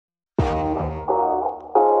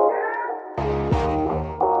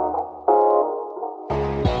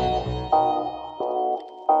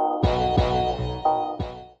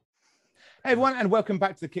Hey everyone, and welcome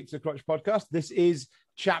back to the Kick to the Crotch podcast. This is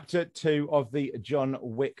chapter 2 of the John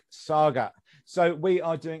Wick saga. So we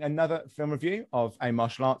are doing another film review of a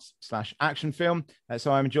martial arts / action film.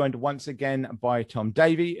 So I'm joined once again by Tom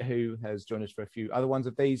Davey, who has joined us for a few other ones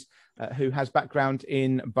of these, who has background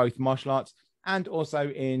in both martial arts and also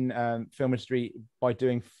in film industry by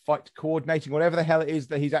doing fight coordinating, whatever the hell it is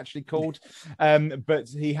that he's actually called. But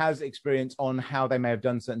he has experience on how they may have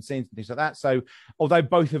done certain scenes and things like that. So although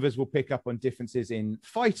both of us will pick up on differences in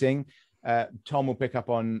fighting, Tom will pick up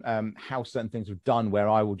on how certain things were done, where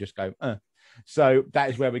I will just go, So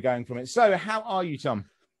that is where we're going from it. So how are you, Tom?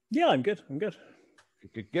 Yeah, I'm good.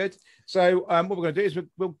 Good. So what we're going to do is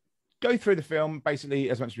we'll go through the film basically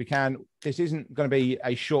as much as we can. This isn't going to be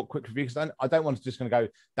a short, quick review because I don't want to just going to go,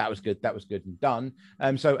 that was good, and done.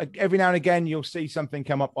 So every now and again, you'll see something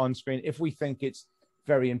come up on screen. If we think it's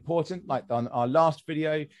very important, like on our last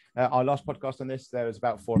video, our last podcast on this, there was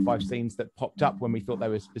about 4 or 5 scenes that popped up when we thought they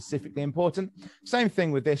were specifically important. Same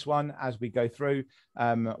thing with this one. As we go through,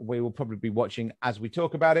 we will probably be watching as we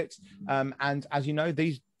talk about it. And as you know,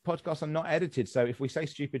 these podcasts are not edited. So if we say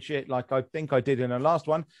stupid shit like I think I did in the last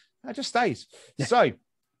one, that just stays. So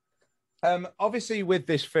obviously with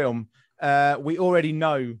this film, we already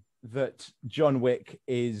know that John Wick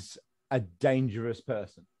is a dangerous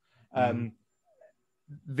person.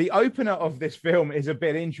 The opener of this film is a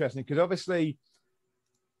bit interesting because obviously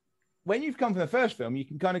when you've come from the first film, you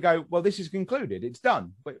can kind of go, well, this is concluded. It's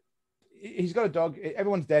done. But he's got a dog.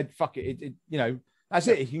 Everyone's dead. Fuck it. That's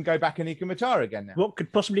it. He can go back and he can retire again now. What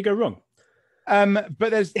could possibly go wrong? But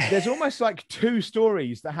there's almost like 2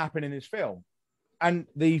 stories that happen in this film. And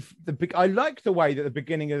I like the way that the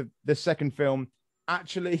beginning of the second film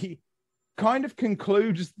actually kind of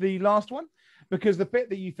concludes the last one, because the bit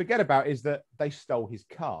that you forget about is that they stole his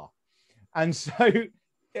car. And so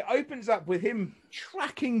it opens up with him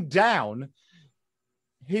tracking down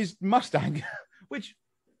his Mustang, which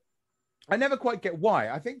I never quite get why.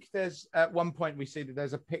 I think there's at one point we see that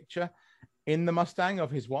there's a picture in the Mustang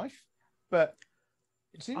of his wife, but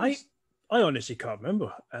it seems... I honestly can't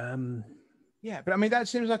remember. Yeah, but I mean, that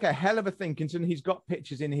seems like a hell of a thing considering he's got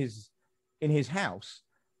pictures in his house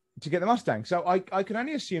to get the Mustang. So I can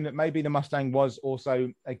only assume that maybe the Mustang was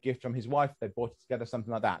also a gift from his wife. They bought it together,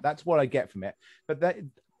 something like that. That's what I get from it. But that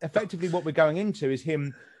effectively what we're going into is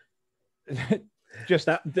him just...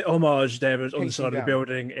 the homage there on the side of the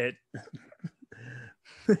building.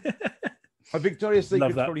 I Victoria's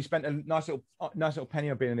Secret that. probably spent a nice little penny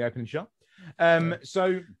on being in the opening shot.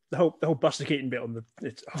 So the whole Buster Keaton bit on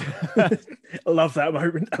I love that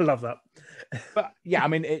moment. I love that. But yeah, I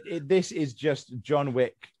mean, this is just John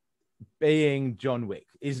Wick being John Wick.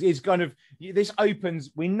 Is kind of, this opens.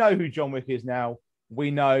 We know who John Wick is now. We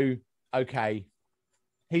know, okay,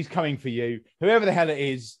 he's coming for you. Whoever the hell it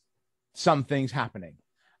is, something's happening.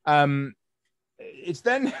 It's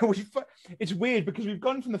weird because we've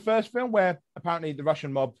gone from the first film where apparently the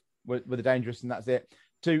Russian mob were the dangerous and that's it,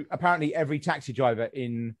 to apparently every taxi driver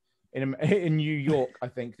in New York, I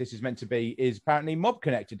think this is meant to be, is apparently mob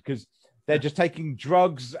connected because they're just taking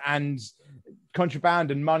drugs and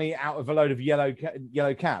contraband and money out of a load of yellow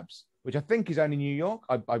cabs, which I think is only New York.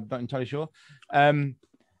 I'm not entirely sure. What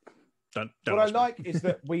I like is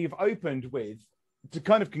that we've opened with, to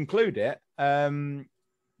kind of conclude it,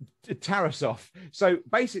 Tarasov. So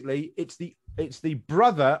basically, it's the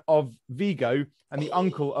brother of Vigo and the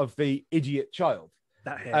uncle of the idiot child.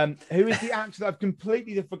 Who is the actor that I've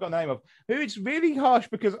completely forgotten the name of, who it's really harsh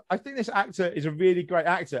because I think this actor is a really great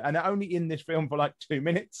actor and they're only in this film for like 2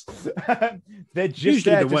 minutes. They're just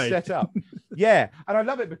usually there to set up. Yeah, and I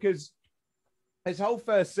love it because his whole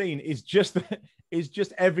first scene is just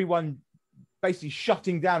everyone basically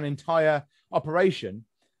shutting down an entire operation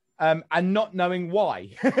and not knowing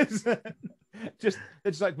why. It's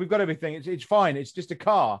like, we've got everything, it's fine, it's just a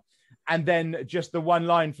car. And then just the one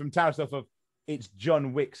line from Tarasov of, it's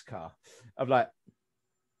John Wick's car. I'm like,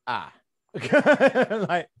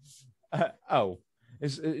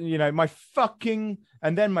 it's, my fucking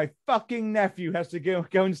nephew has to go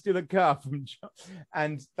and steal a car from John.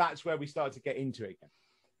 And that's where we start to get into it again.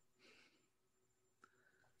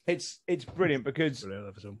 It's brilliant because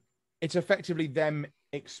it's effectively them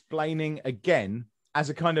explaining again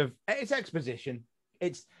as a kind of, it's exposition.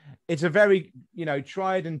 It's a very,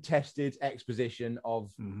 tried and tested exposition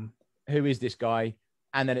of who is this guy,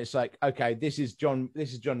 and then it's like, okay, this is John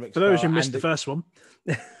Wick. For those who missed the first one,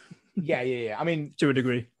 yeah. I mean, to a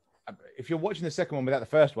degree, if you're watching the second one without the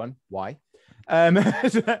first one, why? But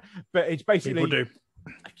it's basically, people do.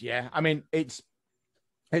 Yeah, I mean, it's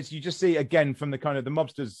you just see again from the kind of the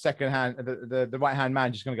mobster's second hand, the right hand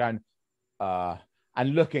man just kind of going,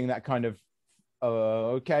 and looking that kind of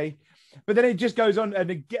okay. But then it just goes on.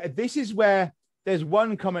 And again, this is where there's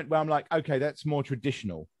one comment where I'm like, okay, that's more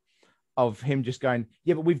traditional of him just going,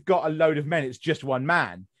 yeah, but we've got a load of men. It's just one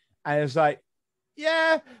man. And it's like,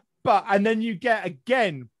 yeah, but, and then you get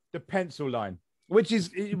again the pencil line, which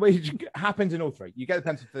happens in all three. You get the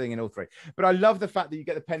pencil thing in all three. But I love the fact that you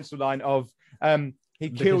get the pencil line of he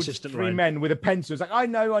killed three men with a pencil. It's like, I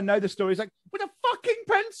know the story. It's like, with a fucking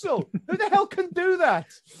pencil. Who the hell can do that?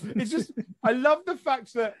 It's just, I love the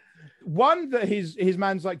fact that one, that his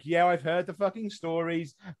man's like, yeah, I've heard the fucking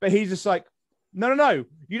stories, but he's just like, no,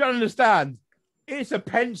 you don't understand. It's a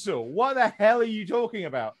pencil. What the hell are you talking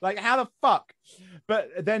about? Like, how the fuck?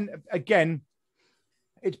 But then again,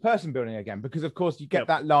 it's person building again, because of course you get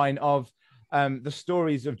that line of the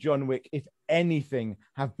stories of John Wick, if anything,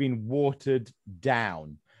 have been watered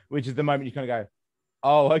down, which is the moment you kind of go,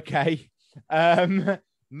 oh, okay.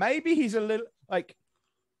 Maybe he's a little like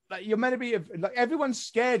you're meant to be like, everyone's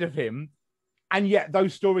scared of him, and yet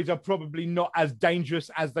those stories are probably not as dangerous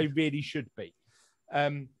as they really should be. I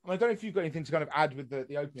don't know if you've got anything to kind of add with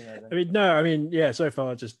the opening. Yeah, so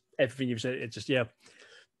far, just everything you've said, it just,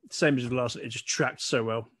 same as the last, it just tracked so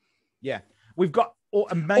well. Yeah. We've got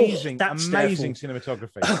amazing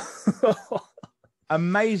cinematography.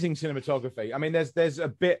 Amazing cinematography. I mean, there's a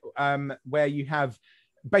bit where you have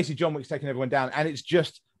basically John Wick's taking everyone down, and it's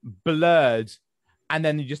just blurred. And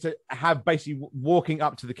then you just have basically walking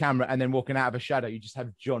up to the camera and then walking out of a shadow. You just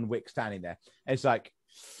have John Wick standing there. It's like,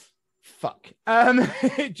 fuck.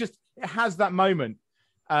 It has that moment.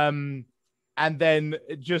 And then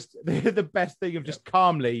just the best thing of just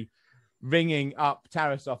calmly ringing up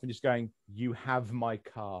Tarasov and just going, you have my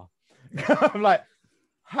car. I'm like,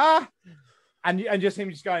 huh? And just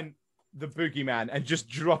him just going, the boogeyman, and just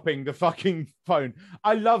dropping the fucking phone.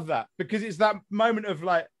 I love that, because it's that moment of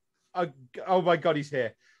like, oh my God, he's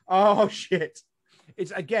here. Oh shit.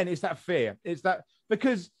 It's that fear. It's that,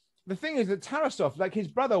 because the thing is that Tarasov, like his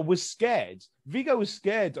brother, was scared. Viggo was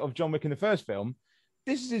scared of John Wick in the first film.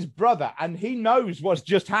 This is his brother, and he knows what's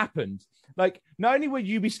just happened. Like, not only would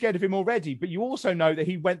you be scared of him already, but you also know that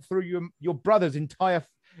he went through your brother's entire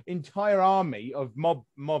army of mob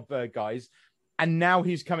guys, and now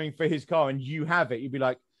he's coming for his car, and you have it. You'd be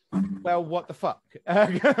like, well, what the fuck?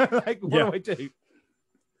 Like, what do I do?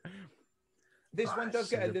 This one does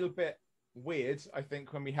get a little bit weird, I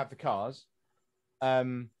think, when we have the cars.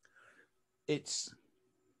 It's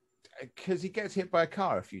because he gets hit by a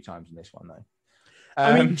car a few times in this one, though.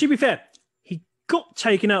 I mean, to be fair, he got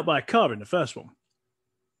taken out by a car in the first one.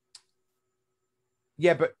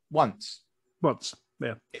 Yeah, but once,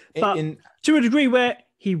 yeah. But to a degree where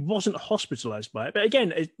he wasn't hospitalized by it. But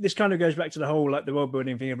again, this kind of goes back to the whole, like, the world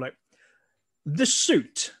building thing of, like, the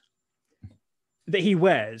suit that he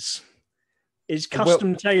wears is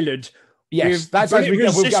custom tailored. Yes, that's as we'll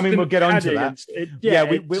get on to that.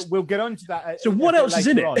 We'll get on to that. So what else is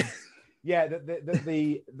in it? Yeah,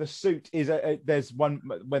 the suit is there's one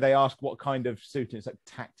where they ask what kind of suit, and it's like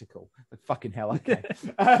tactical. Like, fucking hell, okay.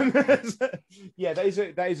 Yeah,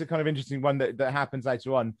 that is a kind of interesting one that happens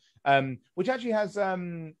later on, which actually has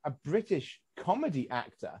a British comedy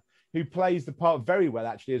actor who plays the part very well,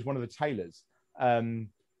 actually, as one of the tailors.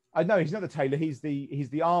 I know he's not the tailor; he's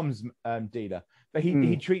the arms dealer, but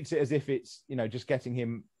he treats it as if it's, just getting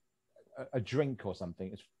him a drink or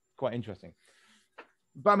something. It's quite interesting.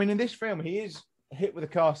 But I mean, in this film, he is hit with a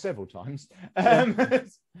car several times.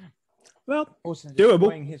 Well, also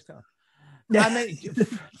doable. His car. I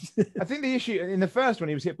think the issue in the first one,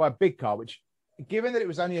 he was hit by a big car, which, given that it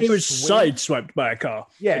was only he was sideswiped by a car.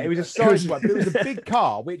 Yeah, it was a sideswipe, but it was a big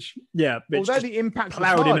car, which although the impact was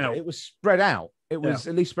harder, it was spread out. It was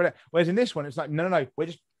at least spread out. Whereas in this one, it's like, no, we're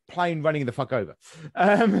just plain running the fuck over.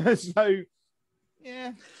 So.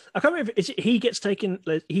 Yeah, I can't remember if he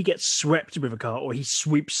gets swept with a car, or he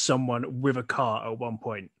sweeps someone with a car at one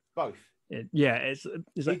point. Both. It's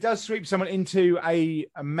he does sweep someone into a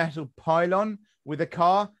metal pylon with a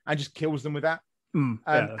car and just kills them with that.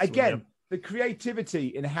 Again, the creativity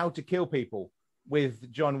in how to kill people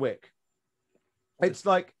with John Wick. It's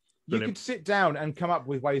like you could sit down and come up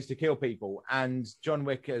with ways to kill people, and John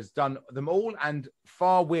Wick has done them all and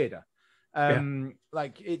far weirder.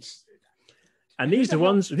 Like it's. And these are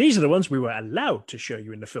the ones we were allowed to show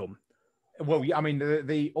you in the film. Well, I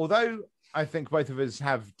mean, although I think both of us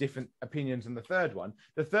have different opinions on the third one.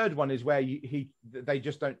 The third one is where they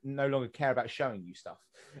just no longer care about showing you stuff.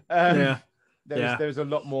 There's a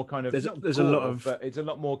lot more kind of but it's a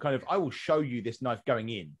lot more kind of, I will show you this knife going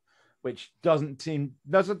in, which doesn't tend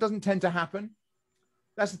to happen.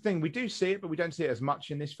 That's the thing. We do see it, but we don't see it as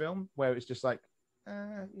much in this film, where it's just like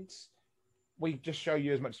we just show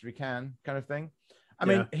you as much as we can, kind of thing. I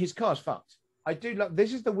mean, his car's fucked. I do love.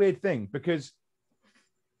 This is the weird thing because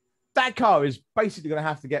that car is basically going to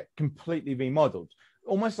have to get completely remodeled,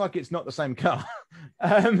 almost like it's not the same car,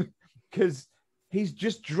 because he's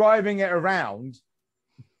just driving it around,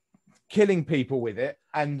 killing people with it,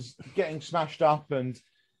 and getting smashed up, and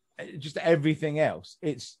just everything else.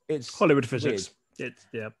 It's Hollywood physics.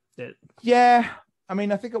 Yeah. I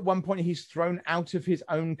mean, I think at one point he's thrown out of his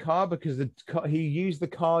own car because he used the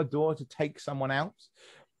car door to take someone out,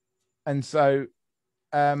 and so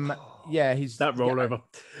he's that rollover.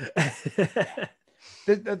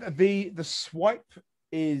 The swipe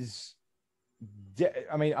is,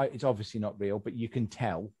 I mean, it's obviously not real, but you can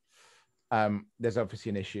tell there's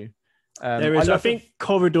obviously an issue. There is. I think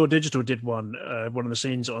Corridor Digital did one of the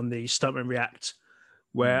scenes on the Stuntman React,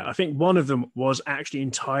 where I think one of them was actually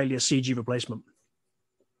entirely a CG replacement.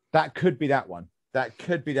 That could be that one.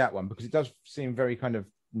 Because it does seem very kind of.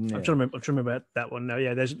 Yeah. I'm trying to remember that one now.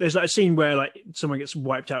 Yeah, there's like a scene where like someone gets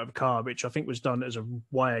wiped out of a car, which I think was done as a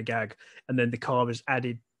wire gag, and then the car was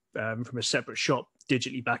added from a separate shot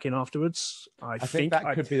digitally back in afterwards. I think that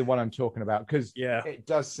could be the one I'm talking about because it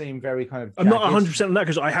does seem very kind of. I'm not 100% on that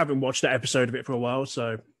because I haven't watched that episode of it for a while.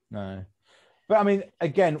 So no, but I mean,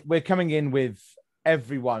 again, we're coming in with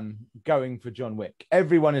everyone going for John Wick.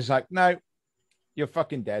 Everyone is like, no, you're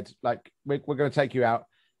fucking dead. Like we're going to take you out.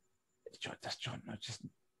 That's John. No, just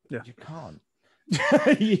you can't.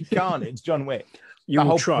 You can't. It's John Wick. You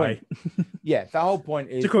will try. The whole point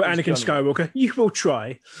is to quote Anakin Skywalker. You will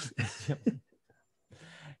try.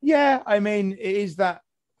 Yeah, I mean, it is that.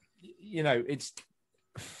 You know, it's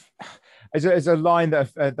a line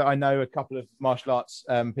that I know a couple of martial arts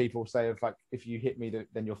people say of like, if you hit me,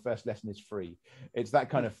 then your first lesson is free. It's that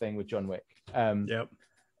kind of thing with John Wick.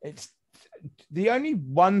 It's the only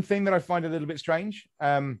one thing that I find a little bit strange,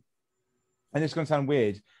 and it's going to sound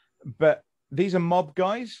weird, but these are mob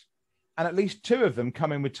guys, and at least two of them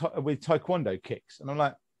come in with taekwondo kicks, and I'm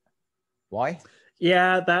like, why?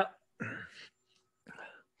 Yeah,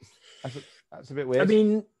 that's a bit weird. I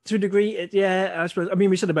mean, to a degree, I suppose. I mean,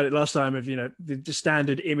 we said about it last time of, you know, the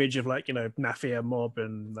standard image of like, you know, mafia mob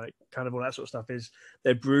and like kind of all that sort of stuff is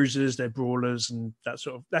they're bruisers, they're brawlers, and that's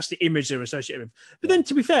the image they're associated with. But then,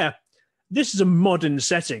 to be fair, this is a modern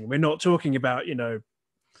setting. We're not talking about, you know,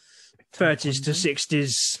 30s to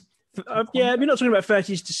 60s. We're not talking about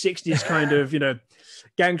 30s to 60s kind of, you know,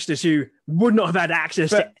 gangsters who would not have had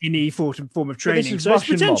access to any form of training. So it's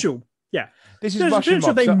potential. Mob. Yeah. This is Russian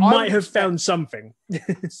mob. They might have found something.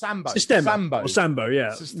 Sambo. Sambo,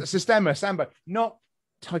 yeah. Sambo. Not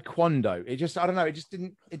taekwondo. It just, I don't know. It just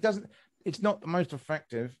didn't, it's not the most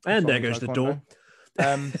effective. And there goes taekwondo.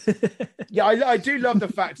 The door. I do love the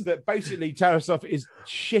fact that basically Tarasov is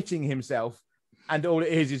shitting himself, and all it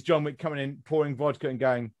is John Wick coming in, pouring vodka and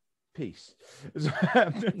going, peace.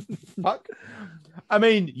 Fuck. I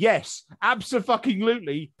mean, yes,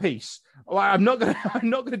 absolutely, peace. Well, I'm not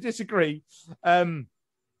gonna disagree. I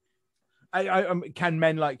can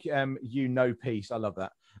men like you know peace. I love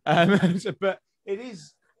that. But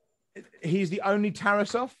he's the only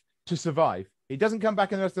Tarasov to survive. He doesn't come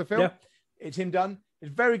back in the rest of the film. Yeah. It's him done. He's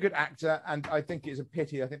a very good actor, and I think it's a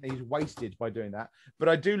pity. I think that he's wasted by doing that. But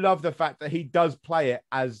I do love the fact that he does play it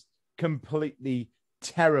as completely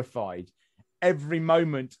terrified. Every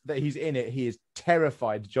moment that he's in it, he is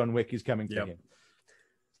terrified John Wick is coming to him.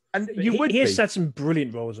 And he has had some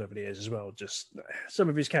brilliant roles over the years as well. Just some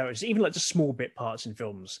of his characters, even like just small bit parts in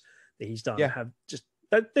films that he's done, have just.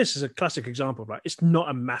 This is a classic example of like, it's not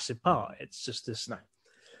a massive part. It's just this. No.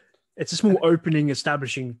 It's a small opening,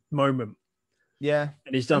 establishing moment. Yeah,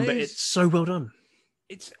 and he's done, but it's so well done.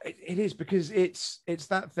 It is because it's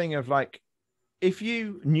that thing of like, if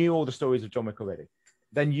you knew all the stories of John Wick already,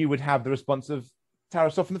 then you would have the response of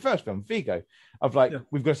Tarasov in the first film, Vigo, of like,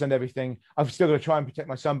 we've got to send everything. I've still got to try and protect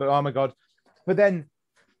my son, but oh my God. But then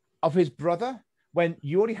of his brother, when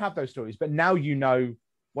you already have those stories, but now you know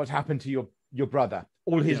what's happened to your brother,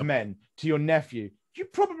 all his men, to your nephew, you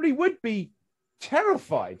probably would be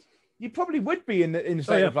terrified. You probably would be in the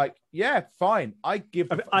state of like, yeah, fine. I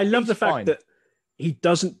love the fact that he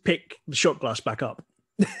doesn't pick the shot glass back up.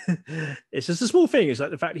 It's just a small thing. It's like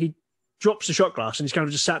the fact he drops the shot glass and he's kind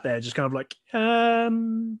of just sat there, just kind of like,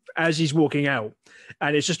 as he's walking out,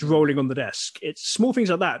 and it's just rolling on the desk. It's small things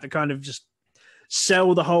like that that kind of just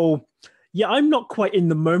sell the whole, I'm not quite in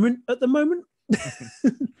the moment at the moment.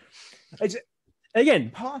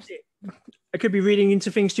 Again, I could be reading into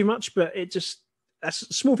things too much, but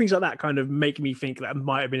that's small things like that kind of make me think that it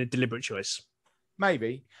might have been a deliberate choice.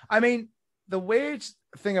 Maybe. I mean, the weird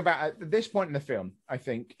thing about at this point in the film, I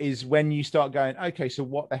think, is when you start going, okay, so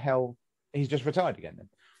what the hell he's just retired again. Then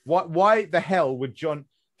why the hell would John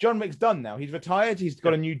Wick's done now? He's retired. He's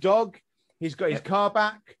got a new dog. He's got his car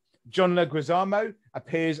back. John Leguizamo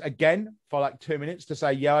appears again for like 2 minutes to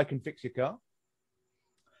say, "Yeah, I can fix your car."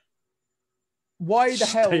 Why the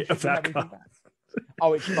hell should we have anything back?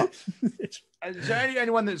 Oh, it's fucked. So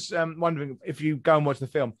anyone that's wondering, if you go and watch the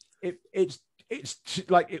film, it's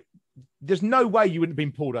like there's no way you wouldn't have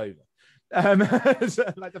been pulled over.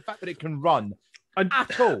 So, like the fact that it can run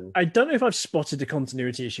at all. I don't know if I've spotted a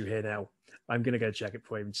continuity issue here now. I'm going to go check it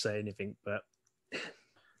before I even say anything, but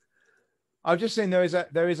I've just seen there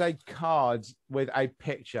is a card with a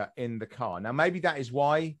picture in the car. Now, maybe that is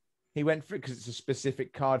why he went for it, because it's a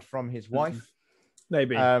specific card from his wife.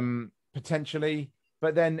 Maybe. Potentially.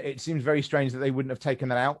 But then it seems very strange that they wouldn't have taken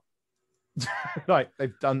that out. Like,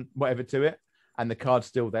 they've done whatever to it, and the card's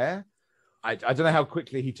still there. I don't know how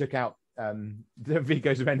quickly he took out the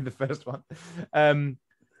Viggo's event in the first one.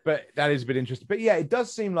 But that is a bit interesting. But yeah, it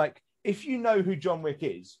does seem like, if you know who John Wick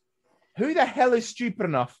is, who the hell is stupid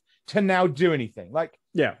enough to now do anything? Like,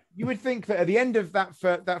 yeah, you would think that at the end of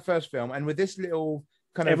that first film, and with this little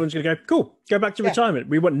kind of, everyone's going to go, cool, go back to retirement.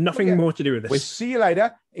 We want nothing more to do with this. We'll see you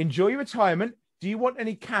later. Enjoy your retirement. Do you want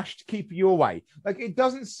any cash to keep you away? Like, it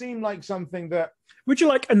doesn't seem like something that... Would you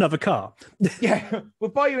like another car? Yeah, we'll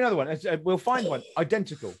buy you another one. We'll find one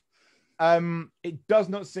identical. It does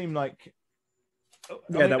not seem like...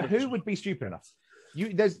 who would be stupid enough?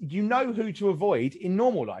 You know who to avoid in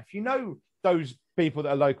normal life. You know those people that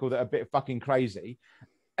are local that are a bit fucking crazy.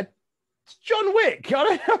 It's John Wick.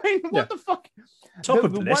 I mean, what the fuck? Top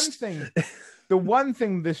of the list. The one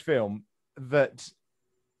thing this film that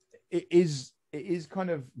it is kind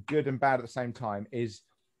of good and bad at the same time is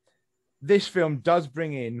this film does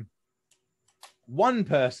bring in one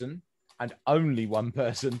person, and only one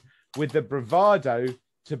person, with the bravado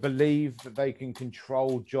to believe that they can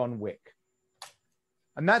control John Wick.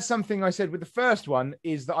 And that's something I said with the first one,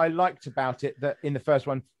 is that I liked about it, that in the first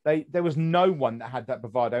one, there was no one that had that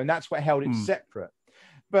bravado, and that's what held it separate.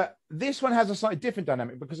 But this one has a slightly different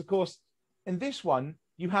dynamic, because, of course, in this one,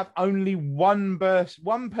 you have only one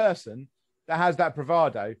person that has that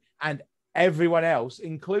bravado, and everyone else,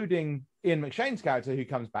 including Ian McShane's character who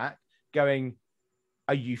comes back, going,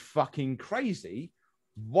 "Are you fucking crazy?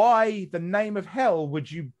 Why the name of hell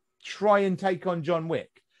would you try and take on John Wick?"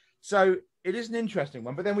 So it is an interesting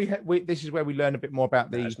one. But then this is where we learn a bit more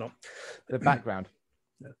about the background.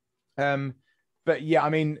 No. But yeah, I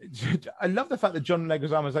mean, I love the fact that John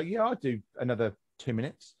Leguizamo was like, "Yeah, I'll do another 2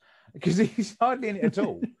 minutes," because he's hardly in it at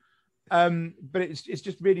all. But it's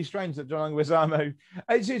just really strange that John Leguizamo,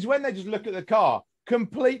 it's when they just look at the car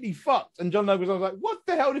completely fucked, and John Leguizamo's like, "What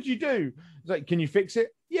the hell did you do?" It's like, "Can you fix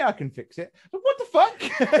it?" "Yeah, I can fix it." But what the fuck?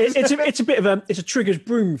 It's a bit of a Trigger's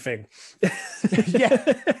broom thing.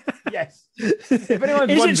 Yeah. Yes. If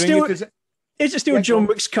anyone's wondering, is it still John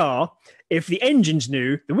Wick's car? If the engine's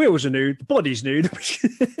new, the wheels are new, the body's new.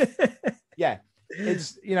 Yeah,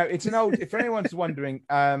 it's an old. If anyone's wondering,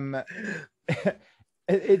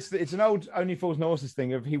 it's an old Only Fools and Horses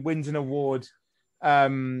thing of he wins an award.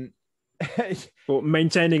 For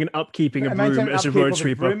maintaining and upkeeping a broom as a road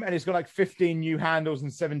sweeper, and it's got like 15 new handles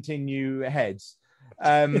and 17 new heads.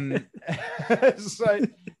 So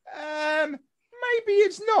maybe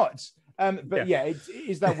it's not. But yeah, it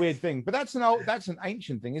is that weird thing. But that's an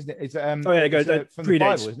ancient thing, isn't it? It's it goes from the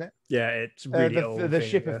Bible, isn't it? Yeah, it's really old. The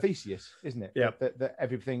ship of Theseus, isn't it? Yeah, the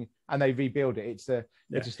everything, and they rebuild it. It's a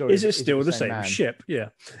story. Is it still the same ship? Yeah,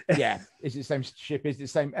 yeah. Is it the same ship? Is it the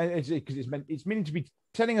same? Because it's meaning to be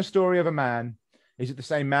telling a story of a man. Is it the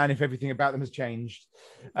same man if everything about them has changed?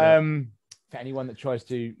 Yeah. For anyone that tries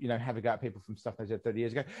to have a go at people from stuff they said 30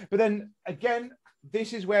 years ago. But then again,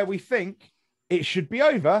 this is where we think it should be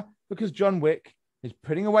over, because John Wick is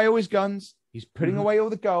putting away all his guns, he's putting away all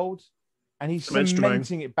the gold, and he's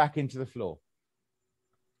cementing it back into the floor.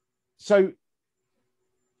 So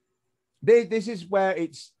this is where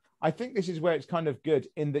I think this is where it's kind of good,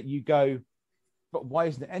 in that you go, but why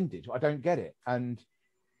isn't it ended? I don't get it. And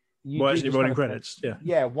why isn't it rolling credits?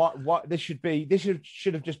 Yeah. What this should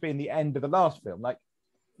have just been the end of the last film. Like,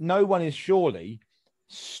 no one is surely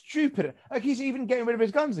stupid. Like, he's even getting rid of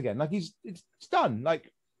his guns again. Like, it's done.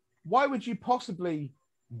 Like, why would you possibly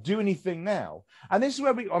do anything now? And this is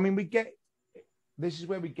where we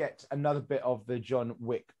get another bit of the John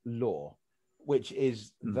Wick lore, which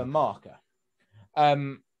is the marker.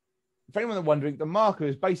 For anyone that's wondering, the marker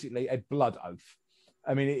is basically a blood oath.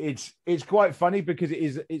 I mean, it's quite funny, because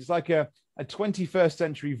it's like a 21st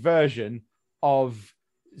century version of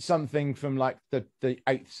something from like the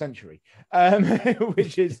 8th century,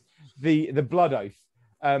 which is the blood oath.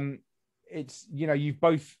 It's you've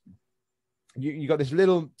both you got this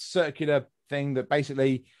little circular thing that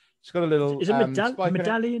basically it's got a little is it spike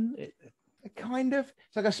medallion? Kind of.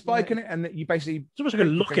 It's like a spike in it, and that you basically it's almost like a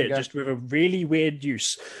locket, just with a really weird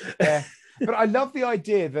use. Yeah, but I love the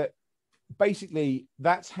idea that basically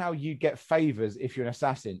that's how you get favors if you're an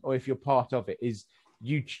assassin or if you're part of it. Is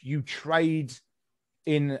you trade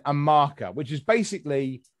in a marker, which is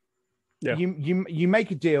basically you make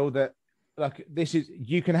a deal that like this is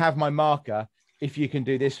you can have my marker if you can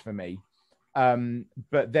do this for me,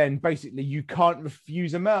 but then basically you can't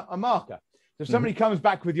refuse a marker. So if somebody comes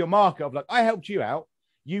back with your marker of like, I helped you out,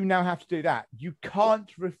 you now have to do that. You can't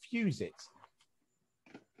refuse it,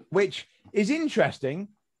 which is interesting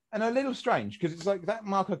and a little strange because it's like that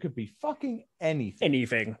marker could be fucking anything.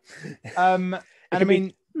 Anything. And I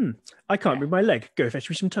mean, I can't move my leg. Go fetch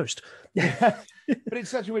me some toast. But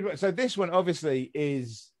it's such a weird one. So this one obviously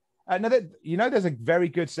is another, there's a very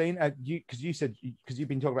good scene because you've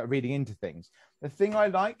been talking about reading into things. The thing I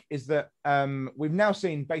like is that we've now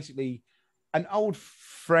seen basically an old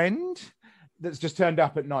friend that's just turned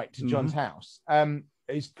up at night to John's house.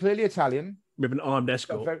 He's clearly Italian. With an armed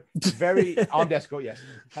escort. Very armed escort, yes.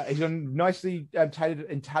 He's on nicely tailored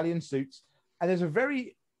Italian suits. And there's a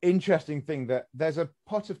very interesting thing that there's a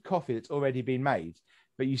pot of coffee that's already been made.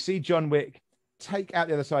 But you see John Wick take out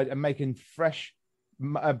the other side and making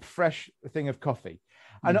a fresh thing of coffee.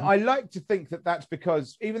 And I like to think that that's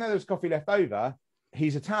because even though there's coffee left over,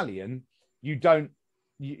 he's Italian,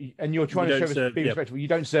 and you're trying to show us being respectful. You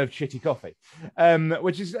don't serve shitty coffee,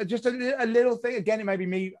 which is just a little thing. Again, it may be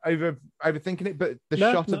me overthinking it, but the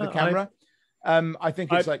shot of the camera, I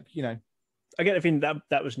think it's I get the feeling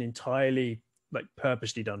that was an entirely like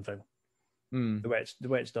purposely done thing. The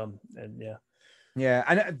way it's done, and yeah.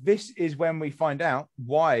 And this is when we find out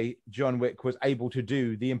why John Wick was able to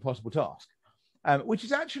do the impossible task, which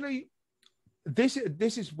is actually this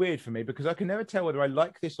is weird for me because I can never tell whether I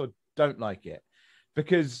like this or don't like it.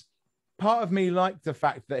 Because part of me liked the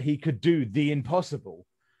fact that he could do the impossible,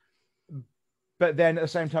 but then at the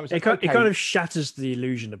same time, it kind of shatters the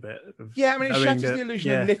illusion a bit. It shatters the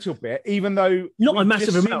illusion a little bit, even though not a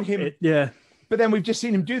massive amount. But then we've just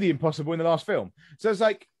seen him do the impossible in the last film, so it's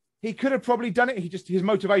like he could have probably done it. His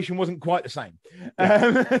motivation wasn't quite the same.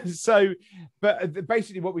 But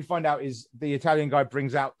basically, what we find out is the Italian guy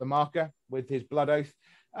brings out the marker with his blood oath,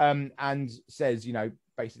 and says,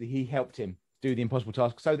 basically he helped him do the impossible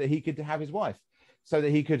task so that he could have his wife, so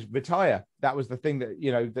that he could retire. That was the thing that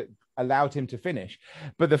that allowed him to finish.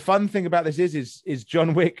 But the fun thing about this is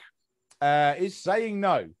John Wick is saying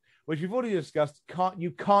no, which we've already discussed.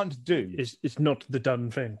 You can't do. It's not the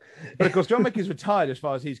done thing. But of course, John Wick is retired as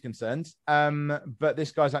far as he's concerned. But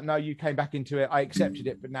this guy's like, no, you came back into it. I accepted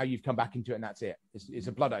it, but now you've come back into it, and that's it. It's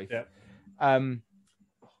a blood oath. Yeah.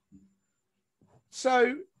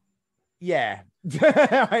 So, yeah,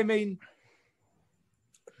 I mean.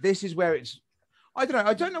 This is where it's. I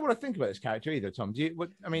don't know what I think about this character either, Tom. Do you?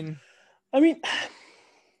 I mean,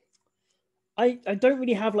 I don't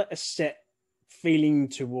really have like a set feeling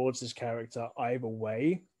towards this character either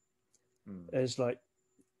way. As like,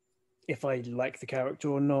 if I like the character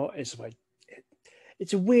or not, it's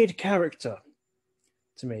a weird character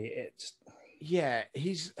to me.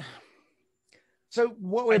 He's. So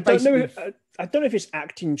what we're I don't know if it's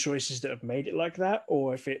acting choices that have made it like that,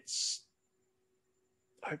 or if it's.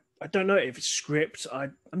 I don't know if it's script.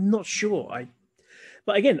 I'm not sure.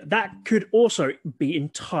 But again, that could also be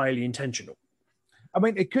entirely intentional. I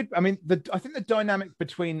mean, it could. I mean, I think the dynamic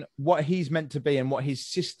between what he's meant to be and what his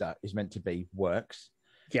sister is meant to be works.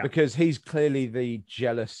 Yeah. Because he's clearly the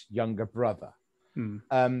jealous younger brother.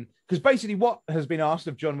 Because basically, what has been asked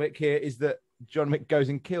of John Wick here is that John Wick goes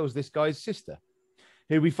and kills this guy's sister,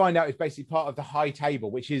 who we find out is basically part of the High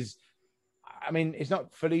Table, which is. I mean, it's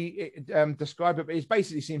not fully described, but it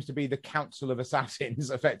basically seems to be the Council of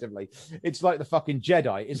Assassins, effectively. It's like the fucking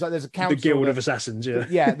Jedi. It's like there's a council. The Guild of Assassins, yeah.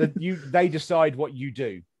 Yeah, they decide what you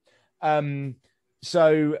do.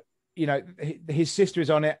 So, his sister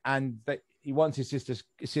is on it, and he wants his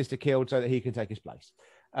sister killed so that he can take his place.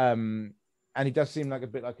 And he does seem like a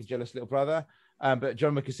bit like a jealous little brother. But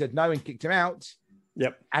John Wick has said no and kicked him out.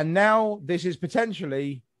 Yep. And now this is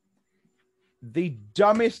potentially the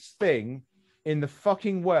dumbest thing in the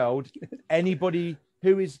fucking world. Anybody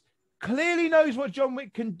who is clearly knows what John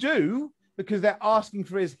Wick can do because they're asking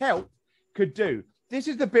for his help could do. This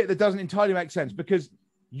is the bit that doesn't entirely make sense because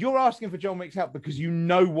you're asking for John Wick's help because you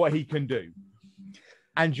know what he can do.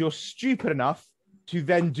 And you're stupid enough to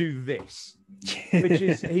then do this, which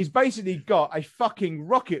is he's basically got a fucking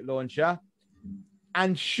rocket launcher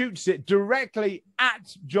and shoots it directly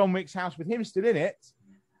at John Wick's house with him still in it.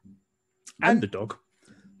 And the dog.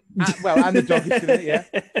 And the dog is still in it,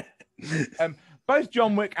 yeah. Both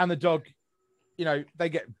John Wick and the dog, they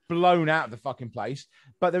get blown out of the fucking place.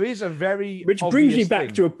 But there is a very which brings me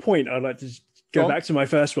back to a point I'd like to go back to my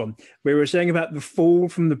first one, where we were saying about the fall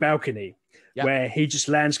from the balcony, where he just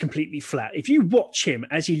lands completely flat. If you watch him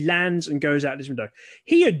as he lands and goes out this window,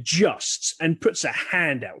 he adjusts and puts a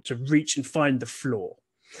hand out to reach and find the floor.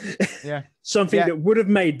 Yeah, something that would have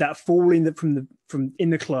made that fall from in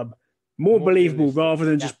the club more believable realistic. Rather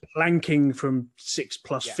than just planking from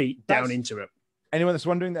 6+ feet down into it. Anyone that's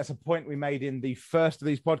wondering, that's a point we made in the first of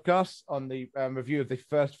these podcasts on the review of the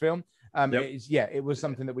first film. It was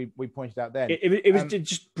something that we pointed out then. It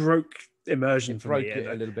just broke immersion for me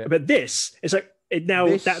a little bit. But this, it's like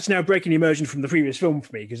that's now breaking immersion from the previous film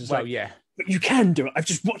for me, because it's but you can do it. I've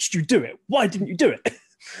just watched you do it. Why didn't you do it?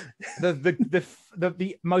 One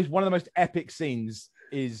of the most epic scenes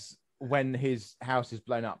is when his house is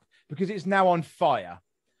blown up, because it's now on fire.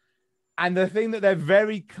 And the thing that they're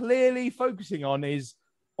very clearly focusing on is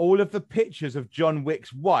all of the pictures of John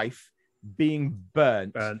Wick's wife being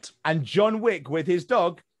burnt. And John Wick with his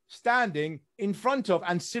dog standing in front of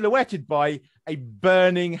and silhouetted by a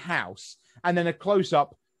burning house. And then a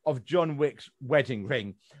close-up of John Wick's wedding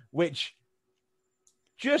ring, which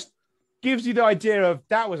just gives you the idea of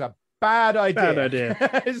that was a bad idea.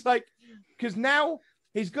 It's like, because now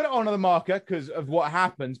he's got it on the marker because of what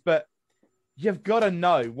happens, but you've got to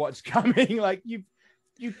know what's coming. Like you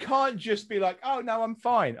can't just be like, oh no, I'm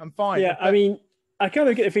fine. Yeah, I mean, I kind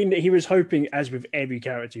of get the feeling that he was hoping, as with every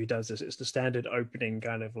character who does this, it's the standard opening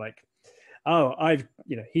kind of like, oh,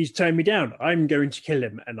 he's turned me down. I'm going to kill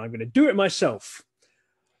him and I'm going to do it myself.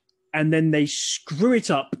 And then they screw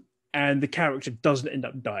it up and the character doesn't end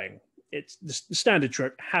up dying. It's the standard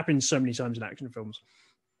trope, happens so many times in action films.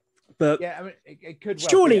 But yeah, I mean, it could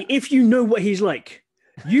surely, if you know what he's like,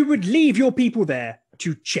 you would leave your people there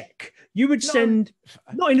to check. You would send,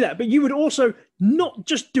 not only that, but you would also not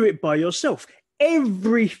just do it by yourself.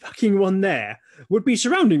 Every fucking one there would be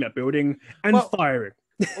surrounding that building and firing.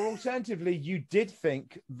 Or alternatively, you did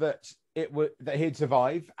think that that he'd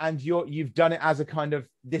survive, and you've done it as a kind of,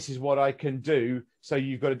 this is what I can do, so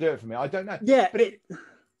you've got to do it for me. I don't know. Yeah, but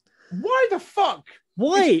why the fuck?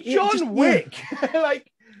 Why? It's John Wick.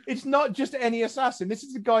 Like, it's not just any assassin. This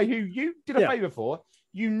is the guy who you did a favor for.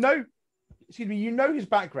 You know his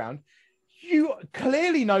background. You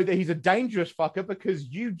clearly know that he's a dangerous fucker because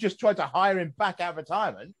you just tried to hire him back out of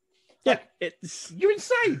retirement. Yeah, you're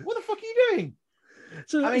insane. What the fuck are you doing?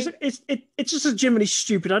 So I mean, it's just a genuinely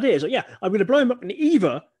stupid idea. It's like, I'm going to blow him up and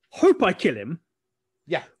either hope I kill him,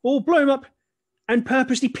 or blow him up and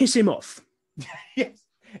purposely piss him off. Yes,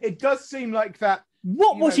 it does seem like that.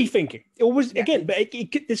 What was he thinking? It was again, but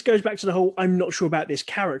this goes back to the whole I'm not sure about this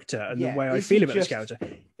character and the way I feel about this character.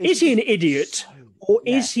 Is he an idiot, or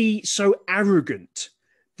is he so arrogant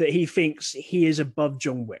that he thinks he is above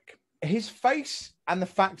John Wick? His face and the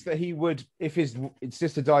fact that he would, if his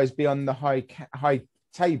sister dies, be on the high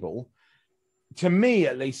table, to me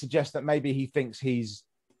at least, suggests that maybe he thinks he's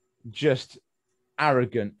just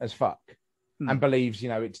arrogant as fuck and believes,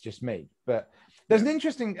 it's just me. But there's an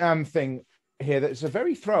interesting thing here that's a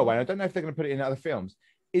very throwaway. I don't know if they're going to put it in other films.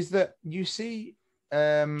 Is that you see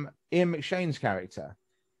Ian McShane's character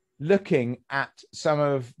looking at some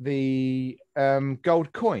of the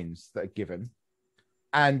gold coins that are given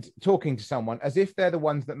and talking to someone as if they're the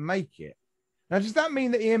ones that make it. Now, does that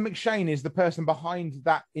mean that Ian McShane is the person behind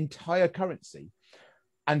that entire currency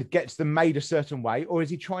and gets them made a certain way, or is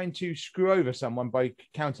he trying to screw over someone by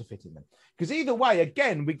counterfeiting them? Because either way,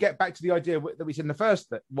 again, we get back to the idea that we said in the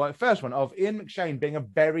first one of Ian McShane being a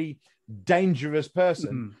very dangerous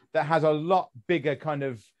person that has a lot bigger kind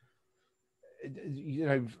of,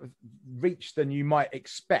 reach than you might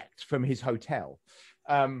expect from his hotel.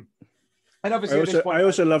 And obviously, I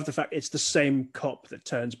also love the fact it's the same cop that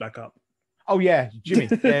turns back up. Oh yeah, Jimmy.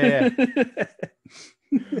 Yeah.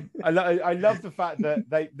 I love the fact that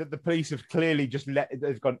the police have clearly just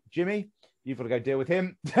they've gone, Jimmy, you've got to go deal with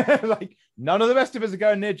him. Like none of the rest of us are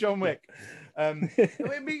going near John Wick. Again,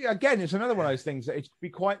 it's another one of those things that it'd be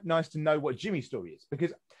quite nice to know what Jimmy's story is,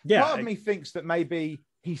 because part of me thinks that maybe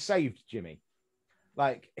he saved Jimmy,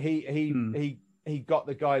 like he got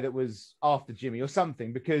the guy that was after Jimmy or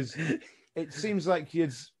something, because it seems like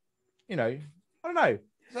he's, I don't know.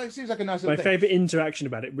 So it seems like a nice. My favorite interaction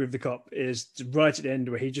about it with the cop is right at the end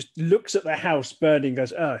where he just looks at the house burning and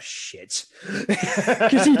goes, "Oh shit,"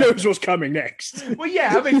 because he knows what's coming next. Well,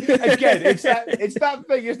 yeah, I mean, again, it's that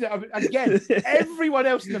thing, isn't it? I mean, again, everyone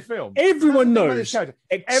else in the film, knows.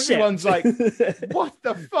 Everyone's like, "What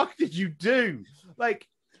the fuck did you do?" Like,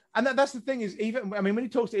 And that's the thing is, even, I mean, when he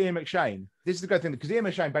talks to Ian McShane, this is the good thing, because Ian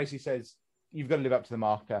McShane basically says, you've got to live up to the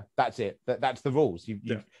marker. That's it. That's the rules. You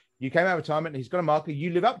came out of retirement and he's got a marker.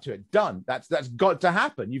 You live up to it. Done. That's got to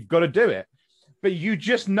happen. You've got to do it. But you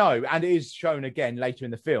just know, and it is shown again later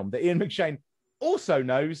in the film, that Ian McShane also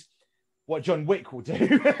knows what John Wick will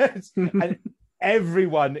do. And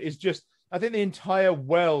everyone is just, I think the entire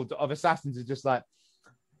world of assassins is just like,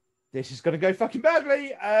 this is going to go fucking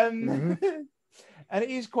badly. And it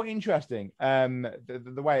is quite interesting,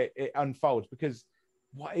 the way it unfolds, because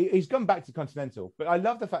he's gone back to Continental. But I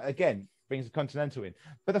love the fact, again, brings the Continental in,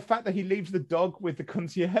 but the fact that he leaves the dog with the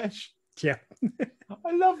concierge. Yeah.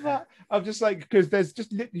 I love that. I'm just like, because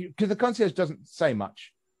the concierge doesn't say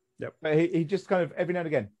much. Yep. But he just kind of, every now and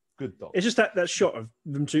again, good dog. It's just that shot of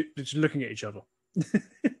them two just looking at each other.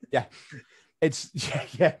 Yeah. It's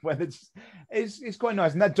quite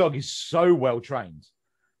nice. And that dog is so well trained.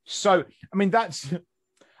 So, I mean, that's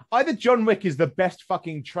either John Wick is the best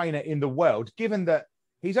fucking trainer in the world, given that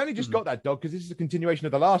he's only just got that dog because this is a continuation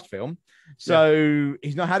of the last film. So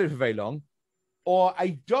he's not had it for very long. Or a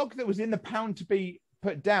dog that was in the pound to be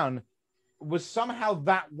put down was somehow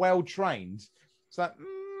that well trained. It's like,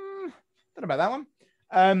 don't know about that one.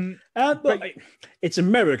 But it's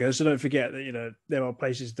America, so don't forget that, there are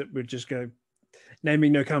places that would just go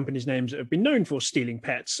naming no companies' names that have been known for stealing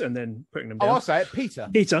pets and then putting them down. Oh, I'll say it, Peter.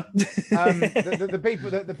 The people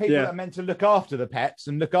that are meant to look after the pets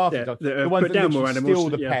and look after dogs, the ones that steal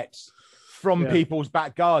the pets from people's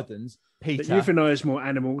back gardens. Peter. That euthanize more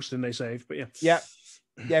animals than they save, but yeah.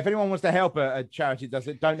 If anyone wants to help a charity that does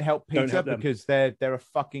it, don't help Peter because they're a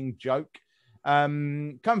fucking joke.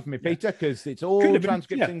 Come for me, Peter, because it's all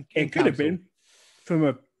transcripts. It could have been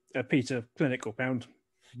from a Peter clinic or pound.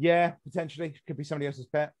 Yeah, potentially. Could be somebody else's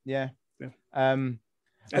pet. Yeah.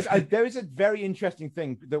 There is a very interesting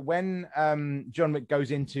thing that when John Wick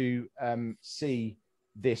goes into see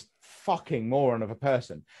this fucking moron of a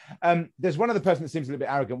person, there's one other person that seems a little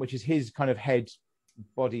bit arrogant, which is his kind of head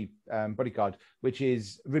bodyguard, which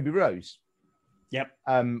is Ruby Rose. Yep.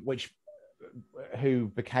 Who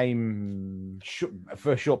became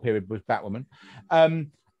for a short period was Batwoman.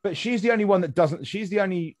 But she's the only one that doesn't. She's the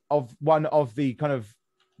only one of the kind of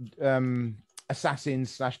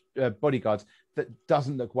assassins / bodyguards that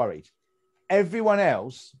doesn't look worried. Everyone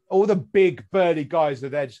else, all the big burly guys are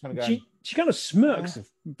there just kind of going. She kind of smirks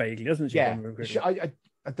vaguely, doesn't she? Yeah.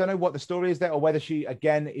 I don't know what the story is there, or whether she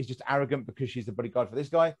again is just arrogant because she's the bodyguard for this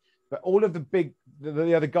guy. But all of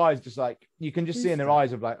the other guys, just like you can just see in their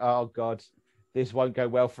eyes of like, oh god, this won't go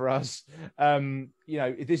well for us.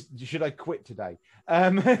 Should I quit today?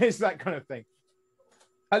 It's that kind of thing.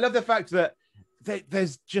 I love the fact that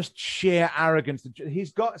there's just sheer arrogance.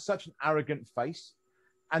 He's got such an arrogant face,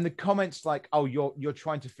 and the comments like, "Oh, you're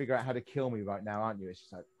trying to figure out how to kill me right now, aren't you?" It's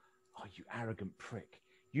just like, "Oh, you arrogant prick!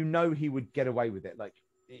 You know he would get away with it."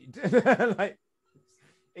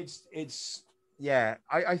 Yeah.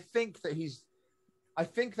 I think that I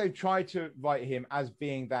think they tried to write him as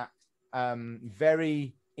being that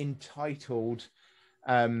very entitled.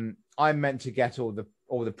 I'm meant to get all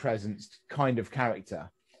the presents kind of character.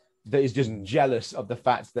 That is just jealous of the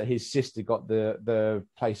fact that his sister got the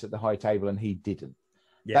place at the high table and he didn't.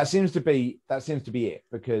 Yeah. That seems to be it,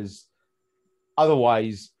 because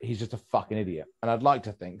otherwise he's just a fucking idiot. And I'd like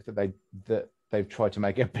to think that they've tried to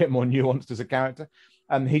make it a bit more nuanced as a character.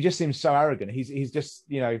 He just seems so arrogant. He's just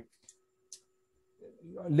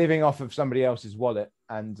living off of somebody else's wallet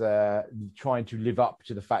and trying to live up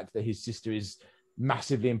to the fact that his sister is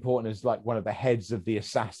massively important as like one of the heads of the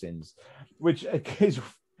assassins, which is.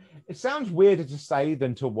 It sounds weirder to say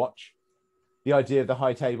than to watch, the idea of the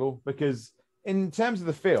high table, because in terms of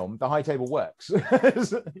the film, the high table works.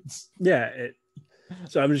 So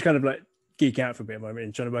I'm just kind of like geek out for a bit of a moment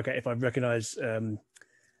and trying to work out if I recognize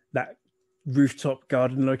that rooftop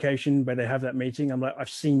garden location where they have that meeting. I'm like, I've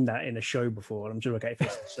seen that in a show before, and I'm trying to work out if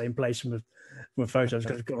it's the same place from a photo. I've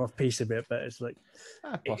kind of got off piece a bit, but it's like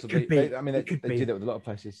possibly. They do that with a lot of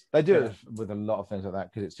places. They do it with a lot of things like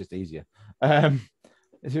that because it's just easier.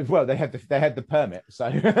 Well, they had the permit, so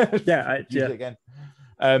use it again.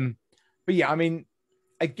 But yeah, I mean,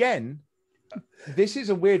 again, this is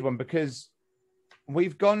a weird one because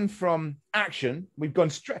we've gone from action, we've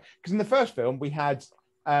gone straight, because in the first film we had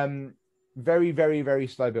very, very, very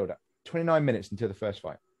slow build up, 29 minutes until the first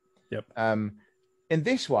fight. Yep. In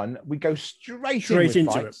this one, we go straight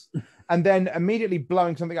into fights, it, and then immediately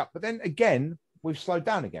blowing something up. But then again, we've slowed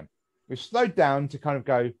down again. We've slowed down to kind of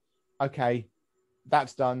go, okay,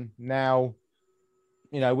 that's done. Now,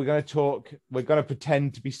 we're going to talk. We're going to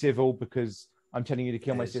pretend to be civil because I'm telling you to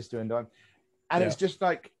kill my sister, and it's just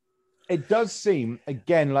like, it does seem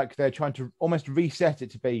again like they're trying to almost reset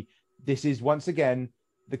it to be. This is once again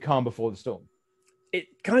the calm before the storm.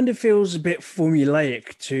 It kind of feels a bit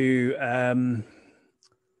formulaic to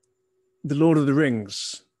the Lord of the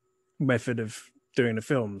Rings method of doing the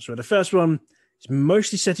films, where the first one is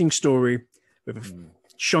mostly setting story with a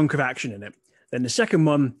chunk of action in it. Then the second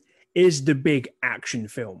one is the big action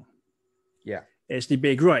film. Yeah. It's the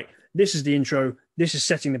big, right, this is the intro, this is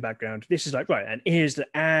setting the background, this is like, right,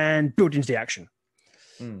 and build into the action.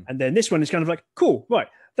 And then this one is kind of like, cool, right,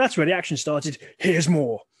 that's where the action started, here's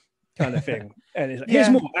more kind of thing. And it's like, here's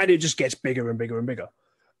more, and it just gets bigger and bigger and bigger.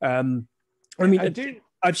 I mean,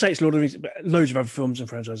 I'd say it's Lord of the Rings, but loads of other films and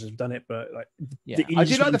franchises have done it, but like the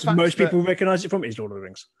easiest one that most people recognize it from is Lord of the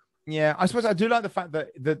Rings. Yeah, I suppose I do like the fact that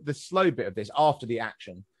the slow bit of this after the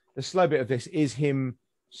action, the slow bit of this is him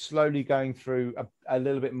slowly going through a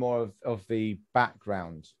little bit more of the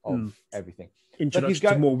background of everything.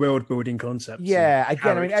 Introduction to more world building concepts. Yeah,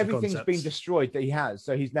 again, I mean, everything's been destroyed that he has.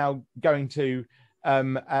 So he's now going to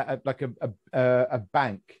a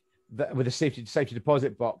bank with a safety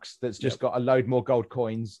deposit box that's just got a load more gold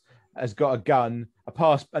coins, has got a gun,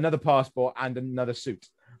 another passport, and another suit.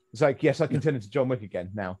 It's like, yes, I can turn into John Wick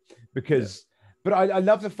again now because, but I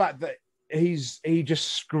love the fact that he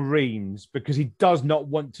just screams because he does not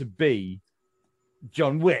want to be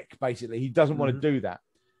John Wick. Basically, he doesn't want to do that.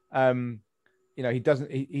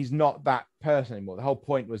 He's not that person anymore. The whole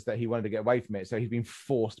point was that he wanted to get away from it, so he's been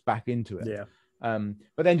forced back into it. Yeah.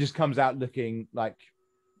 But then just comes out looking like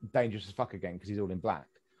dangerous as fuck again because he's all in black,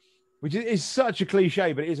 which is such a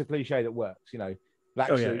cliche, but it is a cliche that works. Black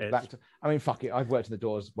suit, black. I mean, fuck it. I've worked in the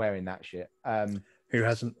doors wearing that shit. Who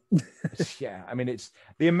hasn't? Yeah, I mean, it's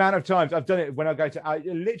the amount of times I've done it when I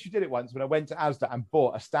literally did it once when I went to Asda and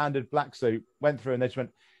bought a standard black suit, went through and they just went,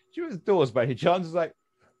 "Do you have the doors by any chance?" I was like,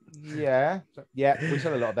 yeah, we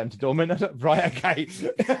sell a lot of them to doormen. Right, okay.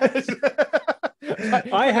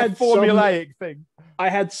 I had formulaic thing.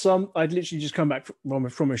 I'd literally just come back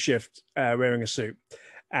from a shift wearing a suit.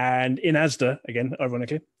 And in Asda, again,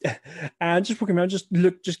 ironically, and just walking around,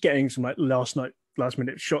 just getting some like last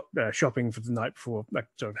minute shopping for the night before, like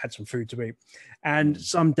sort of had some food to eat. And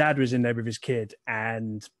some dad was in there with his kid,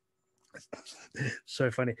 and so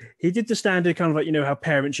funny. He did the standard kind of like, how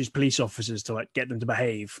parents use police officers to like get them to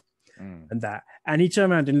behave and that. And he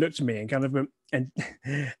turned around and looked at me and kind of went, and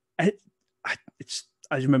I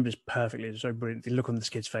remember this perfectly. It's so brilliant. The look on this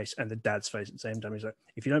kid's face and the dad's face at the same time. He's like,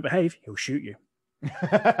 if you don't behave, he'll shoot you.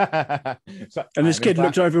 And this kid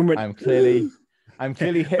looked over and went, I'm clearly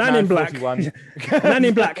Man in Black. Man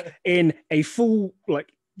in Black in a full,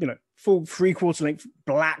 full 3/4 length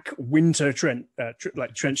black winter trench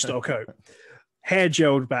style coat, hair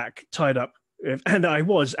gelled back, tied up. And I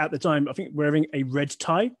was at the time, I think, wearing a red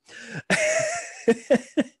tie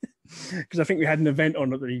because I think we had an event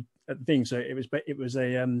on at the thing. So it was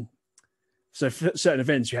a so for certain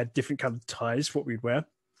events you had different coloured ties what we'd wear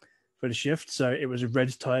for the shift. So it was a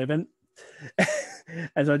red tie event.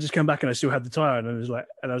 And so I just come back and I still had the tie on, and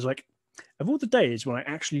I was like, of all the days when I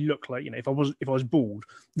actually look like, if I was bald,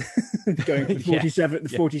 going for the 47,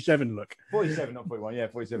 47 look. 47, not 41. Yeah,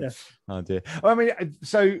 47. Yeah. Oh dear. Well, I mean,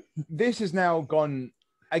 so this has now gone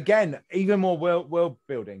again, even more world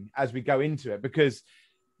building as we go into it, because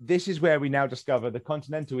this is where we now discover the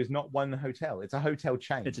Continental is not one hotel; it's a hotel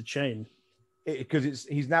chain. It's a chain. Because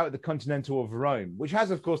he's now at the Continental of Rome, which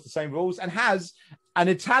has, of course, the same rules and has an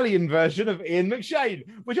Italian version of Ian McShane,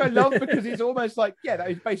 which I love because it's almost like, that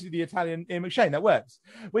is basically the Italian Ian McShane. That works.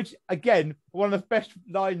 Which, again, one of the best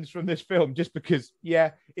lines from this film, just because,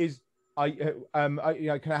 is, can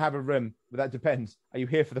I have a room? But that depends. Are you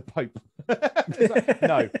here for the Pope? Like,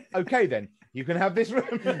 no. Okay, then. You can have this room.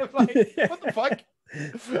 Like, what the fuck?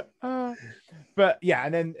 But, yeah,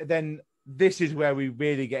 and then this is where we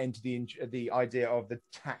really get into the idea of the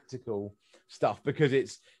tactical stuff, because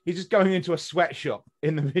he's just going into a sweatshop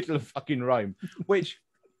in the middle of fucking Rome, which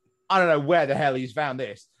I don't know where the hell he's found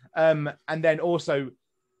this. And then also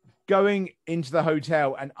going into the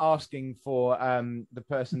hotel and asking for the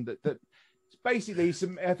person that basically,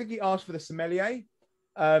 I think he asked for the sommelier.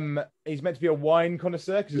 He's meant to be a wine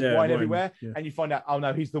connoisseur because there's wine everywhere, and you find out, oh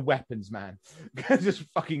no, he's the weapons man. Just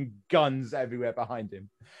fucking guns everywhere behind him.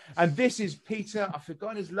 And this is Peter. I've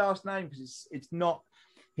forgotten his last name because it's not.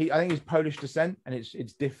 I think he's Polish descent, and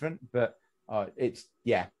it's different, but it's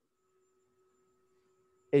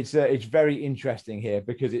very interesting here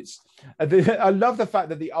because I love the fact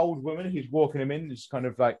that the old woman who's walking him in is kind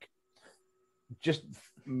of like just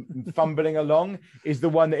fumbling along is the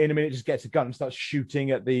one that in a minute just gets a gun and starts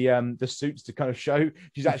shooting at the suits to kind of show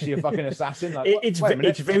she's actually a fucking assassin. Like,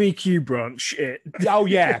 it's very Q branch. Oh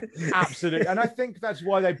yeah, absolutely. And I think that's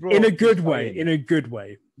why they brought in a good way. In a good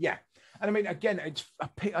way. Yeah. And I mean, again,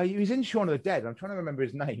 he's in Shaun of the Dead. I'm trying to remember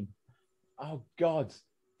his name. Oh God,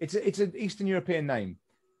 it's an Eastern European name.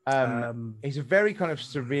 He's a very kind of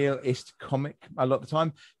surrealist comic a lot of the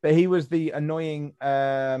time, but he was the annoying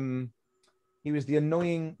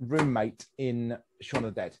roommate in Shaun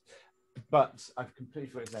of the Dead. But I've completely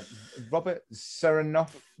forgotten his name. Robert Serenov.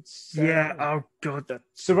 Yeah. Oh God, that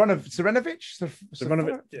Serenovich.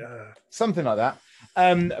 Yeah. Something like that.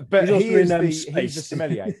 But he's the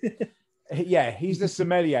sommelier. Yeah, he's the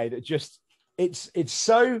sommelier that just it's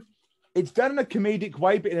done in a comedic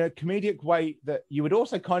way, but in a comedic way that you would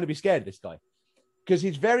also kind of be scared of this guy, because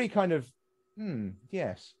he's very kind of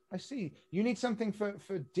yes, I see. You need something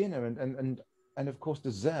for dinner and of course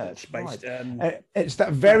dessert. Right. It's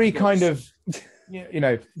that very kind of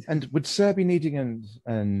and would Sir be needing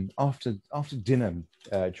an after dinner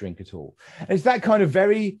drink at all? It's that kind of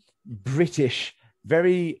very British,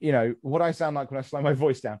 very what I sound like when I slow my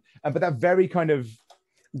voice down, but that very kind of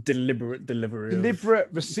deliberate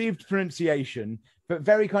received pronunciation, but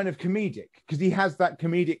very kind of comedic, because he has that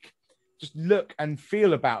comedic just look and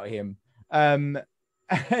feel about him. And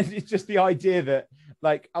it's just the idea that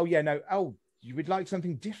like, you would like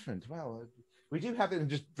something different. Well, we do have it, and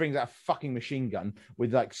just brings out a fucking machine gun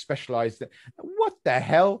with like specialized. What the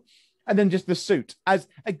hell? And then just the suit. As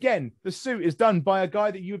again, the suit is done by a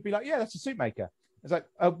guy that you would be like, yeah, that's a suit maker. It's like,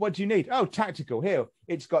 what do you need? Oh, tactical. Here,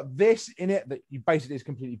 it's got this in it that you basically is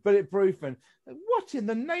completely bulletproof. And what in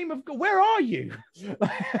the name of God? Where are you?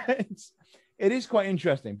 It is quite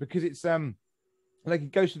interesting because it's like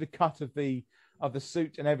it goes to the cut of the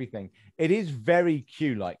suit and everything. It is very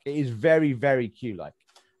Q-like. It is very, very Q-like.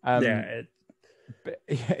 It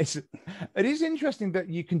is interesting that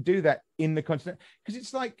you can do that in the Continental, because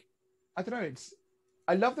it's like, I don't know.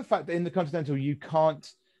 I love the fact that in the Continental you can't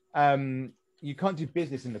do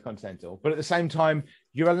business in the Continental, but at the same time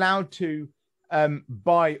you're allowed to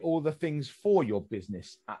buy all the things for your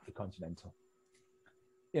business at the Continental.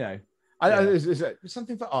 There's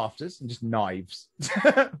something for afters and just knives.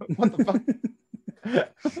 What the fuck?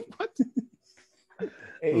 What?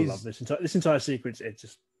 I love this entire sequence. It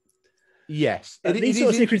just these sort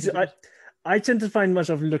of sequences. I tend to find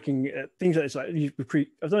myself looking at things like this. Like I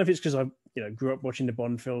don't know if it's because I grew up watching the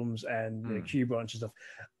Bond films and Q branch and stuff.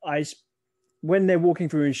 When they're walking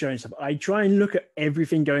through and showing stuff, I try and look at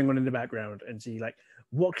everything going on in the background and see like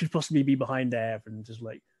what could possibly be behind there, and just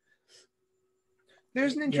like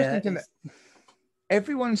there's an interesting thing that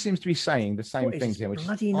everyone seems to be saying the same thing to him, which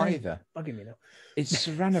is either bugging me now. It's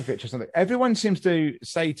Saranovich or something. Everyone seems to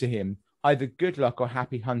say to him either "good luck" or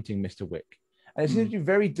 "happy hunting, Mr. Wick," and it seems to be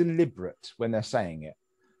very deliberate when they're saying it.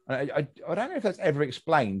 And I don't know if that's ever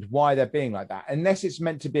explained why they're being like that, unless it's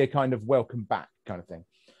meant to be a kind of welcome back kind of thing.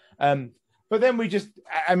 But then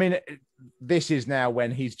this is now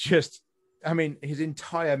when he's just, his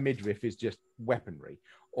entire midriff is just weaponry,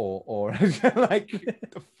 or like,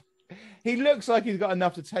 he looks like he's got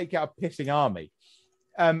enough to take out a pissing army.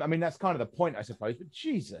 That's kind of the point, I suppose, but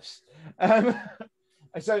Jesus. So,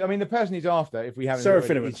 the person he's after, if we haven't... Sarah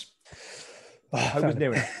Finneman. I was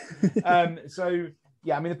near it. So,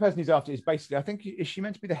 yeah, the person he's after is basically, I think, is she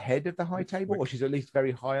meant to be the head of the high table, or she's at least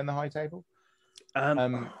very high on the high table?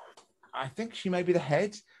 I think she may be the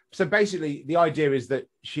head. So basically, the idea is that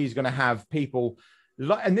she's going to have people,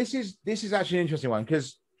 and this is actually an interesting one,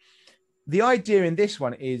 because the idea in this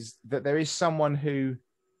one is that there is someone who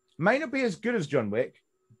may not be as good as John Wick,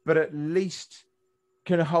 but at least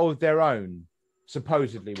can hold their own,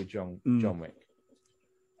 supposedly, with John Wick.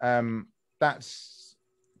 That's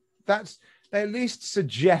they at least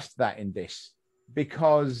suggest that in this,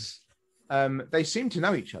 because they seem to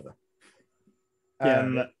know each other.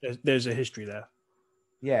 There's a history there.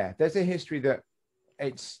 Yeah, there's a history that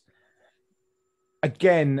it's,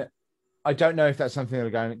 again, I don't know if that's something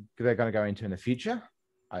they're going to go into in the future.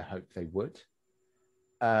 I hope they would.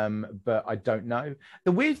 But I don't know.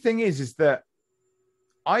 The weird thing is that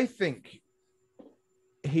I think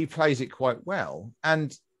he plays it quite well,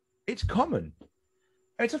 and it's common.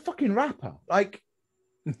 It's a fucking rapper. Like,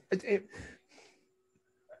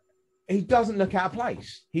 he doesn't look out of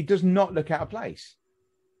place. He does not look out of place.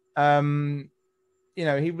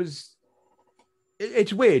 He was...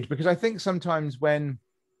 It's weird, because I think sometimes when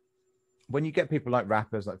you get people like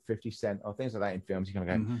rappers like 50 Cent or things like that in films, you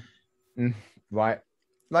kind of go, right.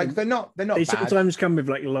 Like, they're not they bad. Sometimes come with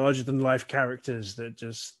like larger than life characters that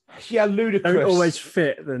just ludicrous. don't always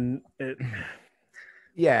fit. Then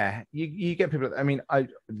yeah, you get people. I mean,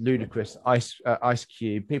 Ludacris, Ice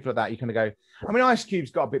Cube, people like that. You kind of go. I mean, Ice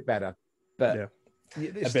Cube's got a bit better, but Yeah.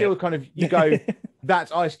 it's still kind of you go.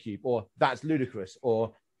 That's Ice Cube, or that's Ludacris,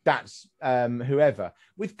 or that's whoever.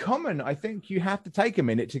 With Common, I think you have to take a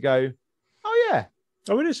minute to go. Oh yeah.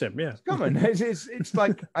 Oh, it is him. Yeah, it's Common. It's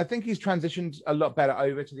like I think he's transitioned a lot better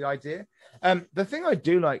over to the idea. The thing I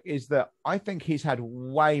do like is that I think he's had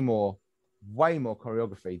way more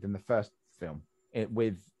choreography than the first film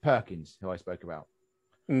with Perkins, who I spoke about.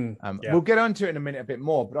 We'll get onto it in a minute a bit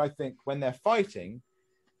more, but I think when they're fighting,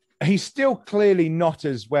 he's still clearly not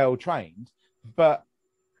as well trained, but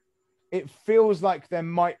it feels like there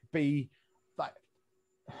might be, like,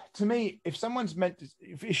 to me, if someone's meant to,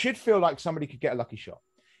 it should feel like somebody could get a lucky shot.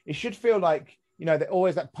 It should feel like, there's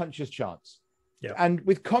always that puncher's chance. Yeah. And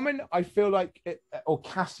with Common, I feel like, or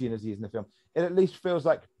Cassian as he is in the film, it at least feels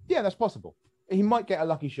like, yeah, that's possible. He might get a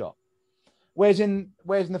lucky shot. Whereas in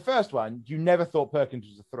the first one, you never thought Perkins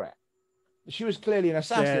was a threat. She was clearly an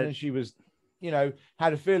assassin, and she was,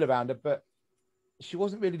 had a feel about her, but she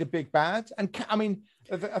wasn't really the big bad. And I mean,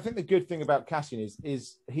 I think the good thing about Cassian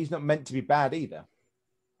is he's not meant to be bad either.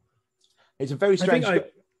 It's a very strange.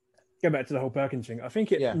 Go back to the whole Perkins thing. I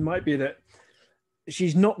think it might be that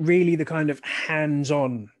she's not really the kind of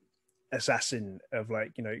hands-on assassin of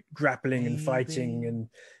grappling and fighting, and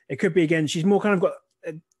it could be, again, she's more kind of got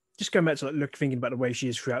just going back to thinking about the way she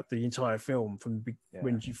is throughout the entire film from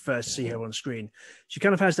when you first see her on screen. She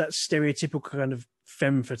kind of has that stereotypical kind of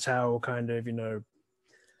femme fatale kind of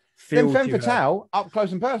feel. Femme fatale up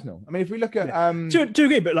close and personal. I mean, if we look at to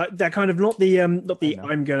agree, but that kind of not the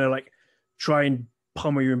I'm gonna try and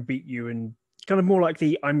pummel you and beat you, and kind of more like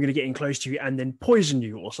the I'm gonna get in close to you and then poison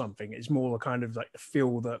you or something. It's more kind of like the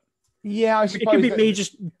feel that. Yeah, I suppose it could be me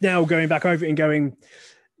just now going back over it and going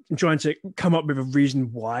and trying to come up with a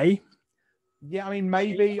reason why. Yeah, I mean,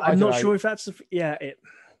 maybe I'm not sure if that's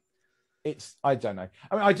it's I don't know.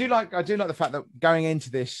 I mean, I do like the fact that going into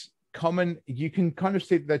this Common, you can kind of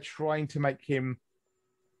see that they're trying to make him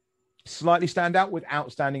slightly stand out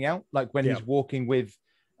without standing out, like when he's walking with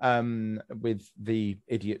the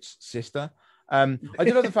idiot's sister. I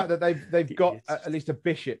do love the fact that they've got at least a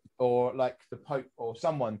bishop or like the Pope or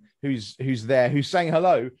someone who's there, who's saying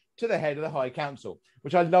hello to the head of the High Council,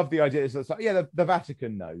 which I love the idea. It's like, the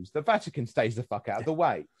Vatican knows. The Vatican stays the fuck out of the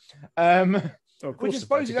way. Which I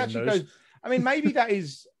suppose it actually goes. I mean, maybe that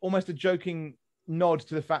is almost a joking nod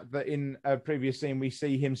to the fact that in a previous scene we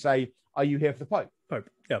see him say, "Are you here for the Pope?"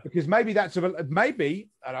 Yeah. Because maybe that's maybe,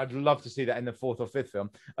 and I'd love to see that in the fourth or fifth film,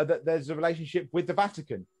 that there's a relationship with the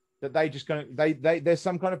Vatican. That they just there's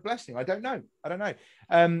some kind of blessing. I don't know.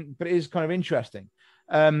 But it is kind of interesting.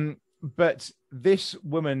 But this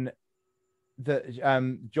woman that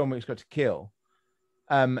John Wick's got to kill,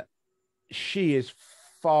 she is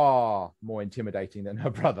far more intimidating than her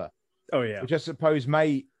brother. Oh yeah, which I suppose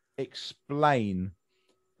may explain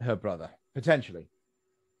her brother potentially.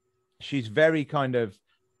 She's very kind of,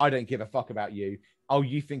 I don't give a fuck about you. Oh,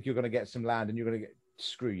 you think you're going to get some land and you're going to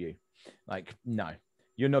screw you? Like, no.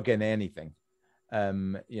 You're not getting anything.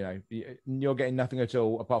 You're getting nothing at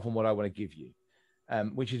all apart from what I want to give you,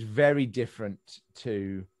 which is very different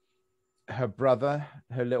to her brother,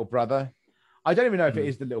 her little brother. I don't even know if it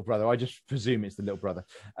is the little brother. I just presume it's the little brother.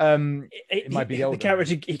 It might be the older.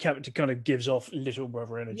 The character kind of gives off little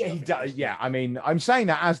brother energy. Yeah, he does. Yeah, I mean, I'm saying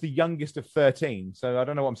that as the youngest of 13, so I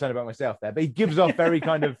don't know what I'm saying about myself there, but he gives off very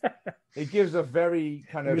kind of. He gives a very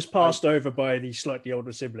kind of. He was passed over by the slightly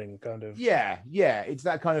older sibling, kind of. Yeah. It's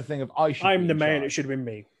that kind of thing of I'm the man. It should have been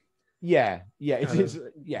me. Yeah. It's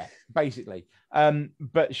basically.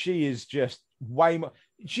 But she is just way more.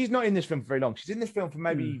 She's not in this film for very long. She's in this film for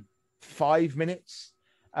maybe 5 minutes.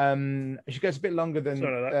 She gets a bit longer than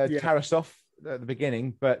Tarasov at the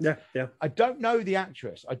beginning, but I don't know the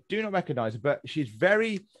actress. I do not recognize her, but she's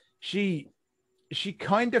she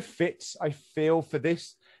kind of fits, I feel, for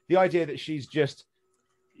this. The idea that she's just,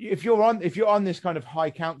 if you're on this kind of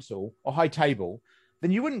high council or high table,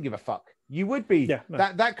 then you wouldn't give a fuck. You would be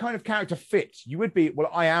that kind of character fits. You would be, well,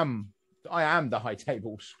 I am the high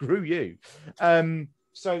table. Screw you.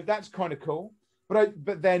 So that's kind of cool.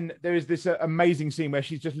 But then there is this amazing scene where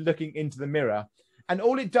she's just looking into the mirror, and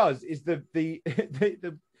all it does is the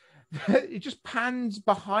it just pans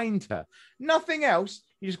behind her. Nothing else.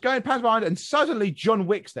 You just go and pans behind her, and suddenly John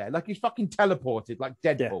Wick's there, like he's fucking teleported, like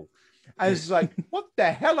Deadpool. And it's like, what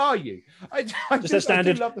the hell are you? I just a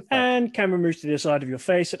standard. And camera moves to the side of your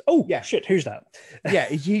face. And, shit, who's that? Yeah,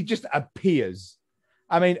 he just appears.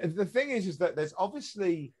 I mean, the thing is that there's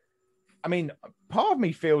obviously, I mean, part of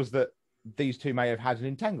me feels that these two may have had an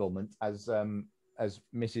entanglement, as as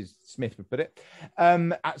Mrs. Smith would put it,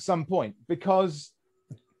 at some point, because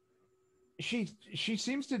she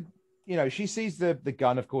seems to, she sees the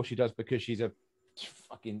gun. Of course she does, because she's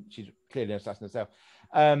clearly an assassin herself.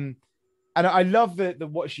 And I love the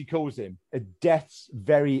what she calls him, a death's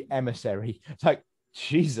very emissary. It's like,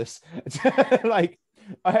 Jesus. Like,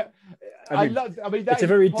 it's a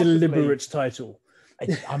very deliberate title.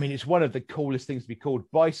 It's one of the coolest things to be called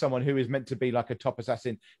by someone who is meant to be like a top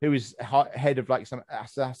assassin, who is head of like some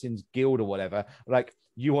assassin's guild or whatever. Like,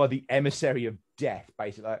 you are the emissary of death,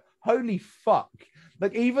 basically. Like, holy fuck.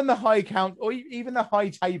 Like, even the high count, or even the high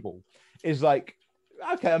table is like,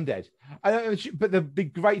 okay, I'm dead. But the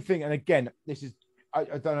great thing, and again, this is, I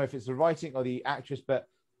don't know if it's the writing or the actress, but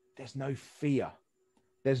there's no fear.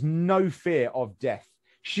 There's no fear of death.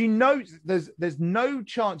 She knows there's no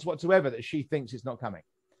chance whatsoever that she thinks it's not coming,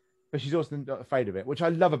 but she's also not afraid of it, which I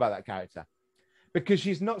love about that character, because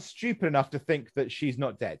she's not stupid enough to think that she's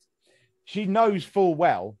not dead. She knows full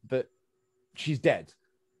well that she's dead.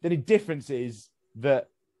 The only difference is that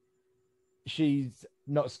she's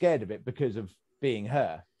not scared of it because of being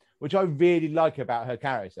her, which I really like about her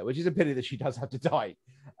character, which is a pity that she does have to die.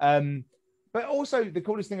 But also, the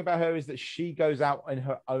coolest thing about her is that she goes out in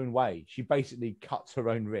her own way. She basically cuts her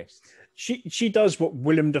own wrists. She does what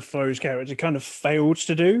Willem Dafoe's character kind of failed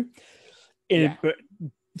to do, but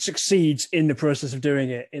succeeds in the process of doing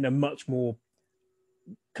it in a much more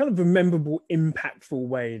kind of rememberable, impactful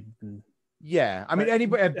way. Yeah, I mean,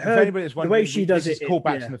 anybody that's wondering, the way she does it,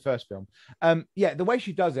 callbacks in the first film. The way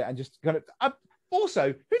she does it, and just kind of.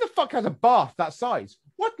 Also, who the fuck has a bath that size?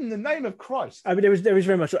 What in the name of Christ? I mean, there was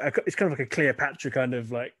very much. It's kind of like a Cleopatra kind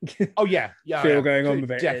of like. Oh yeah, feel going on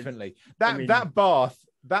with it. Definitely. That bath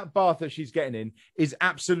that she's getting in is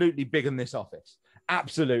absolutely bigger than this office.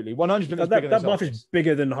 Absolutely, 100%. That bath is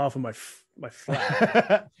bigger than half of my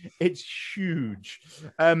flat. It's huge.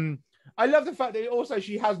 I love the fact that also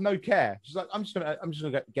she has no care. She's like, I'm just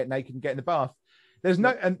gonna get naked and get in the bath. There's no,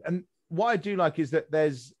 and what I do like is that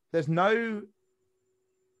there's no.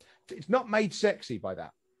 It's not made sexy by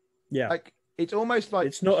that. Yeah, like it's almost like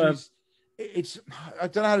it's not. It's I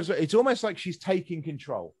don't know how to. It's almost like she's taking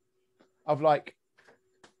control of like,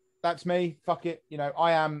 that's me. Fuck it.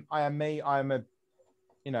 I am me. I am a.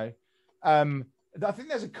 I think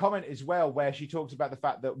there's a comment as well where she talks about the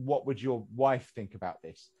fact that what would your wife think about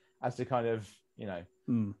this, as to kind of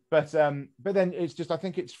But then it's just, I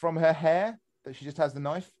think it's from her hair that she just has the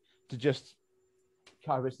knife to just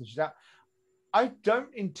cut her wrist and she's out. I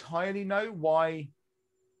don't entirely know why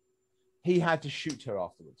he had to shoot her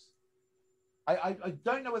afterwards. I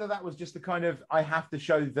don't know whether that was just the kind of, I have to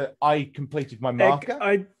show that I completed my marker.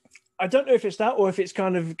 I don't know if it's that, or if it's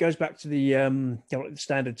kind of goes back to the like the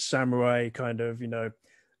standard samurai kind of,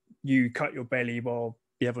 you cut your belly while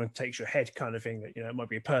the other one takes your head kind of thing, that it might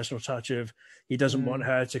be a personal touch of, he doesn't want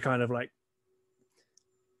her to kind of like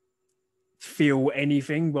feel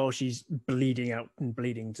anything while she's bleeding out and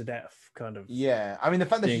bleeding to death kind of. Yeah, I mean, the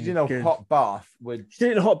fact that she's in a hot bath she's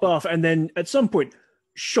in a hot bath, and then at some point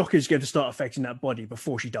shock is going to start affecting that body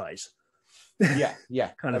before she dies. Yeah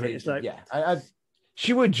kind of thing. It's like,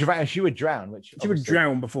 she would drown, which she would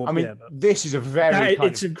drown before. I mean, this is a very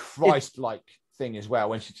Christ-like thing as well,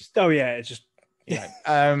 when she just it's just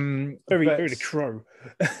very the crow.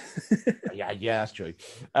 yeah, that's true.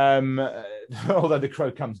 Although the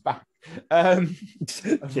crow comes back.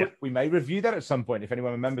 We may review that at some point if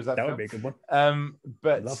anyone remembers that. That would be a good one.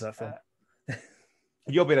 But I love that film.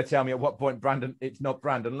 You'll be able to tell me at what point it's not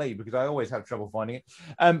Brandon Lee, because I always have trouble finding it.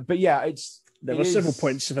 But yeah, there are several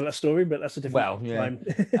points to that story, but that's a different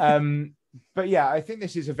time. But yeah, I think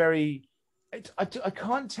this is a very. I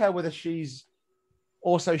can't tell whether she's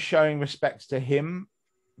also showing respect to him.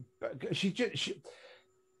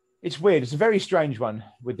 It's weird. It's a very strange one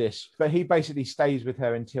with this, but he basically stays with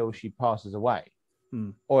her until she passes away,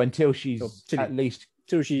 or until she's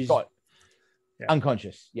till she's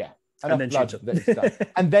unconscious. Yeah, and then shoots her.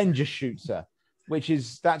 And then just shoots her,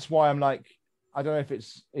 that's why I'm like, I don't know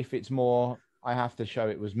if it's more, I have to show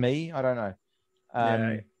it was me. I don't know.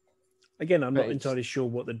 Again, I'm not entirely sure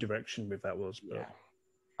what the direction with that was. But... Yeah.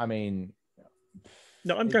 I mean,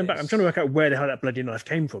 no, I'm going back. I'm trying to work out where the hell that bloody knife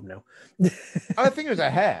came from now. I think it was her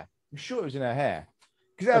hair. I'm sure it was in her hair.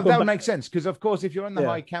 Because that would make sense. Because, of course, if you're in the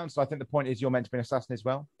High Council, I think the point is you're meant to be an assassin as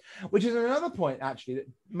well. Which is another point, actually, that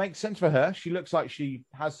makes sense for her. She looks like she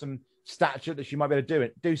has some stature that she might be able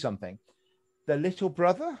to do something. The little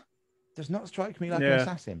brother does not strike me like an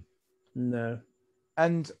assassin. No.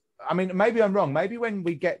 And, I mean, maybe I'm wrong. Maybe when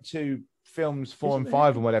we get to films 4 and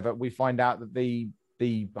 5 and whatever, we find out that the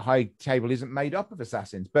High Table isn't made up of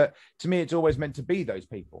assassins. But to me, it's always meant to be those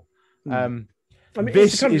people. I mean,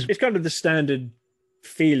 it's kind of the standard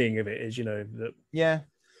feeling of it is, that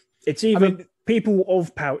it's either people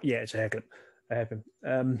of power. Yeah, it's a haircut.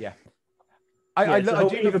 Yeah.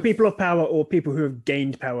 Either people of power or people who have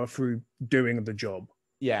gained power through doing the job.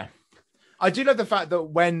 Yeah. I do love the fact that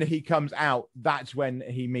when he comes out, that's when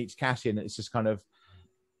he meets Cassian. It's just kind of,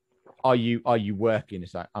 are you working?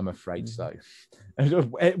 It's like, I'm afraid so.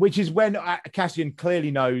 Which is when Cassian clearly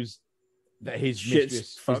knows that his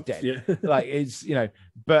mistress is dead. Yeah. Like, it's,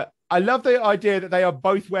 but I love the idea that they are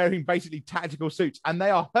both wearing basically tactical suits and they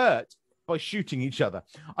are hurt by shooting each other.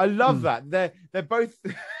 I love that. They're both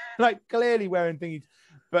like clearly wearing things.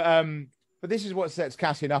 But this is what sets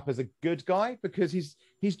Cassian up as a good guy, because he's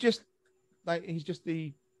just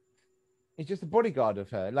the bodyguard of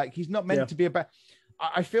her. Like, he's not meant to be about.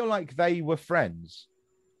 I feel like they were friends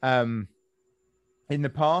in the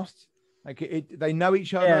past. Like, they know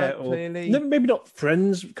each other clearly. Maybe not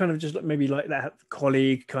friends, kind of just maybe like that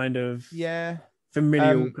colleague kind of. Yeah.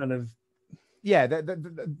 Familial kind of. Yeah,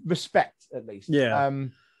 the respect at least. Yeah.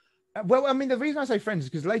 Well, I mean, the reason I say friends is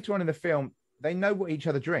because later on in the film, they know what each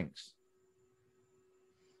other drinks.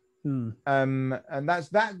 And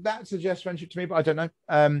that suggests friendship to me, but I don't know.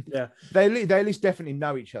 They at least definitely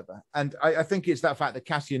know each other, and I think it's that fact that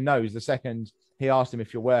Cassian knows the second he asked him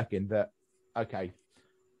if you're working that, okay,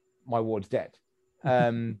 my ward's dead.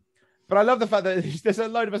 But I love the fact that there's a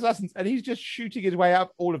load of assassins and he's just shooting his way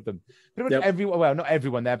out all of them. Pretty much everyone, well, not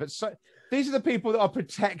everyone there, but these are the people that are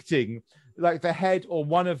protecting, like, the head or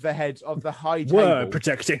one of the heads of the high table. Were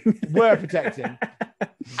protecting.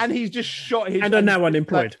 And he's just shot his... And are now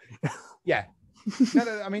unemployed. Yeah.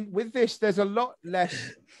 No, I mean, with this, there's a lot less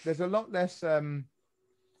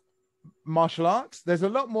martial arts. There's a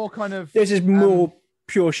lot more kind of... This is more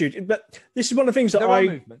pure shooting. But this is one of the things that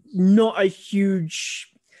I'm not a huge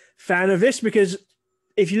fan of this, because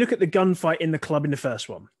if you look at the gunfight in the club in the first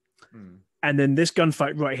one, and then this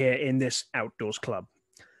gunfight right here in this outdoors club,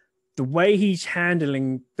 the way he's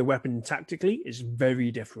handling the weapon tactically is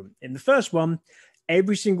very different. In the first one,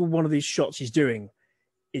 every single one of these shots he's doing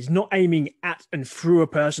is not aiming at and through a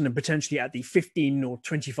person and potentially at the 15 or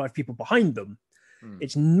 25 people behind them.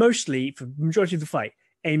 It's mostly, for the majority of the fight,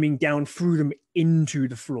 aiming down through them into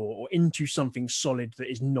the floor or into something solid that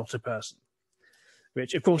is not a person.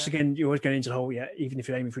 Which, of course, again, you're always going into the whole, even if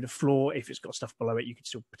you're aiming through the floor, if it's got stuff below it, you could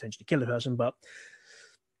still potentially kill a person. But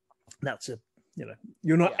that's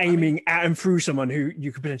you're not aiming at and through someone who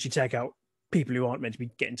you could potentially take out people who aren't meant to be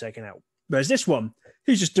getting taken out. Whereas this one,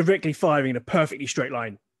 he's just directly firing in a perfectly straight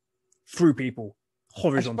line through people,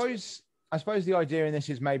 horizontally. I suppose the idea in this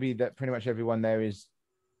is maybe that pretty much everyone there is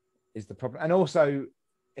the problem. And also,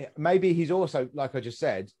 maybe he's also, like I just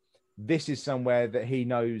said, this is somewhere that he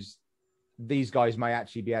knows these guys may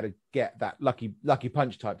actually be able to get that lucky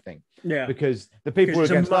punch type thing. Yeah. Because the people who were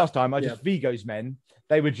against last time are just Vigo's men.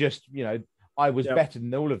 They were just, I was better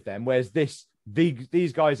than all of them. Whereas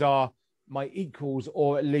these guys are my equals,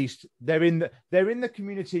 or at least they're in the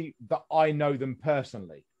community that I know them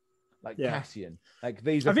personally. Like Cassian. Like,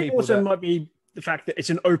 these are people. I think also might be the fact that it's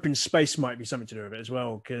an open space might be something to do with it as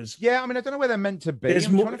well. Because I mean, I don't know where they're meant to be. There's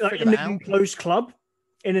more like in an enclosed club.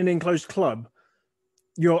 In an enclosed club,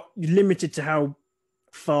 you're limited to how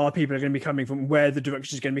far people are going to be coming from, where the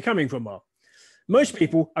direction is going to be coming from are. Most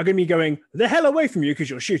people are going to be going the hell away from you because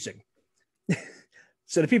you're shooting.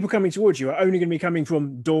 So the people coming towards you are only going to be coming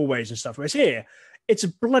from doorways and stuff. Whereas here, it's a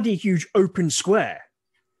bloody huge open square.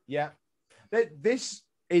 Yeah. This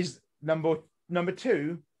is number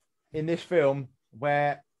two in this film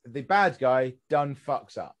where the bad guy done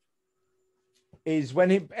fucks up. Is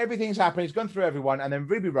when everything's happened, he's gone through everyone, and then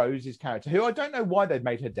Ruby Rose, his character, who I don't know why they'd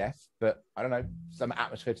made her deaf, but I don't know, some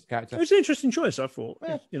atmosphere to the character. It was an interesting choice, I thought.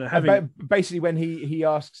 Yeah. Basically when he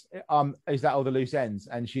asks, is that all the loose ends?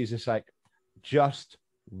 And she's just like, just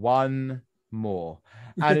one more.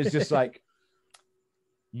 And it's just like,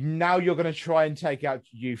 now you're going to try and take out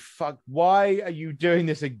you fuck. Why are you doing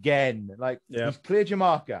this again? Like, he's cleared your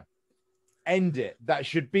marker. End it. That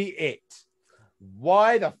should be it.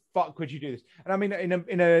 Why the fuck would you do this? And I mean,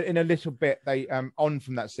 in a little bit, they on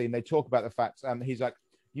from that scene, they talk about the fact he's like,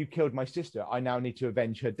 you killed my sister. I now need to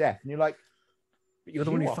avenge her death. And you're like, but you're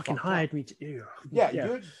the one who fucking hired me to do. Yeah,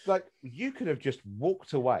 you're like, you could have just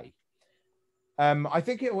walked away. I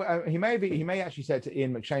think he may actually say it to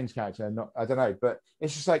Ian McShane's character. I don't know, but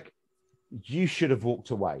it's just like, you should have walked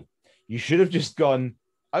away. You should have just gone,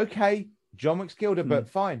 okay, John Wick's killed her, but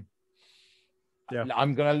fine. Yeah,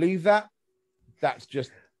 I'm gonna leave that. That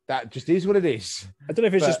just is what it is. I don't know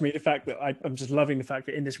if it's just me, the fact that I'm just loving the fact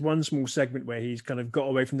that in this one small segment where he's kind of got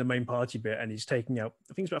away from the main party bit and he's taking out,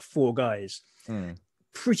 I think it's about 4 guys.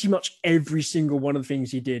 pretty much every single one of the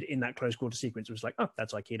things he did in that close quarter sequence was like, oh,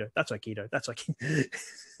 that's Aikido, that's Aikido, that's Aikido.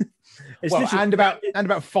 Well, and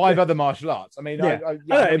about five other martial arts. I mean, yeah,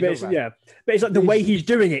 but it's like the way he's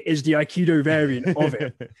doing it is the Aikido variant of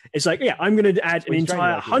it. It's like, yeah, I'm going to add an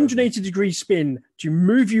entire 180-degree spin to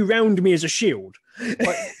move you around me as a shield.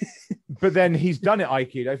 But then he's done it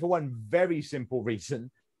Aikido for one very simple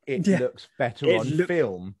reason. It looks better on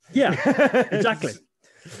film. Yeah, exactly.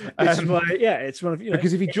 It's one of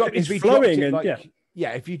because if you dropped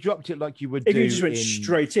it like you would if you just went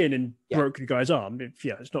straight in and broke the guy's arm,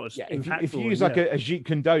 it's not as impactful. If you use like a Jeet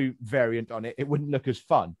Kune Do variant on it, it wouldn't look as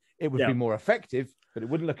fun. It would be more effective, but it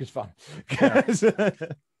wouldn't look as fun.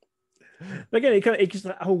 But again, it just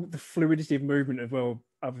the whole the fluidity of movement as well.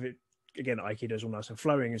 Of it, again, Aikido's all nice and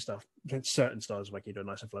flowing and stuff. Certain styles of Aikido are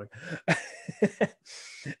nice and flowing.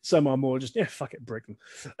 Some are more just fuck it, break them.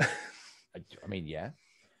 I mean, yeah.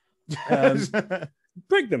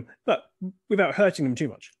 Break them, but without hurting them too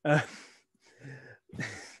much. But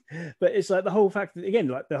it's like the whole fact that, again,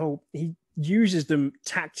 like he uses them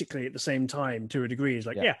tactically at the same time to a degree. Is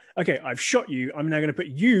like, okay, I've shot you. I'm now going to put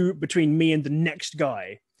you between me and the next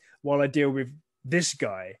guy while I deal with this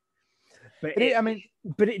guy. But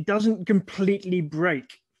it doesn't completely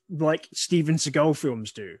break like Steven Seagal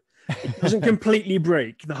films do. It doesn't completely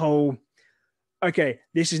break the whole, okay,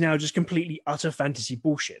 this is now just completely utter fantasy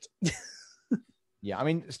bullshit. Yeah, I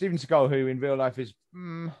mean, Steven Seagal, who in real life is,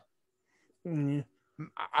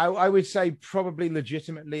 I would say probably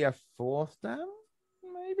legitimately a fourth down,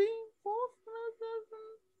 maybe fourth.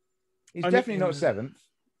 He's definitely not seventh.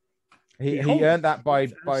 He earned that by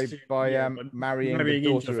marrying the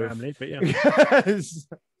daughter of family, but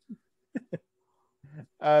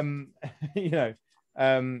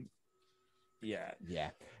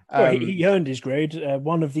Well, he earned his grade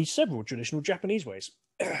one of the several traditional Japanese ways.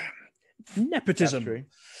 Nepotism.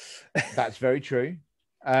 That's very true.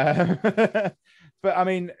 But I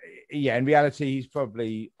mean, in reality, he's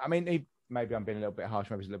probably. I mean, maybe I'm being a little bit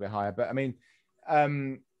harsh. Maybe he's a little bit higher, but I mean,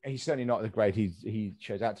 he's certainly not the grade he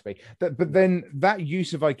shows out to be. But then that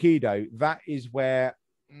use of Aikido, that is where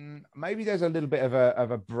maybe there's a little bit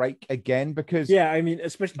of a break again, because I mean,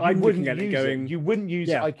 especially I'm looking at it going, you wouldn't use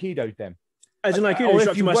Aikido then as an Aikido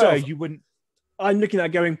instructor myself. You wouldn't. I'm looking at it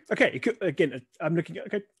going, okay. I'm looking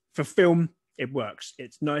at for film, it works.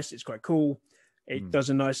 It's nice. It's quite cool. It does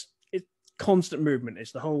a nice, constant movement.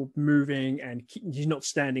 It's the whole moving and he's not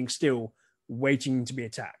standing still, waiting to be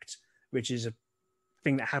attacked, which is a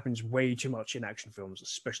thing that happens way too much in action films,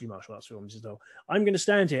 especially martial arts films. As though I'm going to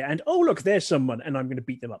stand here and look, there's someone, and I'm going to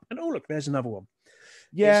beat them up, and look, there's another one.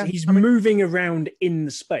 Yeah, he's moving around in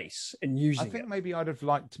the space and using it. I think maybe I'd have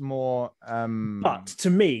liked more. But to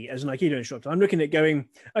me, as an Aikido instructor, I'm looking at going,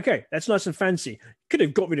 okay, that's nice and fancy. Could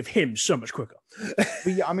have got rid of him so much quicker.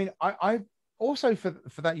 But I mean, I also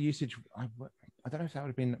for that usage, I don't know if that would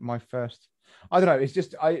have been my first. I don't know. It's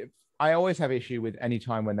just I always have issue with any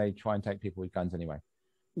time when they try and take people with guns anyway.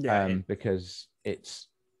 Yeah, because it's.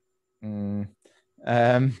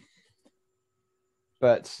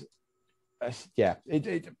 But. If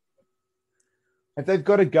they've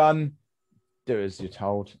got a gun, do as you're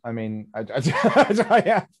told. I mean, I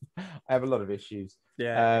have a lot of issues.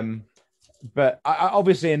 Yeah. But I,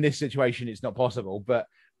 obviously in this situation, it's not possible. But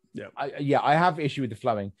I have issue with the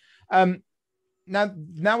flowing.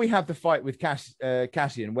 Now we have the fight with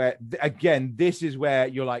Cassian, where again, this is where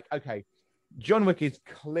you're like, okay, John Wick is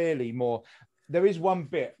clearly more. There is one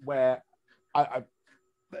bit where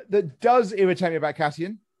that does irritate me about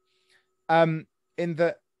Cassian. In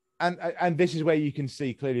the and this is where you can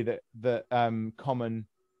see clearly that Common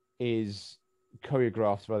is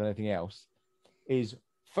choreographed rather than anything else.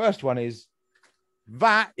 First one is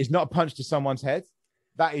that is not a punch to someone's head.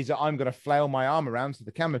 That is I'm going to flail my arm around so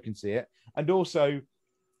the camera can see it, and also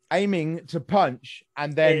aiming to punch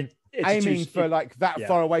and then aiming for like that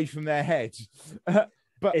far away from their head.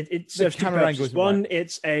 But it serves two purposes. One,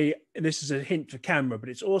 this is a hint for camera, but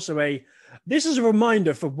it's also this is a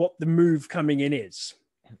reminder for what the move coming in is.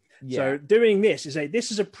 Yeah. So doing this is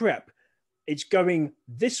a prep. It's going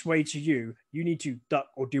this way to you. You need to duck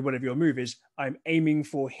or do whatever your move is. I'm aiming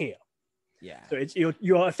for here. Yeah. So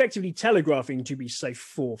you're effectively telegraphing to be safe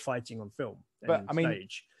for fighting on film. But I mean,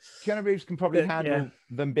 Keanu Reeves can probably handle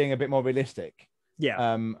them being a bit more realistic. Yeah.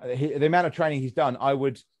 The amount of training he's done, I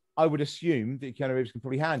would assume that Keanu Reeves can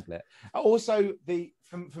probably handle it. Also,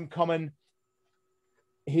 from Common,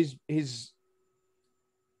 his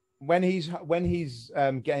when he's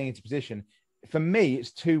getting into position, for me,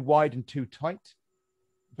 it's too wide and too tight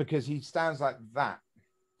because he stands like that.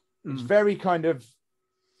 It's very kind of.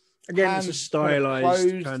 Again, it's a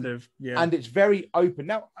stylized kind of, and it's very open.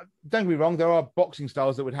 Now, don't get me wrong, there are boxing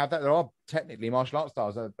styles that would have that. There are technically martial arts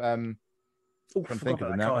styles. I'm thinking of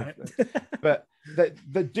them now, but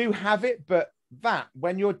that do have it. But that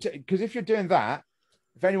when you're because if you're doing that,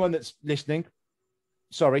 if anyone that's listening,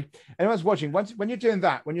 sorry, anyone's watching, when you're doing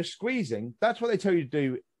that, when you're squeezing, that's what they tell you to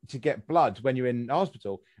do to get blood when you're in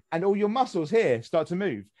hospital, and all your muscles here start to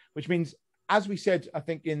move, which means, as we said, I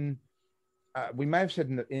think we may have said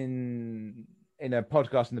in a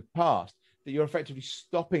podcast in the past that you're effectively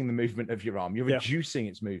stopping the movement of your arm. You're reducing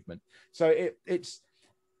its movement. So it's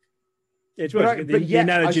the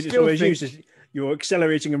analogy that's always used is you're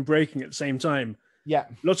accelerating and braking at the same time. Yeah.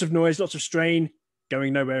 Lots of noise, lots of strain,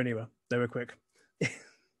 going nowhere quick.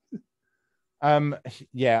 And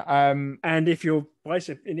if your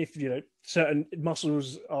bicep, and if certain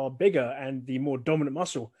muscles are bigger and the more dominant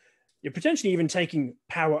muscle, you're potentially even taking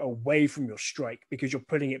power away from your strike because you're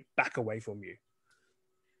putting it back away from you.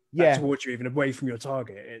 Back towards you, even away from your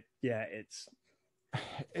target. It's.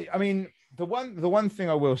 I mean, the one thing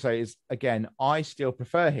I will say is, again, I still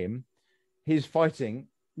prefer his fighting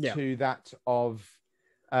to that of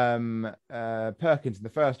Perkins in the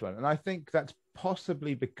first one, and I think that's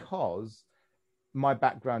possibly because my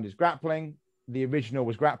background is grappling. The original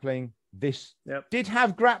was grappling. This did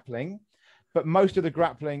have grappling, but most of the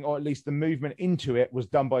grappling, or at least the movement into it, was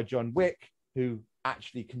done by John Wick, who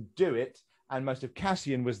actually can do it. And most of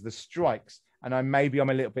Cassian was the strikes. And I'm a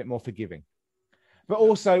little bit more forgiving. But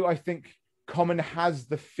also, I think Common has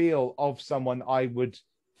the feel of someone I would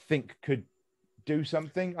think could do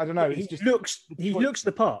something. I don't know. He looks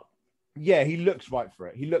the part. Yeah, he looks right for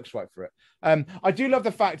it. I do love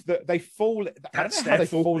the fact that they fall. I don't know how they've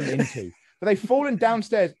fallen into. But they've fallen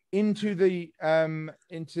downstairs into the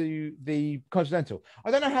Continental.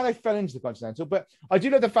 I don't know how they fell into the Continental, but I do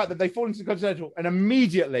love the fact that they fall into the Continental, and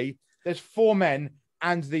immediately there's four men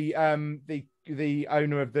and the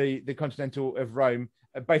owner of the Continental of Rome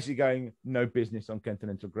basically going, no business on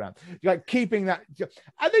Continental ground. Like keeping that,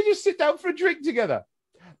 and they just sit down for a drink together.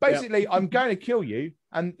 Basically, I'm going to kill you,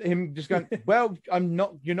 and him just going, well, I'm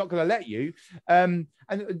not. You're not going to let you. And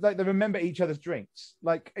like they remember each other's drinks.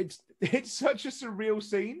 Like it's such a surreal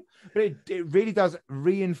scene, but it really does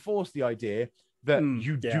reinforce the idea that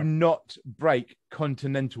you do not break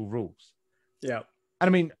continental rules. Yeah, and I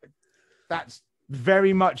mean that's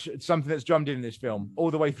very much something that's drummed in this film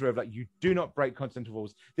all the way through. Of like, you do not break continental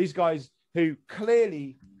rules. These guys who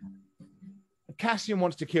clearly Cassian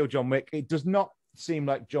wants to kill John Wick. It does not seem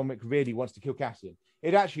like John Wick really wants to kill Cassian.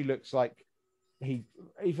 It actually looks like he,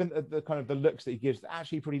 even the kind of the looks that he gives,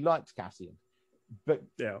 actually pretty likes Cassian, but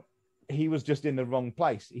he was just in the wrong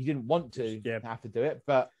place. He didn't want to have to do it.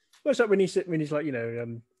 But well, it's like when he's like,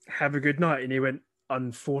 have a good night, and he went,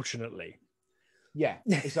 unfortunately. Yeah,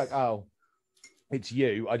 it's like, oh, it's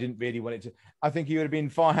you. I didn't really want it to. I think he would have been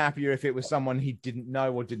far happier if it was someone he didn't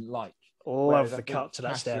know or didn't like. Love the cut to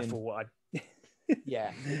that stair fall.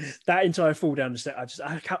 Yeah, that entire fall down the stairs.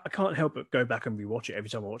 I can't help but go back and rewatch it every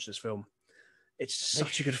time I watch this film. It's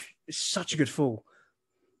such a good fall.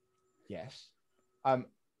 Yes,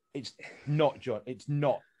 it's not John. It's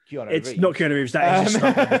not Keanu Reeves. It's not Keanu Reeves.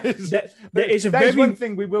 That is that's one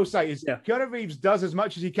thing we will say is Keanu Reeves does as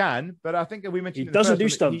much as he can, but I think that we mentioned he doesn't do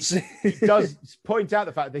stunts. He does point out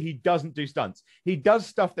the fact that he doesn't do stunts. He does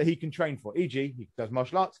stuff that he can train for. E.g., he does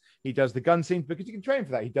martial arts. He does the gun scenes because he can train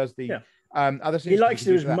for that. He does the other scenes. He likes to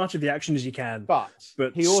do as much of the action as he can, but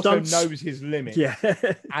he also knows his limits. Yeah,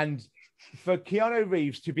 and for Keanu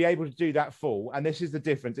Reeves to be able to do that full, and this is the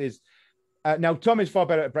difference, is now Tom is far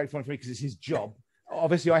better at breakfast for me because it's his job.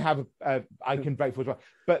 Obviously, I can break for as well.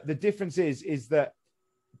 But the difference is that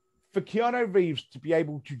for Keanu Reeves to be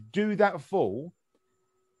able to do that full,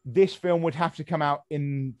 this film would have to come out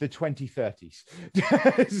in the 2030s.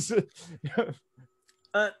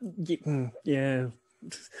 Yeah.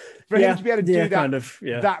 For him to be able to do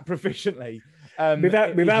that that proficiently,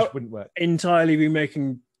 without wouldn't work. Entirely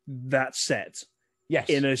remaking that set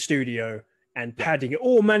in a studio and padding it,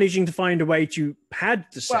 or managing to find a way to pad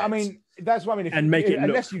the set. Well, I mean, that's what I mean.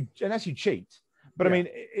 Unless you cheat. But I mean,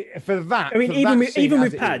 for that, even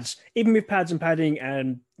with pads and padding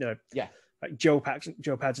and like gel pads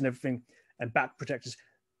and everything and back protectors,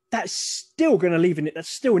 that's still going to leave in it. That's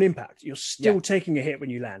still an impact. You're still taking a hit when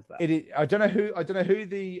you land that. I don't know who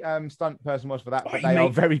the stunt person was for that, but they are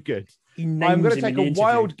very good. I'm going to take a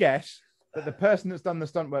wild guess that the person that's done the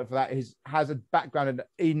stunt work for that has a background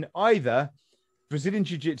in either Brazilian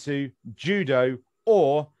Jiu-Jitsu, judo,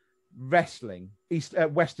 or wrestling,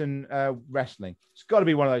 Western wrestling. It's got to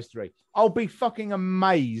be one of those three. I'll be fucking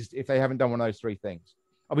amazed if they haven't done one of those three things.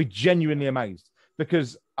 I'll be genuinely amazed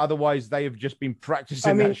because otherwise they have just been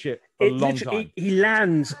practicing that shit for a long time. He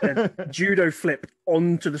lands a judo flip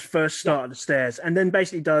onto the first start of the stairs, and then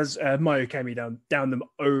basically does Mayo Kami down them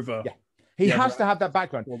over. Yeah, he has to have that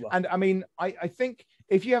background. And I mean, I think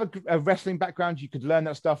if you have a wrestling background, you could learn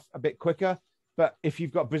that stuff a bit quicker. But if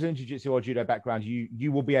you've got Brazilian Jiu-Jitsu or judo background,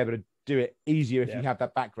 you will be able to do it easier if you have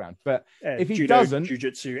that background. But if he doesn't,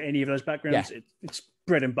 Jiu-Jitsu, any of those backgrounds, it's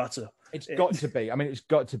bread and butter. It's got to be. I mean, it's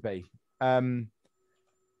got to be. I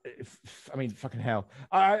mean, fucking hell.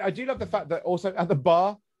 I do love the fact that also at the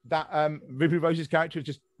bar, that Ruby Rose's character is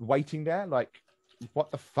just waiting there, like,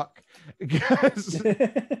 what the fuck? I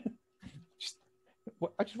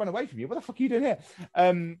just ran away from you. What the fuck are you doing here?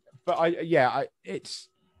 But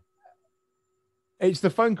it's the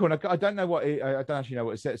phone call. I don't know what I don't actually know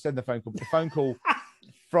what it said in the phone call. But the phone call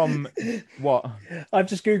from what? I've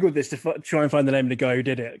just Googled this to try and find the name of the guy who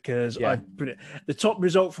did it, because I put it. The top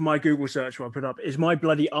result for my Google search what I put up is my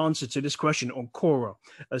bloody answer to this question on Quora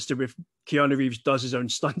as to if Keanu Reeves does his own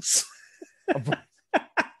stunts.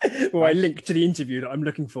 Well, I link to the interview that I'm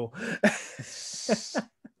looking for.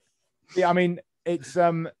 Yeah, I mean, it's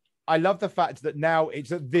I love the fact that now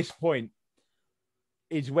it's at this point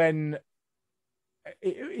is when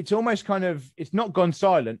it's almost kind of, it's not gone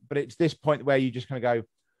silent, but it's this point where you just kind of go,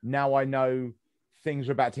 now I know things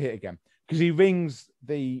are about to hit again, because he rings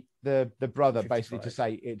the brother 55. Basically to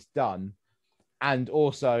say it's done, and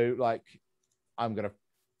also like, I'm gonna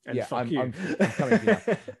I'm coming to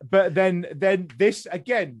you. But then this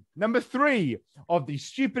again, number 3 of the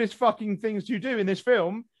stupidest fucking things to do in this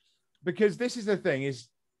film, because this is the thing is,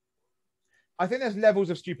 I think there's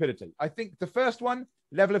levels of stupidity. I think the first one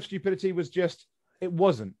level of stupidity was just, it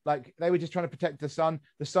wasn't like they were just trying to protect the son.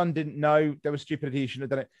 The son didn't know there was stupidity. He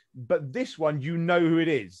shouldn't have done it. But this one, you know who it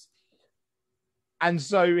is. And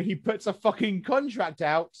so he puts a fucking contract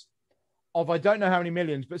out of, I don't know how many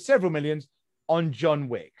millions, but several millions on John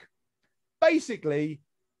Wick. Basically,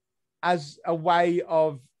 as a way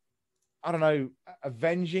of, I don't know,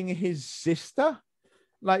 avenging his sister.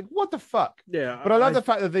 Like, what the fuck? Yeah. But I love the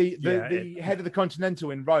fact that the head of the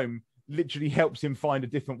Continental in Rome literally helps him find a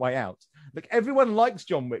different way out. Like, everyone likes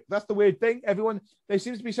John Wick. That's the weird thing. There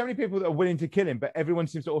seems to be so many people that are willing to kill him, but everyone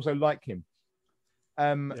seems to also like him.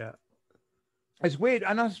 It's weird.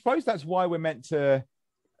 And I suppose that's why we're meant to,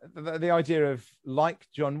 the idea of like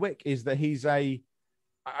John Wick is that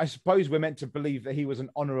I suppose we're meant to believe that he was an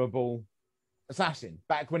honorable assassin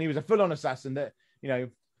back when he was a full-on assassin, that, you know,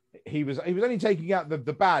 he was only taking out the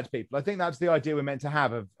bad people. I think that's the idea we're meant to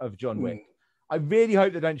have of John Wick. I really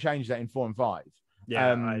hope they don't change that in 4 and 5.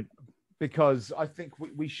 Yeah, because I think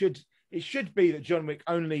it should be that John Wick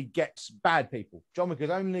only gets bad people. John Wick is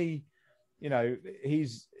only, you know,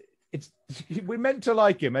 we're meant to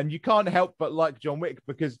like him, and you can't help but like John Wick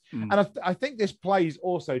because, and I think this plays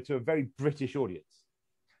also to a very British audience.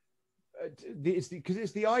 Because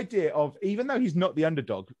it's the idea of, even though he's not the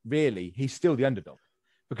underdog, really, he's still the underdog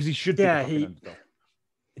because he should be the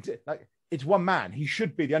underdog. It's one man. He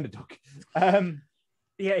should be the underdog.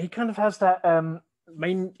 He kind of has that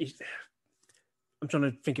main. I'm trying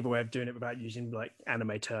to think of a way of doing it without using like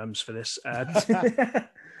anime terms for this.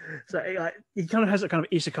 So he kind of has that kind of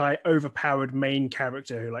isekai overpowered main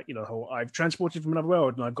character who, like, you know, I've transported from another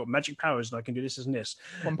world and I've got magic powers and I can do this and this.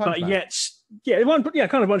 One Punch Man. Kind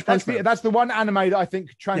of One Punch Man. That's the one anime that I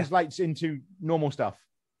think translates into normal stuff.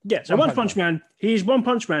 Yeah, so One Punch Man. He's One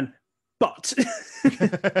Punch Man, but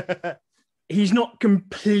he's not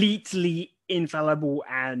completely infallible,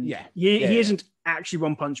 and he isn't actually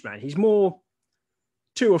One Punch Man. He's more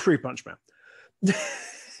 2 or 3 Punch Man.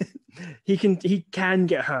 He can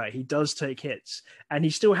get hurt. He does take hits, and he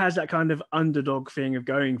still has that kind of underdog thing of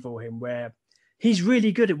going for him, where he's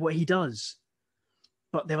really good at what he does,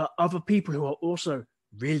 but there are other people who are also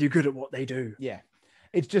really good at what they do. Yeah,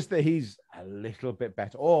 it's just that he's a little bit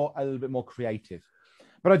better or a little bit more creative.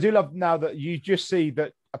 But I do love now that you just see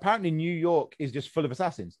that apparently New York is just full of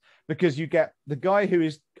assassins, because you get the guy who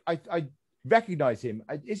is, I recognize him.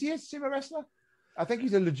 Is he a sumo wrestler? I think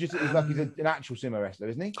he's he's an actual sumo wrestler,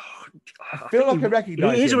 isn't he? I feel like I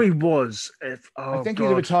recognize him. He is or he was. I think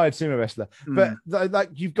he's a retired sumo wrestler. But like,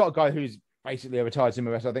 you've got a guy who's basically a retired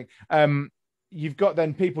sumo wrestler, I think. You've got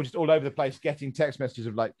then people just all over the place getting text messages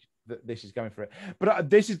of like, this is going for it. But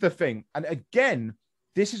this is the thing. And again,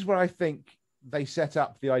 this is where I think they set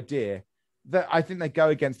up the idea that I think they go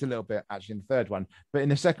against a little bit, actually, in the third one. But in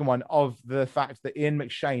the second one, of the fact that Ian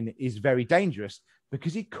McShane is very dangerous,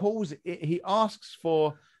 because he asks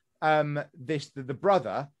for the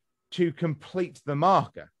brother to complete the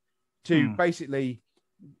marker, to basically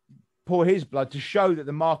pour his blood to show that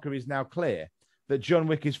the marker is now clear, that John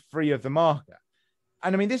Wick is free of the marker.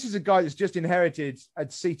 And I mean, this is a guy that's just inherited a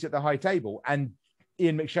seat at the high table, and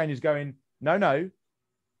Ian McShane is going, no,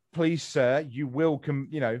 please, sir, you will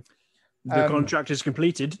the contract is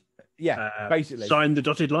completed. Yeah, basically sign the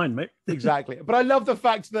dotted line, mate. Exactly. But I love the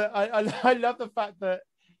fact that I love the fact that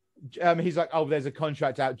he's like, oh, there's a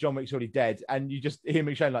contract out. John Wick's already dead, and you just hear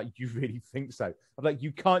McShane like, you really think so? I'm like,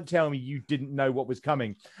 you can't tell me you didn't know what was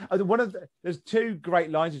coming. There's two great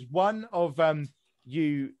lines. There's one of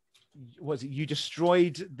you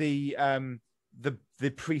destroyed the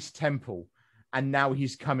priest temple, and now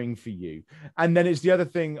he's coming for you. And then it's the other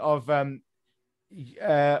thing of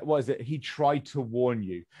what is it? He tried to warn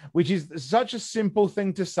you, which is such a simple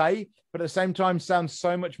thing to say, but at the same time sounds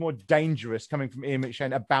so much more dangerous coming from Ian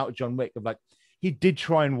McShane about John Wick. Of like, he did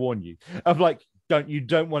try and warn you. Of like, you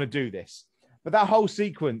don't want to do this. But that whole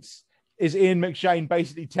sequence is Ian McShane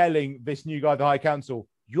basically telling this new guy, the High Council,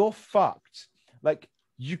 you're fucked. Like,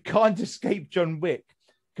 you can't escape John Wick.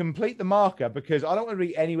 Complete the marker because I don't want to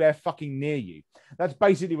be anywhere fucking near you. That's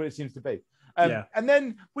basically what it seems to be. And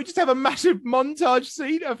then we just have a massive montage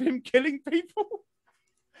scene of him killing people,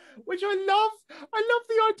 which I love. I love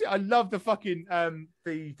the idea. I love the fucking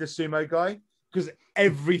the sumo guy, because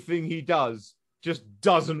everything he does just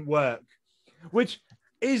doesn't work, which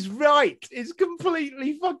is right. It's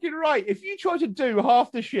completely fucking right. If you try to do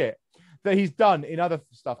half the shit that he's done in other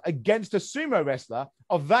stuff against a sumo wrestler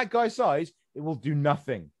of that guy's size, it will do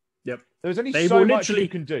nothing. Yep. There's only so much you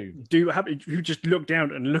can do. You just look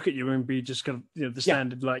down and look at you and be just kind of, the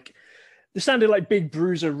standard like big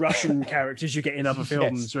bruiser Russian characters you get in other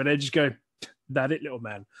films where they just go, that it, little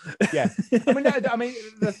man. Yeah. I mean,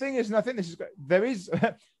 the thing is, and I think this is great, there is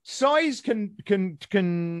size can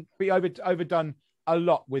be overdone a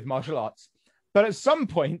lot with martial arts, but at some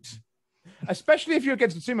point, especially if you're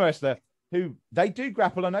against a sumo wrestler, who they do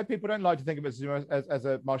grapple. I know people don't like to think of it as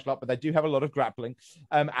a martial art, but they do have a lot of grappling,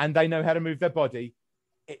 and they know how to move their body.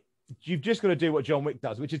 You've just got to do what John Wick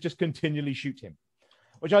does, which is just continually shoot him,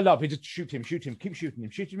 which I love. He just shoot him, keep shooting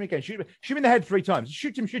him again, shoot him in the head 3 times,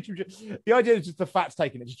 shoot him. The idea is just the fat's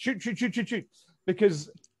taking it, just shoot, because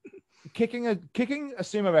kicking a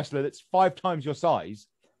sumo wrestler that's 5 times your size,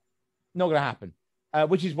 not going to happen,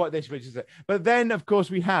 which is what this is. But then, of course,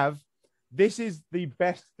 we have. This is the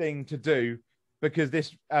best thing to do because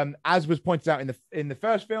this, as was pointed out in the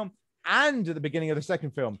first film and at the beginning of the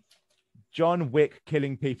second film, John Wick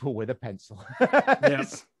killing people with a pencil,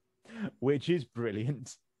 which is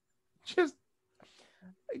brilliant. Just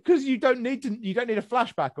because you don't need a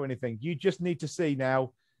flashback or anything. You just need to see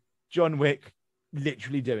now John Wick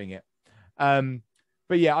literally doing it.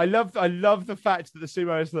 But yeah, I love the fact that the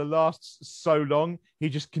sumo wrestler lasts so long. He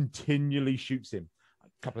just continually shoots him.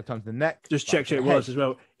 Couple of times in the neck. Just checked who it was as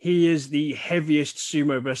well. He is the heaviest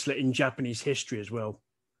sumo wrestler in Japanese history as well.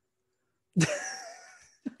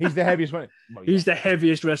 He's the heaviest one. Well, he's the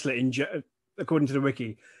heaviest wrestler according to the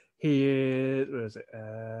wiki. He is. What is it?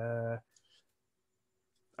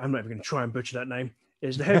 I'm not even going to try and butcher that name.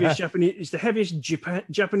 Is the heaviest Japanese? Is the heaviest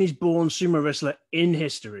Japanese-born sumo wrestler in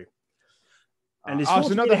history. And it's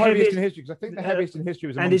not the heaviest in history, because I think the heaviest in history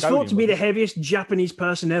was. And it's thought to be the heaviest Japanese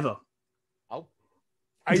person ever.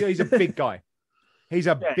 He's a big guy. He's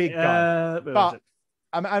a big guy. But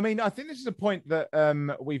I mean, I think this is a point that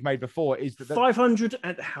we've made before. Is that 500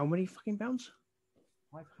 and how many fucking pounds?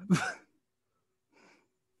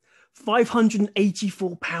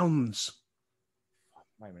 584 pounds.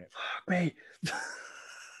 Wait a minute. Mate.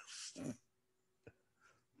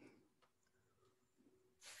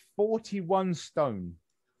 41 stone.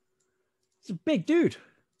 It's a big dude.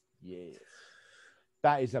 Yeah.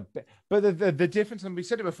 That is a bit, but the difference, and we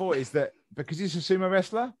said it before, is that because he's a sumo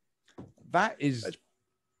wrestler, that's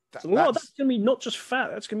going to be not just fat.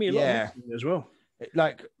 That's going to be a lot as well.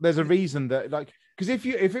 Like, there's a reason that, like, because if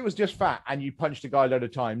it was just fat and you punched a guy a load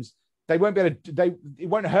of times, they won't be able to. It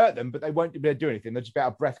won't hurt them, but they won't be able to do anything. They'll just be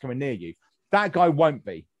out of breath coming near you. That guy won't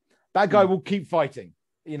be. That guy will keep fighting.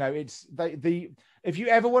 It's if you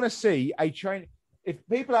ever want to see a train, if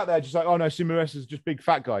people out there are just like, oh no, sumo wrestlers are just big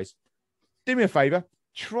fat guys. Do me a favor,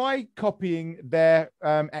 try copying their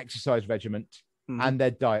exercise regiment and their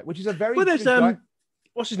diet, which is a very there's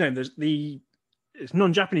what's his name? There's it's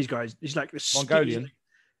non-Japanese guys. He's like the Mongolian.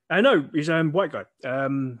 I know he's a white guy.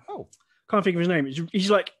 Can't think of his name. He's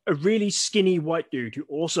like a really skinny white dude who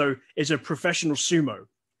also is a professional sumo.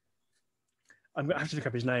 I'm gonna have to look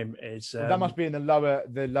up his name. It's that must be in the lower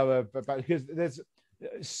because there's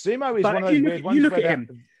sumo is one of those weird ones. You look at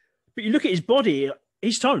him, but you look at his body.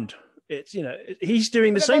 He's toned. It's he's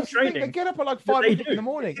doing the same training. They get up at like 5 o'clock in the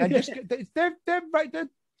morning and just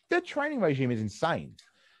their training regime is insane.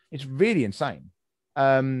 It's really insane.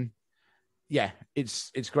 yeah,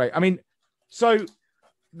 it's great. I mean, so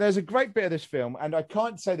there's a great bit of this film, and I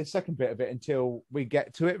can't say the second bit of it until we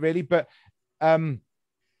get to it, really. But because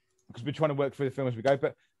we're trying to work through the film as we go.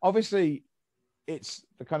 But obviously, it's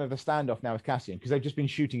the kind of the standoff now with Cassian because they've just been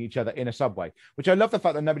shooting each other in a subway, which I love the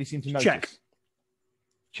fact that nobody seemed to notice.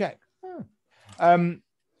 Check. Oh.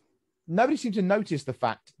 Nobody seemed to notice the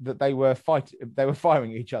fact that they were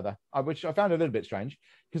firing at each other, which I found a little bit strange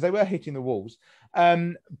because they were hitting the walls.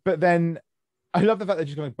 But then I love the fact they're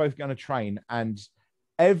just going to both get on a train and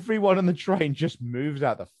everyone on the train just moves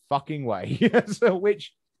out the fucking way. So,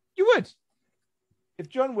 which you would. If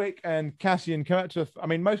John Wick and Cassian come out to, I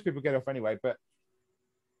mean, most people get off anyway, but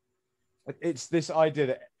it's this idea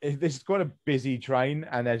that this is quite a busy train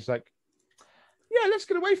and they're just like, yeah, let's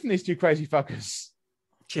get away from these two crazy fuckers.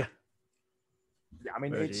 Yeah. I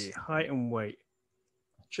mean, it's height and weight.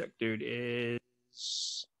 Check, dude, is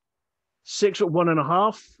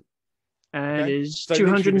 6'1.5" and is so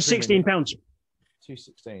 216 pounds.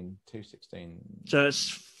 216. So it's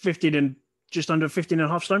 15 and just under 15 and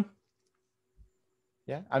a half stone.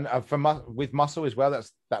 Yeah, and with muscle as well.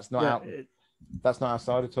 That's not out. That's not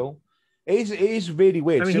outside at all. It is really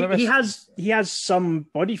weird. I mean, he has some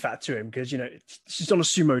body fat to him because he's on a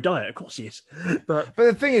sumo diet. Of course he is. But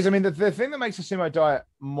the thing is, I mean, the thing that makes a sumo diet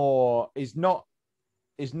more is not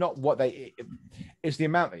what they eat. It's the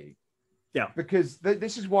amount they eat. Yeah. Because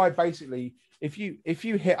this is why basically if you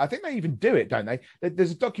hit, I think they even do it, don't they?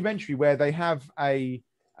 There's a documentary where they have a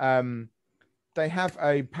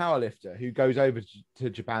powerlifter who goes over to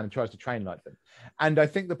Japan and tries to train like them. And I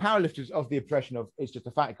think the powerlifter's of the impression of it's just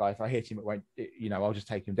a fat guy. If I hit him, it won't, I'll just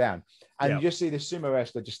take him down. And you just see this sumo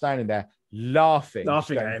wrestler just standing there laughing at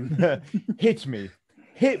him. Hit me.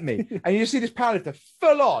 And you just see this powerlifter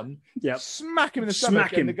full on smack him in the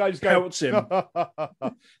stomach. And the guy just pelts him. So,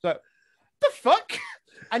 the fuck?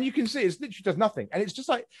 And you can see it literally does nothing. And it's just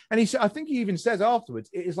like, and I think he even says afterwards,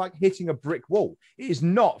 it is like hitting a brick wall. It is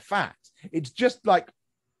not fat. It's just like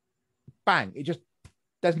bang. It just,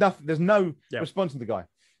 there's nothing, there's no response to the guy.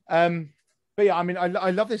 But yeah, I mean,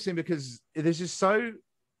 I love this scene because this is so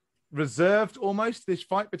reserved almost, this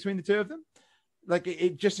fight between the two of them. Like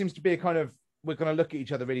it just seems to be a kind of, we're going to look at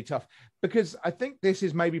each other really tough because I think this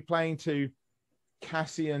is maybe playing to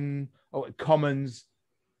Cassian or Common's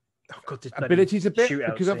abilities a bit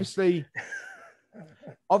because obviously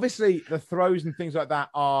the throws and things like that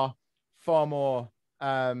are far more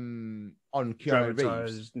on Keanu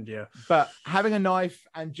Reeves. Yeah. But having a knife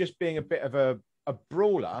and just being a bit of a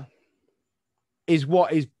brawler is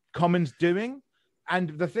what is Common's doing.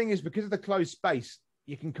 And the thing is, because of the closed space,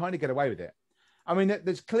 you can kind of get away with it. I mean,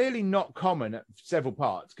 there's clearly not Common at several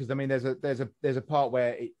parts because I mean, there's a part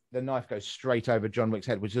where the knife goes straight over John Wick's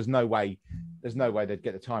head, which there's no way they'd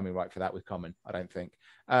get the timing right for that with Common, I don't think.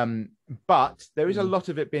 But there is a lot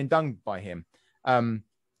of it being done by him.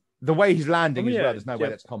 The way he's landing as well, there's no way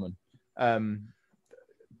that's Common.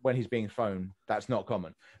 When he's being thrown, that's not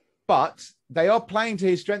Common. But they are playing to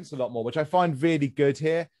his strengths a lot more, which I find really good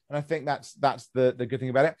here. And I think that's the good thing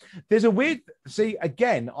about it. There's a weird,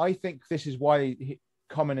 again, I think this is why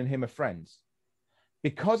Common and him are friends.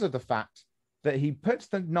 Because of the fact that he puts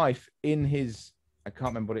the knife in his, I can't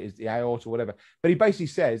remember what it is, the aorta or whatever, but he basically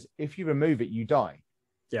says, if you remove it, you die.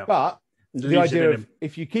 Yeah. But the idea of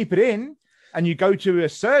if you keep it in and you go to a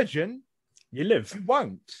surgeon, you live. You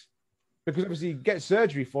won't. Because obviously you get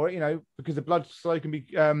surgery for it, because the blood flow can be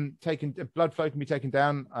taken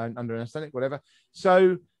down under anesthetic, whatever.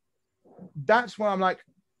 So that's why I'm like,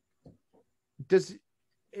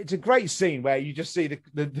 it's a great scene where you just see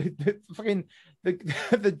the fucking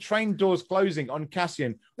the train doors closing on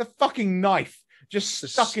Cassian, the fucking knife just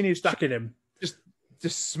stuck in him,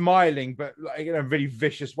 just smiling, but like in a really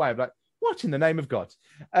vicious way. I'm like, what in the name of God?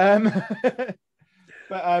 But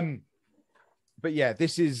yeah,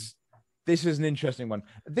 this is an interesting one.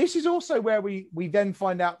 This is also where we then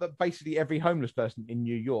find out that basically every homeless person in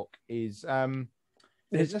New York is an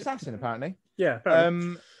assassin, apparently. Yeah.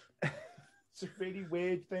 Apparently. It's a really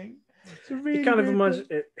weird thing. It kind of reminds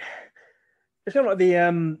it. It's kind of like the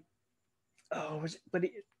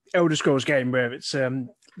Elder Scrolls game where it's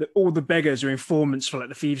all the beggars are informants for like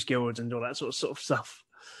the thieves guilds and all that sort of stuff.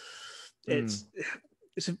 It's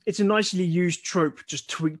a nicely used trope, just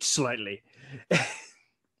tweaked slightly.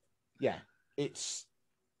 Yeah, it's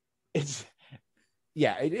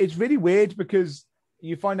really weird because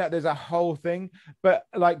you find out there's a whole thing, but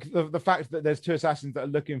like the fact that there's two assassins that are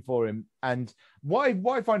looking for him, and what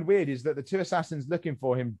I find weird is that the two assassins looking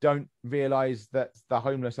for him don't realize that the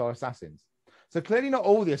homeless are assassins. So clearly not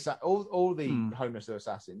all the homeless are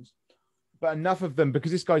assassins, but enough of them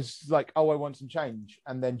because this guy's like, oh, I want some change,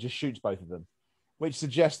 and then just shoots both of them, which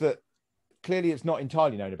suggests that clearly it's not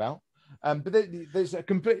entirely known about. But there's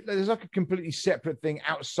like a completely separate thing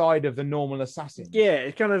outside of the normal assassins. Yeah,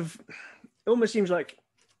 it almost seems like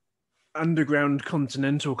underground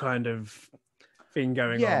continental kind of thing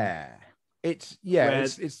going on. It's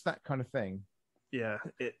that kind of thing. Yeah,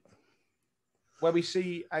 where we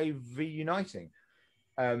see a reuniting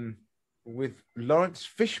with Lawrence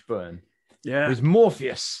Fishburne, who's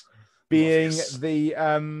Morpheus, being the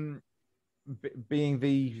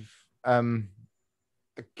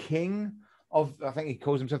king of, I think he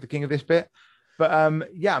calls himself the king of this bit. But I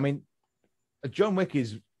mean, John Wick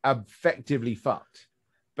is effectively fucked,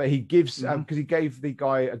 but he gives because he gave the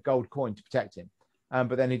guy a gold coin to protect him.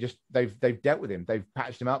 But then they've dealt with him, they've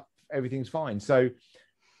patched him up, everything's fine. So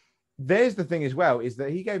there's the thing as well, is that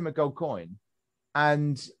he gave him a gold coin,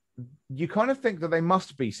 and you kind of think that they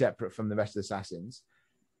must be separate from the rest of the assassins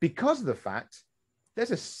because of the fact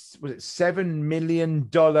there's $7 million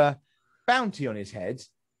bounty on his head,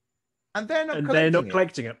 and they're not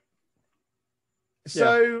collecting it.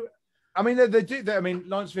 So, I mean, they do. I mean,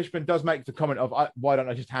 Lawrence Fishburne does make the comment of, "Why don't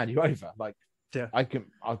I just hand you over? Like, I can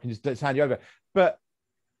just hand you over." But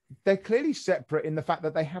they're clearly separate in the fact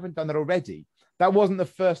that they haven't done that already. That wasn't the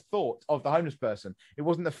first thought of the homeless person. It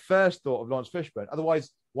wasn't the first thought of Lawrence Fishburne. Otherwise,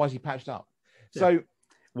 why is he patched up? Yeah. So,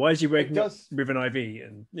 why is he waking up with an IV?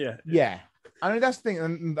 And I mean, that's the thing,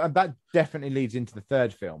 and that definitely leads into the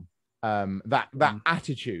third film. That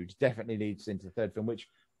attitude definitely leads into the third film. Which,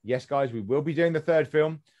 yes, guys, we will be doing the third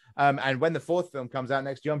film. And when the fourth film comes out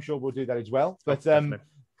next year, I'm sure we'll do that as well. But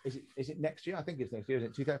is it next year? I think it's next year,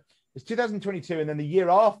 isn't it? It's 2022, and then the year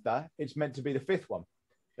after, it's meant to be the fifth one.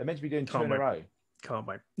 They're meant to be doing two in a row. Can't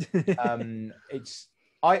wait.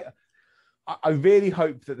 I really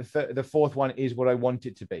hope that the fourth one is what I want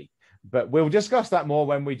it to be, but we'll discuss that more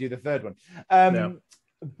when we do the third one.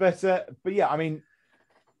 But yeah, I mean,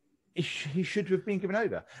 he should have been given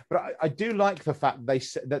over. But I do like the fact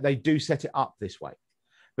that they do set it up this way,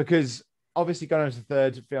 because obviously going on to the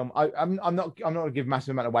third film, I'm not going to give a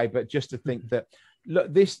massive amount away, but just to think that,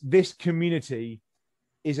 look, this community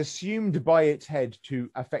is assumed by its head to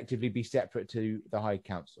effectively be separate to the High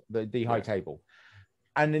Council, the High Table.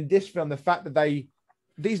 And in this film, the fact that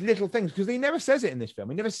these little things, because he never says it in this film,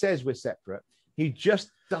 he never says we're separate. He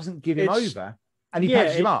just doesn't give him over, and he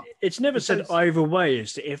patches him up. It's never said either way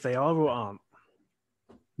as to if they are or aren't.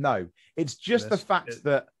 No, it's just the fact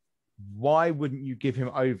that why wouldn't you give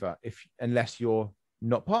him over unless you're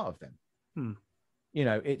not part of them? You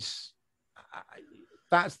know,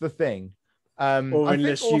 that's the thing. Or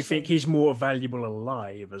unless you think he's more valuable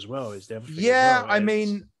alive as well, is the other thing. Yeah, I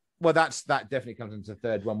mean, well, that definitely comes into the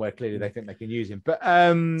third one where clearly they think they can use him. But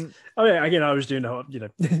again, I was doing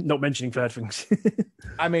not mentioning third things.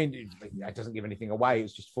 I mean, it doesn't give anything away.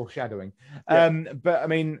 It's just foreshadowing. But I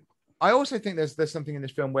mean, I also think there's something in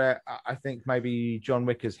this film where I think maybe John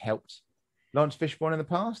Wick has helped Lawrence Fishburne in the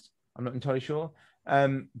past. I'm not entirely sure,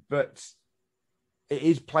 but it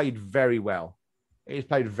is played very well. It is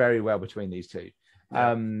played very well between these two,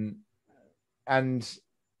 and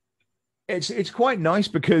it's quite nice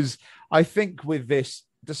because I think with this,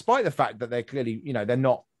 despite the fact that they're clearly, they're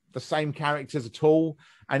not the same characters at all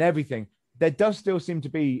and everything, there does still seem to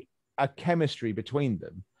be a chemistry between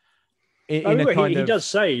them. He does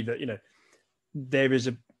say that there is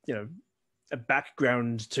a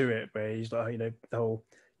background to it where he's like, the whole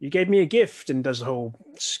 "you gave me a gift" and does the whole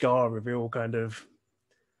scar reveal kind of.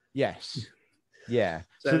 Yes. Yeah.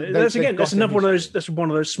 So that's another one of those. That's one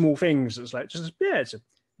of those small things. That's like it's a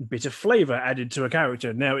bit of flavor added to a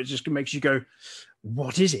character. Now it just makes you go,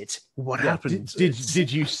 "What is it? What happened?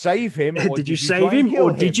 Did you save him? Or did you save him,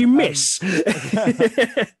 or did you miss?"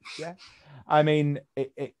 Yeah. I mean,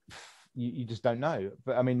 you just don't know.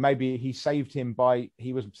 But I mean, maybe he saved him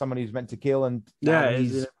he was someone he was meant to kill, and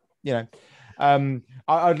he's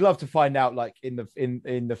I'd love to find out, like in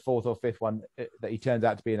the fourth or fifth one, that he turns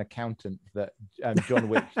out to be an accountant that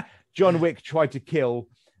John Wick tried to kill.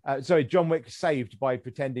 John Wick saved by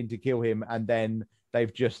pretending to kill him, and then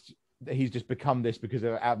he's just become this because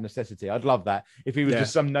of out of necessity. I'd love that if he was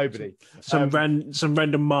just some nobody, some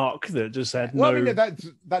random mark that just had no. I mean,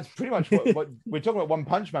 that's pretty much what we're talking about. One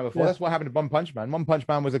Punch Man before. That's what happened to One Punch Man. One Punch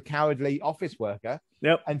Man was a cowardly office worker.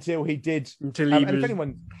 Yep. Until he did. And if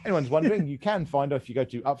anyone's wondering, you can find, if you go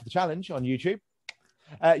to Up for the Challenge on YouTube,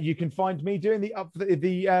 you can find me doing the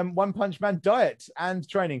One Punch Man diet and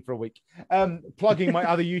training for a week. Plugging my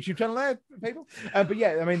other YouTube channel there, people. But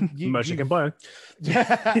yeah, I mean, you can buy. But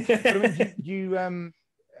I mean,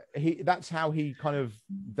 that's how he kind of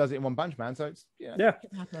does it in One Punch Man. So it's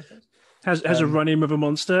has a run in with a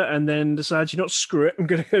monster and then decides, screw it, I'm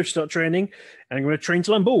going to go start training, and I'm going to train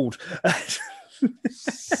till I'm bald. That's a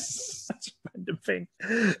random thing.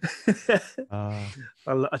 I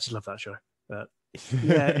just love that show. But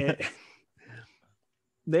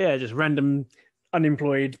just random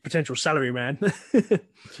unemployed potential salary man.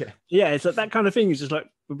 It's like that kind of thing is just like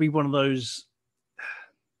would be one of those.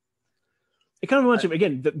 It kind of reminds me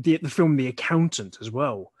again the film The Accountant as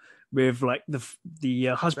well, with like the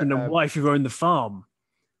husband and wife who own the farm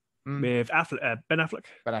with Ben Affleck.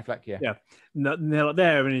 Ben Affleck, yeah. And they're like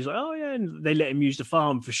there, and he's like, oh yeah, and they let him use the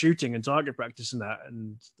farm for shooting and target practice and that,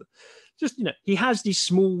 and just he has these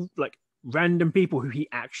small like random people who he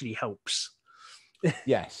actually helps.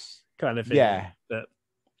 Yes, kind of thing. Yeah, but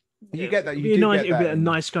you get that. It'd be a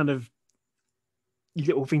nice kind of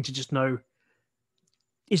little thing to just know.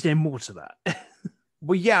 Is there more to that?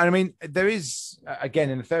 Well, yeah, I mean, there is, again,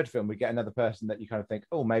 in the third film, we get another person that you kind of think,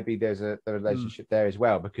 oh, maybe there's a relationship there as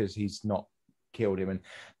well, because he's not killed him. And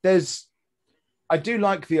I do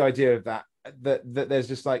like the idea of that there's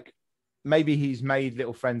just like, maybe he's made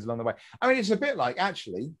little friends along the way. I mean, it's a bit like,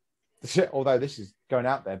 actually, although this is going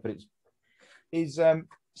out there, but it's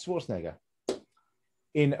Schwarzenegger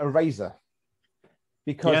in Eraser.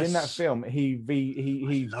 Because in that film, he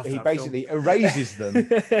basically erases them,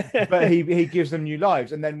 but he gives them new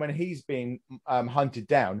lives. And then when he's being hunted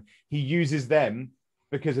down, he uses them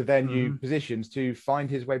because of their new positions to find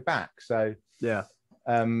his way back. So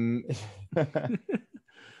I'm going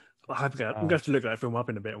to have to look that film up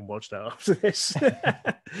in a bit and watch that after this.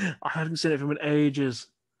 I haven't seen it from ages.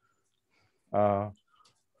 But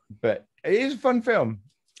it is a fun film.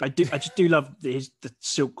 I just do love the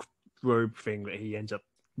silk robe thing that he ends up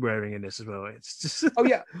wearing in this as well. It's just the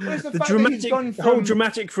whole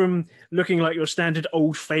dramatic from looking like your standard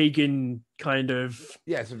old Fagin kind of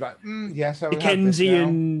Dickensian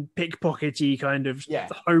pickpockety kind of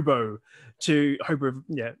hobo to hobo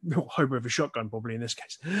of a shotgun probably in this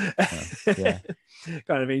case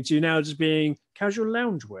kind of thing to now just being casual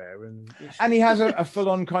loungewear and he has a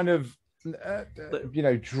full-on kind of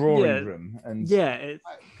drawing room and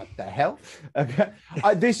what the hell.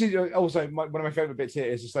 This is also one of my favorite bits here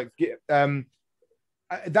is just like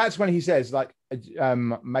that's when he says like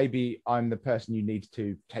maybe I'm the person you need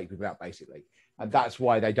to take people out basically, and that's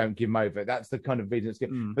why they don't give him over. That's the kind of reason it's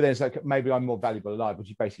good. But then it's like maybe I'm more valuable alive, which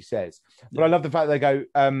he basically says. But I love the fact that they go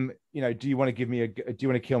do you want to kill me or do you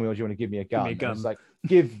want to give me a gun? It's like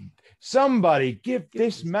give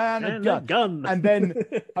this man a gun. And then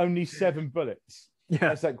only 7 bullets.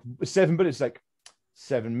 Yeah, it's like 7 bullets, like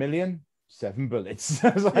 7 million, 7 bullets. I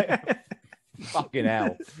was like, fucking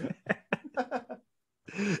hell.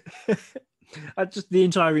 The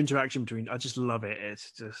entire interaction between, I just love it.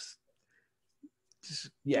 It's just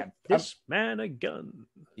this man a gun.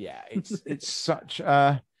 Yeah, it's such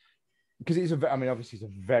because obviously it's a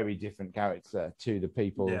very different character to the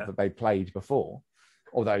people that they played before,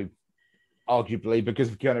 although arguably because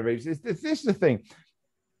of Keanu Reeves. This is the thing.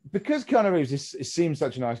 Because Keanu Reeves seems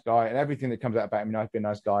such a nice guy, and everything that comes out about him, he's been a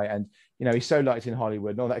nice guy, and he's so liked in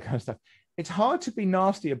Hollywood and all that kind of stuff. It's hard to be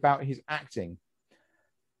nasty about his acting,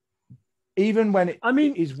 even when it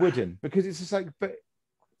is wooden, because it's just like,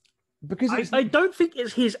 I don't think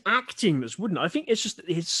it's his acting that's wooden. I think it's just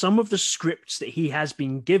that some of the scripts that he has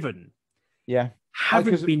been given,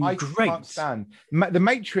 haven't been great. Can't stand. The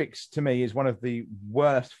Matrix to me is one of the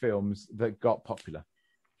worst films that got popular.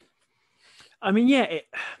 I mean,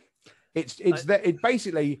 it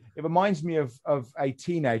basically reminds me of a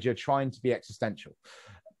teenager trying to be existential.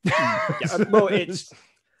 Well,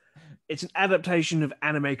 it's an adaptation of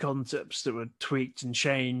anime concepts that were tweaked and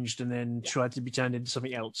changed and then tried to be turned into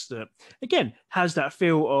something else that, again, has that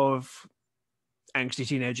feel of angsty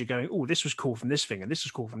teenager going, oh, this was cool from this thing and this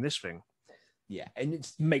was cool from this thing. Yeah, and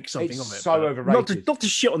make something of it. So overrated. Not to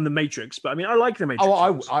shit on the Matrix, but I mean, I like the Matrix.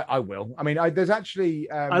 Oh, I will. I mean, there's actually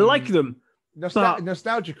I like them.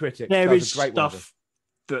 Nostalgia Critic. There is stuff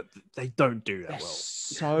that they don't do that well.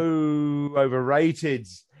 So overrated.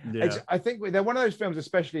 Yeah. I think they're one of those films,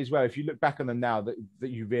 especially as well, if you look back on them now, that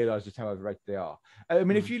you realise just how overrated they are. I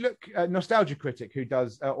mean, if you look at Nostalgia Critic, who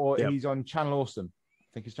does, he's on Channel Awesome.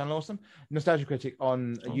 I think it's Channel Awesome. Nostalgia Critic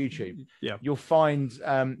on YouTube. Yeah, you'll find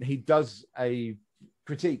he does a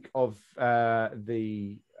critique of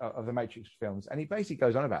the Matrix films, and he basically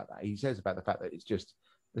goes on about that. He says about the fact that it's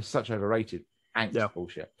such overrated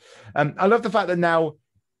bullshit. I love the fact that now,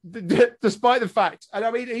 despite the fact, and I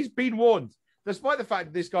mean, he's been warned. Despite the fact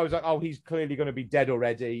that this guy was like, oh, he's clearly going to be dead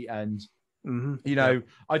already, and You know,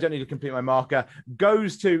 I don't need to complete my marker.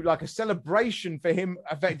 Goes to like a celebration for him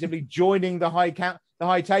effectively joining the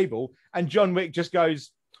high table, and John Wick just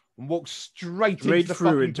goes and walks straight into the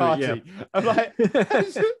fucking party. I'm like,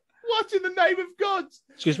 what in the name of God?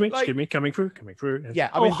 Excuse me, coming through. Yeah,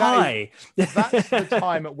 I mean, that's the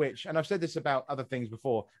time at which, and I've said this about other things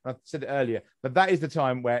before, and I've said it earlier, but that is the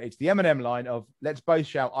time where it's the Eminem line of let's both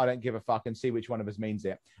shout, I don't give a fuck, and see which one of us means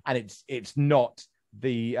it. And it's not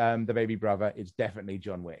the baby brother, it's definitely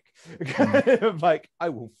John Wick. Like, I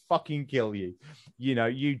will fucking kill you. You know,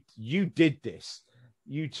 you did this.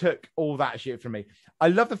 You took all that shit from me. I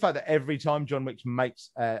love the fact that every time John Wick makes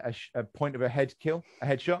a point of a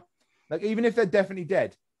headshot, like even if they're definitely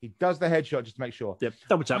dead, he does the headshot just to make sure. Yep,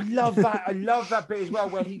 double tap. I love that. I love that bit as well,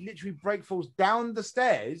 where he literally falls down the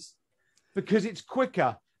stairs because it's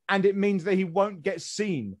quicker and it means that he won't get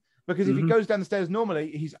seen. Because if he goes down the stairs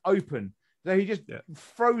normally, he's open. So he just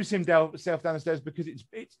throws himself down the stairs because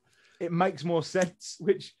it makes more sense.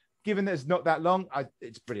 Which, given that it's not that long,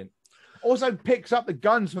 it's brilliant. Also picks up the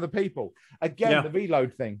guns from the people. Again, the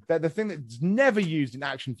reload thing. The thing that's never used in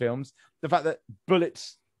action films. The fact that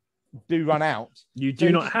bullets do run out. You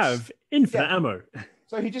do not have infinite ammo.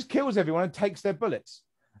 So he just kills everyone and takes their bullets.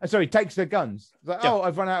 Sorry, takes their guns. It's like, oh,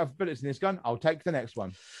 I've run out of bullets in this gun. I'll take the next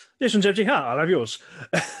one. This one's empty. I'll have yours.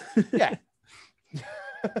 Yeah.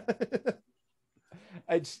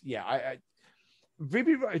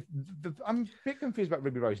 Ruby Rose. I'm a bit confused about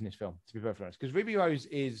Ruby Rose in this film, to be perfectly honest, because Ruby Rose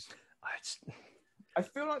is. I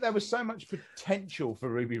feel like there was so much potential for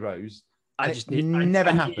Ruby Rose. I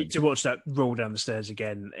need to watch that roll down the stairs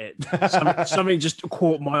again. Something just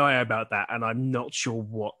caught my eye about that, and I'm not sure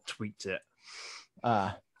what tweaked it.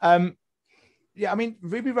 I mean,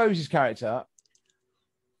 Ruby Rose's character.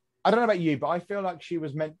 I don't know about you, but I feel like she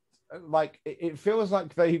was meant. Like it feels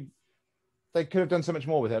like they could have done so much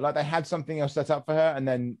more with her. Like they had something else set up for her, and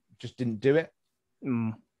then just didn't do it.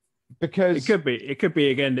 Because it could be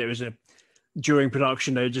again. It was during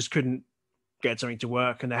production they just couldn't get something to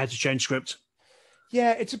work, and they had to change script.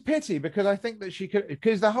 Yeah, it's a pity because I think that she could.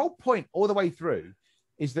 Because the whole point all the way through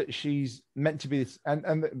is that she's meant to be this,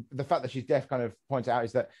 and the fact that she's deaf kind of points out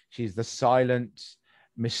is that she's the silent,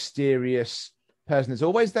 mysterious person that's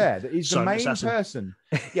always there. That is the main person.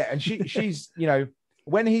 Yeah, and she's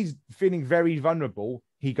when he's feeling very vulnerable,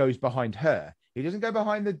 he goes behind her. He doesn't go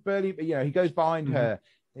behind the burly, he goes behind her.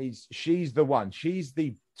 She's the one. She's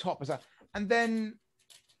the top. And then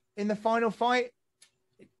in the final fight,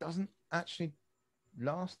 it doesn't actually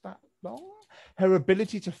last that long. Her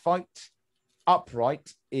ability to fight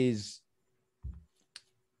upright is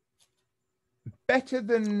better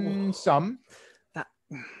than some.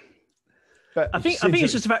 But I think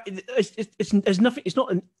it's just about there's nothing. It's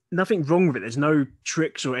not nothing wrong with it. There's no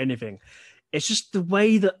tricks or anything. It's just the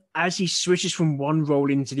way that as he switches from one role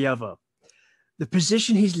into the other, the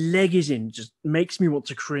position his leg is in just makes me want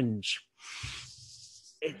to cringe.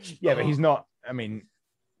 But he's not. I mean,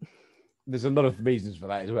 there's a lot of reasons for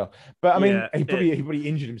that as well. But I mean, he probably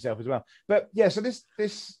injured himself as well. But yeah, so this.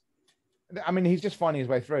 I mean, he's just finding his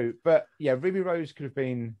way through. But yeah, Ruby Rose could have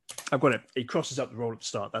been. I've got it. He crosses up the role at the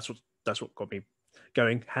start. That's what got me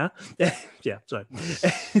going. Huh? Yeah. So.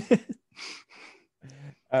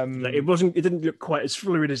 It didn't look quite as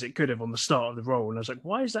fluid as it could have on the start of the role, and I was like,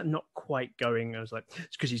 why is that not quite going? I was like,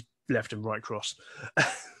 it's because he's left and right cross.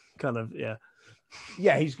 Kind of, yeah.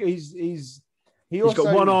 He's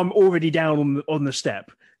got one arm already down on the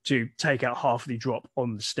step to take out half the drop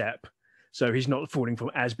on the step, so he's not falling from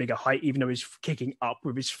as big a height, even though he's kicking up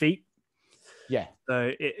with his feet. Yeah,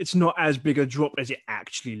 so it's not as big a drop as it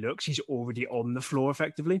actually looks. He's already on the floor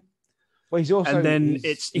effectively. Well, he's also, and then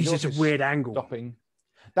he's just a weird angle. Stopping.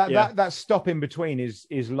 That stop in between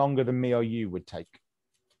is longer than me or you would take,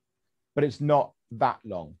 but it's not that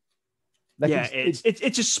long. Like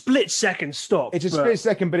it's a split second stop. It's a split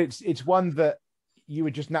second, but it's one that you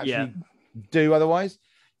would just naturally do otherwise.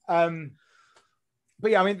 But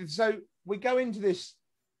yeah, I mean, so we go into this.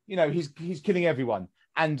 He's killing everyone,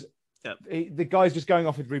 and the guy's just going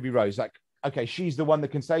off with Ruby Rose. Like, okay, she's the one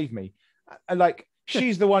that can save me. And like,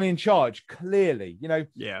 she's the one in charge. Clearly,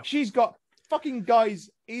 she's got fucking guys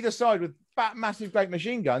either side with massive great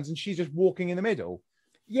machine guns, and she's just walking in the middle.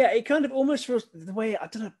 Yeah, it kind of almost feels the way, I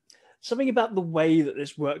don't know, something about the way that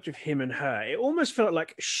this worked with him and her. It almost felt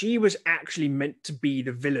like she was actually meant to be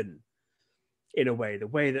the villain in a way, the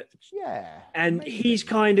way that... Yeah. And maybe. He's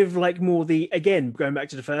kind of like more again, going back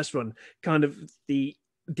to the first one, kind of the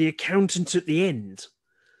accountant at the end.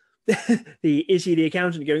 Is he the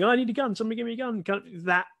accountant going, I need a gun, somebody give me a gun? Kind of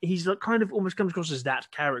that, he's like kind of almost comes across as that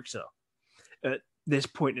character at this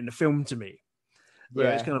point in the film to me.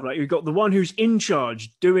 where it's kind of like you've got the one who's in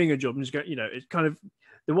charge doing a job, and it's kind of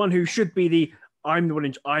the one who should be I'm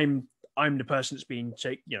the person that's being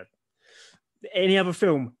taken. Any other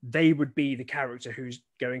film, they would be the character who's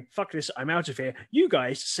going, fuck this, I'm out of here. You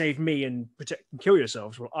guys save me and protect and kill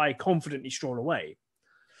yourselves while I confidently stroll away.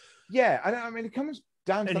 Yeah, I mean, it comes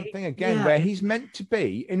down to something again where he's meant to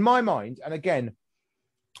be, in my mind, and again,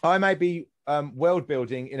 I may be world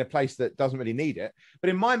building in a place that doesn't really need it,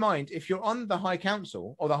 but in my mind, if you're on the High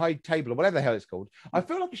Council or the High Table or whatever the hell it's called, I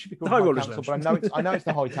feel like it should be called the High Council, but I know it's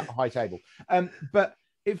the High Table. But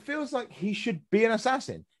it feels like he should be an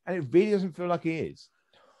assassin, and it really doesn't feel like he is.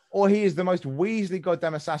 Or he is the most Weasley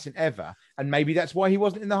goddamn assassin ever, and maybe that's why he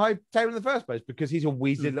wasn't in the High Table in the first place, because he's a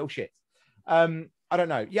Weasley little shit. I don't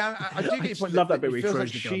know. Yeah, I do get your point. Love that bit where he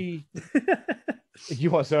throws the gun.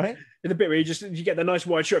 You what, sorry? In the bit where you get the nice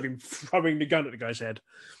wide shot of him throwing the gun at the guy's head.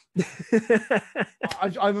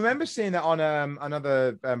 I remember seeing that on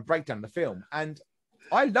another breakdown of the film, and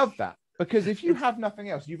I love that, because if you have nothing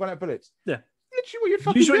else, you've run out of bullets. Yeah. Literally what you'd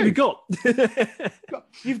fucking do. You've got.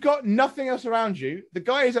 You've got nothing else around you. The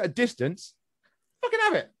guy is at a distance. Fucking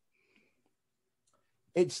have it.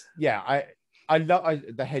 It's I love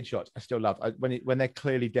the headshots. I still love when they're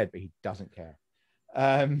clearly dead, but he doesn't care.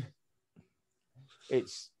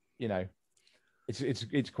 It's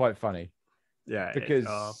it's quite funny. Yeah, because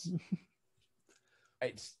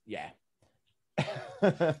it's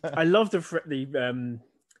I love the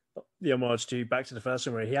homage to Back to the First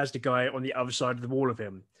One, where he has the guy on the other side of the wall of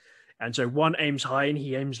him. And so one aims high and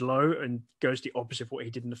he aims low, and goes the opposite of what he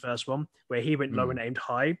did in the first one, where he went low and aimed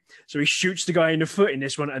high. So he shoots the guy in the foot in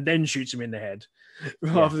this one and then shoots him in the head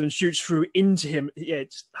rather than shoots through into him. Yeah,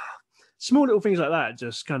 it's small little things like that.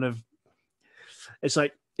 Just kind of, it's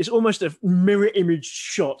like, it's almost a mirror image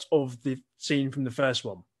shot of the scene from the first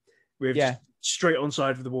one with straight on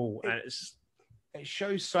side of the wall. And it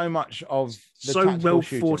shows so much of the so well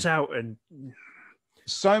shooting. thought out, and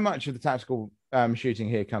so much of the tactical shooting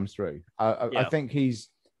here comes through. I think he's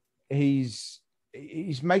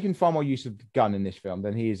making far more use of the gun in this film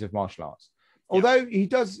than he is of martial arts. Although he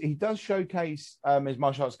does showcase his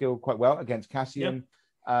martial arts skill quite well against Cassian,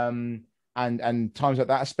 and times like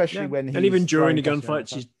that, especially when he's, and even during the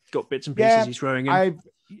gunfights, he's got bits and pieces he's throwing in.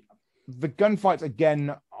 The gunfights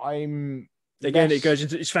again, it goes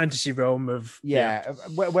into its fantasy realm of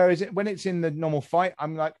Whereas when it's in the normal fight,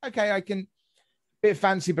 I'm like, okay, I can. Bit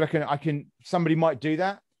fancy, but I can. Somebody might do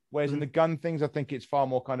that. Whereas in the gun things, I think it's far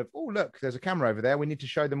more kind of, oh look, there's a camera over there. We need to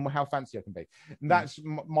show them how fancy I can be. And that's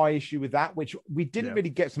my issue with that, which we didn't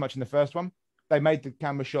really get so much in the first one. They made the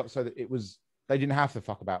camera shot so that they didn't have to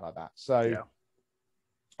fuck about like that. So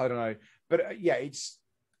I don't know, but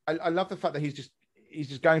I love the fact that he's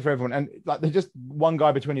just going for everyone, and like there's just one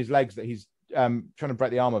guy between his legs that he's trying to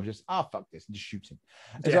break the arm of. Just fuck this, and just shoots him.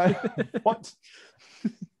 Like, what?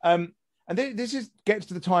 And this gets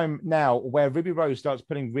to the time now where Ruby Rose starts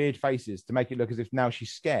putting weird faces to make it look as if now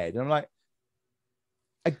she's scared. And I'm like,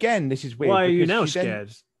 again, this is weird. Why are you now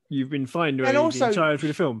scared? You've been fine the entire through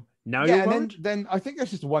the film. Now you're worried? Then I think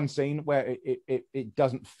there's just one scene where it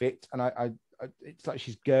doesn't fit, and I it's like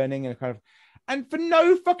she's gurning and for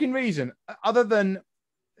no fucking reason other than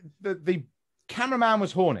the cameraman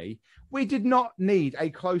was horny. We did not need a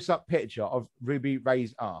close-up picture of Ruby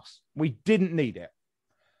Ray's ass. We didn't need it.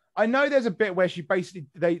 I know there's a bit where she basically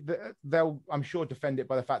they'll I'm sure defend it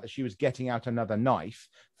by the fact that she was getting out another knife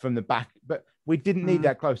from the back, but we didn't need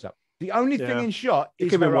that close up. The only thing in shot is it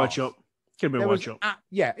could have been a wide shot. Could have been a wide shot.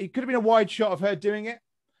 It could have been a wide shot of her doing it.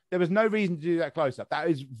 There was no reason to do that close up. That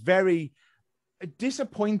is very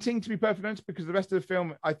disappointing, to be perfectly honest, because the rest of the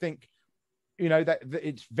film, I think, that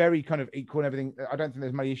it's very kind of equal and everything. I don't think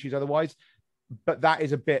there's many issues otherwise, but that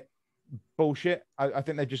is a bit bullshit. I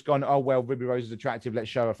think they've just gone, oh well, Ruby Rose is attractive, let's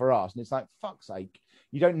show her for us. And it's like, fuck's sake,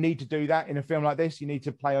 you don't need to do that in a film like this. You need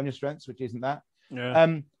to play on your strengths, which isn't that.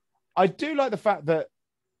 I do like the fact that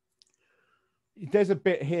there's a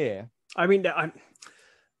bit here. Saying that,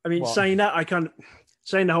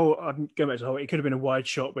 saying the whole, I'm going back to the whole, it could have been a wide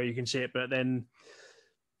shot where you can see it, but then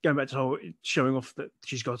going back to the whole showing off that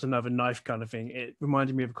she's got another knife kind of thing, it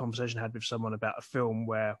reminded me of a conversation I had with someone about a film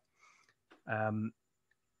where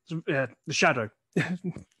The Shadow,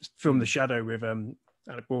 film The Shadow with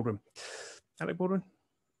Alec Baldwin. Alec Baldwin?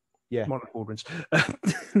 Yeah. One of the Baldwins.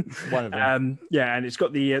 One of them. And it's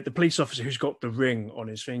got the police officer who's got the ring on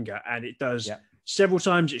his finger, and it does several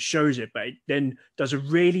times it shows it, but it then does a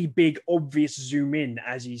really big, obvious zoom in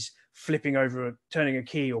as he's flipping over, turning a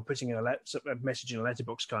key or putting in a message in a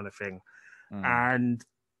letterbox kind of thing. And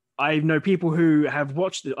I know people who have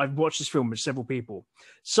watched it. I've watched this film with several people.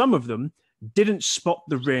 Some of them didn't spot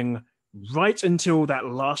the ring right until that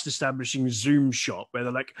last establishing zoom shot where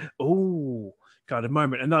they're like, oh, kind of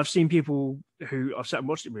moment. And I've seen people who I've sat and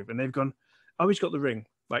watched it with, and they've gone, oh, he's got the ring.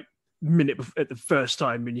 Like minute at the first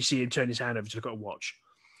time when you see him turn his hand over to look at a watch,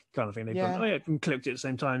 kind of thing. They've gone, oh yeah, and clicked it at the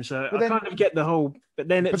same time. So I kind of get the whole, but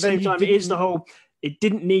then at the same time, it is the whole. It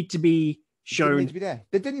didn't need to be shown. It didn't need to be there.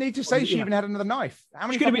 They didn't need to say she even had another knife. How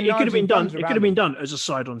many? It could have been done. It could have been done as a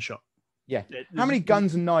side-on shot. Yeah. How many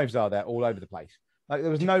guns and knives are there all over the place? Like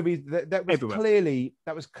there was nobody that was everywhere.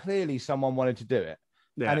 Clearly someone wanted to do it.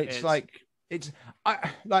 Yeah, and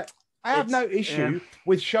I have no issue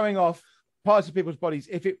with showing off parts of people's bodies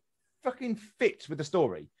if it fucking fits with the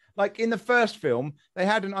story. Like in the first film, they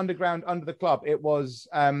had an underground under the club. It was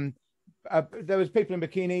there was people in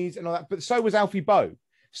bikinis and all that, but so was Alfie Boe.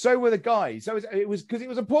 So were the guys. So it was because it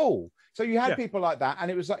was a pool. So you had people like that, and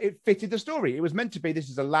it was like it fitted the story. It was meant to be this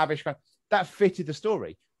is a lavish that fitted the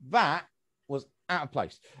story. That was out of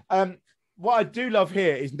place. What I do love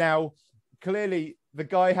here is now clearly the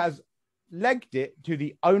guy has legged it to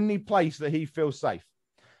the only place that he feels safe,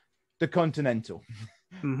 the Continental,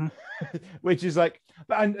 which is like.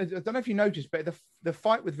 But I don't know if you noticed, but the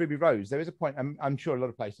fight with Ruby Rose, there is a point. I'm sure a lot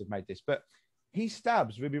of places have made this, but he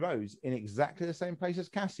stabs Ruby Rose in exactly the same place as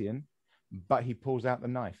Cassian, but he pulls out the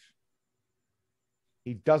knife.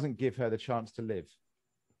 He doesn't give her the chance to live.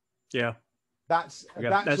 Yeah. That's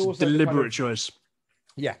also a deliberate choice.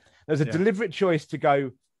 Yeah. There's a deliberate choice to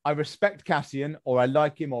go, I respect Cassian, or I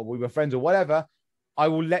like him, or we were friends, or whatever. I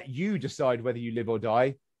will let you decide whether you live or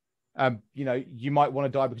die. You might want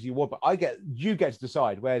to die because you want, but you get to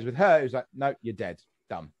decide. Whereas with her, it was like, no, you're dead.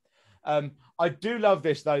 Done. I do love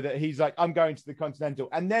this though, that he's like, I'm going to the Continental.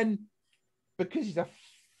 And then because he's a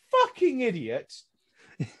fucking idiot,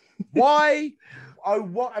 why?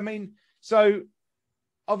 So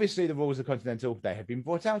obviously the rules of the Continental, they have been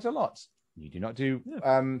brought out a lot. You do not do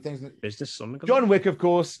things. Business on the John Wick, of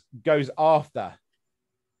course, goes after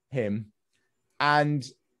him. And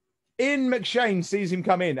Ian McShane sees him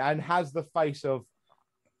come in and has the face of,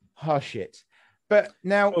 oh shit. But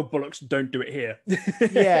now, oh bollocks! Don't do it here.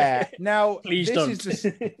 Yeah. Now, please don't.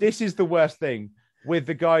 This is the worst thing with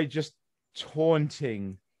the guy just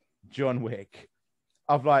taunting John Wick.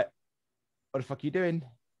 Of like, what the fuck are you doing?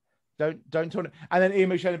 Don't taunt him. And then Ian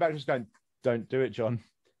McShane back just going, don't do it, John.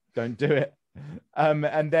 Don't do it.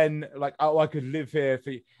 And then like, oh, I could live here for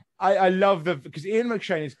you. I love because Ian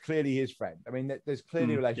McShane is clearly his friend. I mean, there's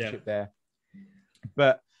clearly a relationship there.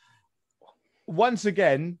 But once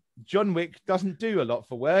again, John Wick doesn't do a lot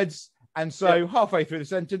for words. And so halfway through the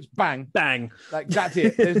sentence, bang. Bang. Like, that's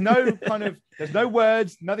it. There's no there's no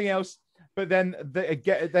words, nothing else. But then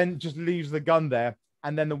then just leaves the gun there.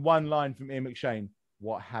 And then the one line from Ian McShane,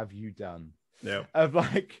 what have you done? Yeah. Of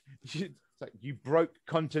like, it's like, you broke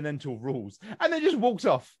Continental rules. And then just walks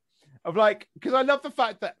off. Of like, because I love the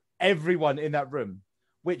fact that everyone in that room,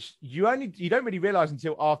 which you don't really realize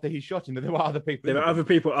until after he shot him that there were other people. There were other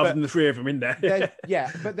people other than the three of them in there.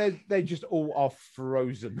 But they just all are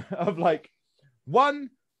frozen. Of like, one,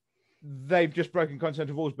 they've just broken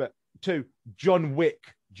Continental rules, but two, John Wick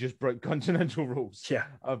just broke Continental rules. Yeah.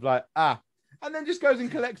 Of like, and then just goes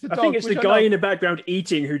and collects the dog. I think it's the guy in the background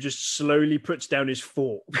eating who just slowly puts down his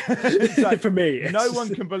fork. Like, for me, no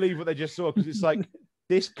one can believe what they just saw because it's like,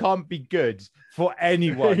 this can't be good for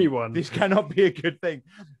anyone. This cannot be a good thing.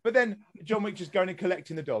 But then John Wick just going and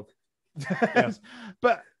collecting the dog. Yeah.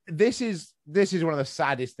 But this is one of the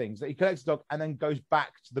saddest things, that he collects the dog and then goes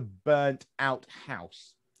back to the burnt out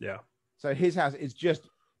house. Yeah. So his house is just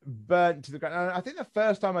burnt to the ground. And I think the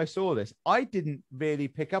first time I saw this, I didn't really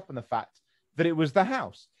pick up on the fact that it was the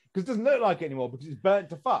house. Because it doesn't look like it anymore because it's burnt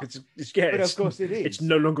to fuck. But of course it is. It's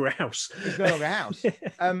no longer a house. It's no longer a house.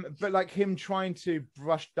 But like him trying to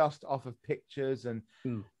brush dust off of pictures and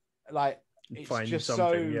like, it's just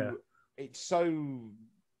so, it's so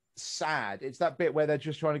sad. It's that bit where they're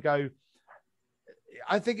just trying to go.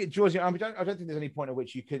 I think it draws you. I don't think there's any point at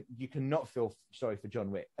which you cannot feel sorry for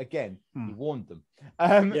John Wick. Again, he warned them.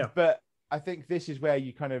 But I think this is where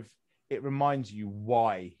you kind of, it reminds you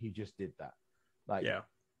why he just did that. Like,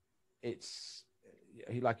 it's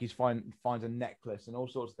he's finds a necklace and all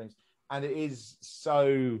sorts of things, and it is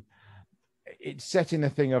so, it's setting the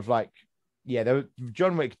thing of like,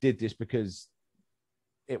 John Wick did this because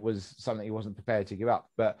it was something he wasn't prepared to give up.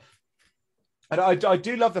 But I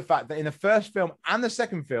do love the fact that in the first film and the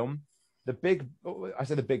second film, the big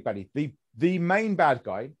baddie, the main bad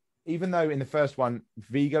guy, even though in the first one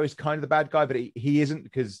Vigo is kind of the bad guy, but he isn't,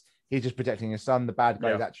 because he's just protecting his son. The bad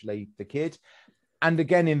guy is actually the kid. And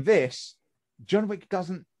again, in this, John Wick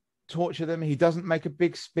doesn't torture them. He doesn't make a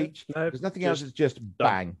big speech. There's nothing else. It's just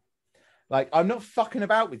bang. Like, I'm not fucking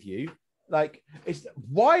about with you. Like, it's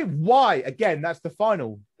why again? That's the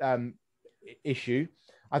final issue.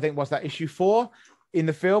 I think what's that issue 4 in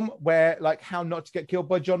the film, where like how not to get killed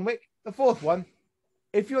by John Wick. The 4th one,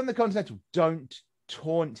 if you're in the Continental, don't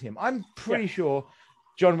taunt him. I'm pretty sure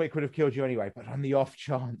John Wick would have killed you anyway, but on the off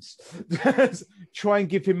chance, try and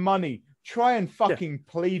give him money. Try and fucking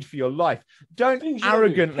plead for your life. Don't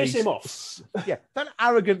arrogantly piss him off. Don't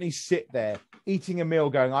arrogantly sit there eating a meal,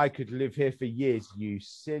 going, "I could live here for years." You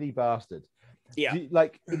silly bastard. Yeah,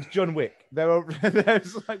 like it's John Wick.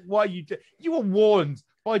 There's like, why you were warned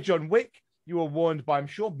by John Wick. You were warned by, I'm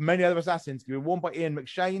sure, many other assassins. You were warned by Ian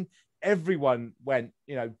McShane. Everyone went,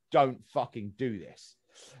 don't fucking do this.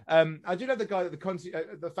 I do love the guy that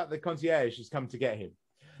the fact that the concierge has come to get him,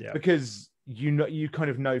 because you kind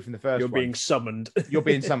of know from the first. You're being summoned. You're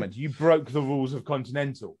being summoned. You broke the rules of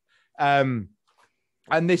Continental, and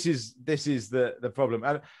this is the problem.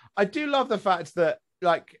 And I do love the fact that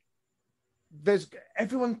like there's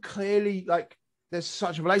everyone clearly like there's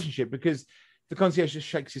such a relationship, because the concierge just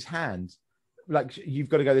shakes his hand, like, you've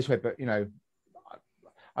got to go this way, but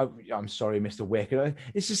I'm sorry, Mr. Wick.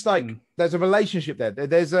 It's just like there's a relationship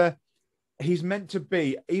there. He's meant to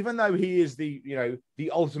be, even though he is the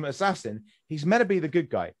ultimate assassin, he's meant to be the good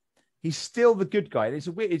guy. He's still the good guy. And it's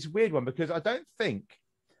a weird one, because I don't think,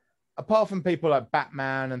 apart from people like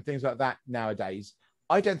Batman and things like that nowadays,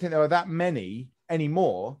 I don't think there are that many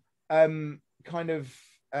anymore. What do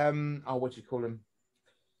you call them?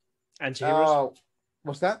 Anti-heroes.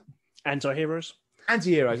 What's that? Anti-heroes.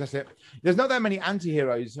 Anti-heroes, that's it. There's not that many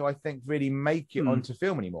anti-heroes who I think really make it onto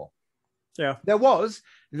film anymore. Yeah. There was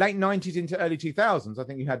late 90s into early 2000s. I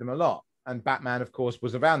think you had them a lot. And Batman, of course,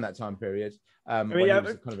 was around that time period.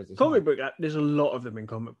 Comic book, there's a lot of them in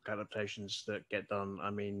comic book adaptations that get done. I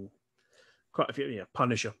mean, quite a few. Yeah,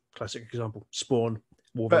 Punisher, classic example. Spawn,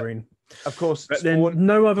 Wolverine. But, of course, but Spawn, then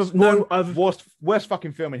no other worst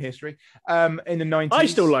fucking film in history. In the 90s. I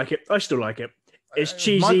still like it. It's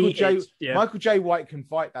cheesy. Michael J. White can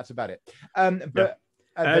fight. That's about it.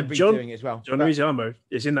 Doing it as well. John Leguizamo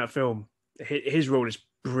is in that film. His role is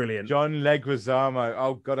brilliant. John Leguizamo.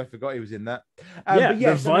 Oh God, I forgot he was in that.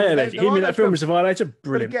 The Violator. Him in that film was the Violator.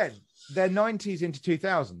 Brilliant. But again, they're 90s into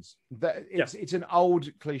 2000s. It's an old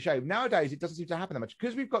cliche. Nowadays, it doesn't seem to happen that much,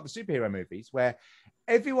 because we've got the superhero movies where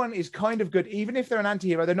everyone is kind of good. Even if they're an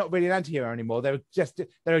anti-hero, they're not really an anti-hero anymore. They're just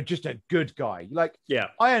a good guy. Like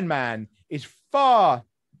Iron Man is far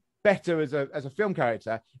better as a film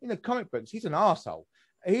character. In the comic books, he's an arsehole.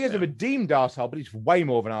 He is a redeemed arsehole, but he's way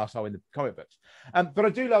more of an arsehole in the comic books. But I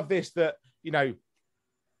do love this, that,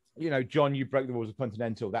 John, you broke the rules of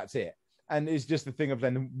Continental. That's it. And it's just the thing of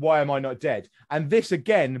then, why am I not dead? And this,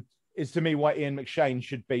 again, is to me why Ian McShane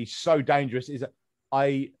should be so dangerous, is that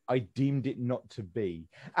I deemed it not to be.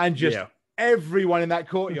 And just everyone in that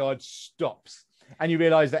courtyard stops. And you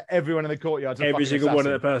realise that everyone in the courtyard, every single one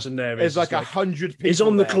of the person there is like 100 people. Is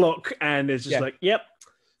on the clock, and it's just like, yep.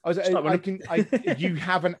 You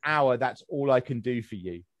have an hour. That's all I can do for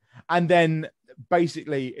you. And then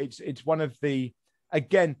basically, it's one of the,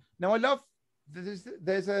 again. Now I love.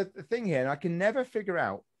 There's a thing here, and I can never figure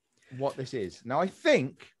out what this is. Now I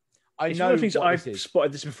think I know. One of the things I've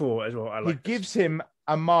spotted this before as well. He gives him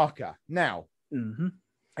a marker. Now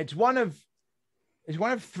it's one of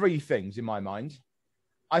 3 things in my mind.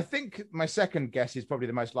 I think my second guess is probably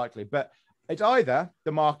the most likely, but it's either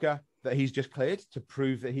the marker that he's just cleared to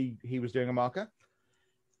prove that he was doing a marker,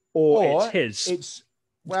 or it's his.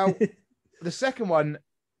 The second one,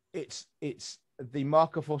 it's the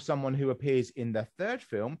marker for someone who appears in the 3rd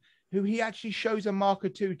film, who he actually shows a marker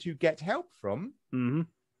to get help from,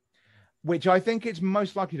 which I think it's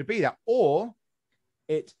most likely to be that, or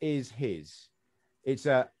it is his. It's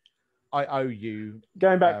I owe you.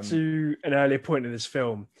 Going back to an earlier point in this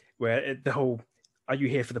film, where the whole, are you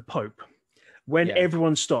here for the Pope? When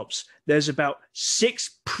everyone stops, there's about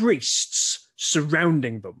 6 priests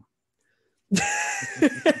surrounding them.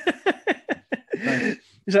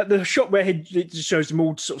 It's like the shot where he just shows them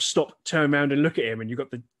all to sort of stop, turn around and look at him, and you've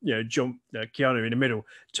got the Keanu in the middle,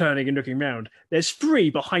 turning and looking around. There's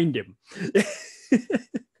 3 behind him.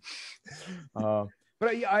 But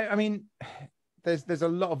I mean, there's a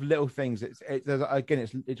lot of little things.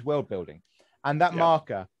 It's world building, and that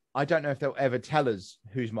marker, I don't know if they'll ever tell us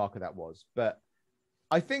whose marker that was, but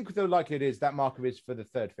I think the likelihood is that marker is for the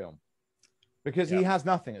 3rd film, because he has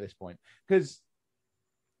nothing at this point. Because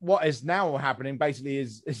what is now happening basically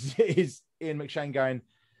is Ian McShane going,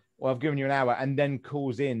 well, I've given you an hour, and then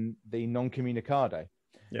calls in the non communicado,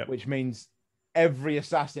 which means every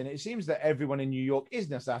assassin. It seems that everyone in New York is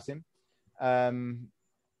an assassin.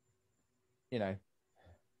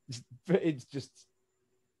 It's just.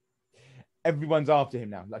 everyone's after him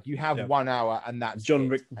now. Like you have 1 hour, and that's John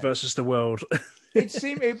Wick versus the world.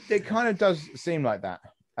 it kind of does seem like that.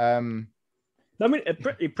 I mean,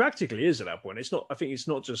 it practically is at that point. It's not. I think it's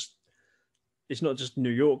not just New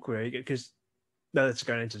York where you get, because that's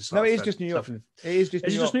going into the no, it is just New York. It is just.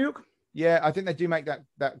 Is it just New York? Yeah, I think they do make that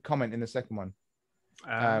comment in the second one.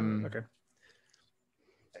 Okay.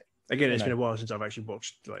 Again, it's been a while since I've actually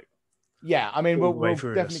watched like. Yeah, I mean, we'll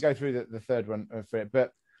definitely go through the third one for it,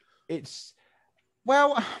 but it's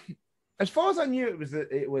as far as I knew,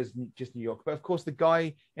 it was just New York. But of course, the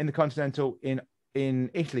guy in the Continental in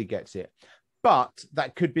Italy gets it, but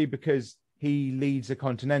that could be because he leads a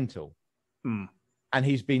Continental, and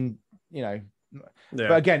he's been,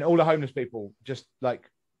 But again, all the homeless people just like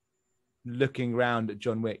looking around at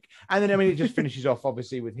John Wick, and then I mean, it just finishes off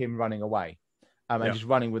obviously with him running away, and just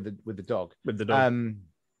running with the dog. With the dog.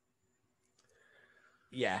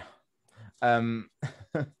 Yeah.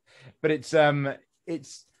 But it's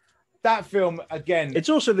that film again. It's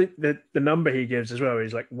also the number he gives as well.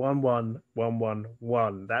 He's like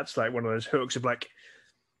 11111. That's like one of those hooks of like,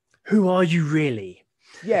 who are you really?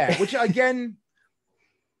 Yeah, which again,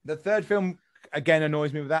 the third film again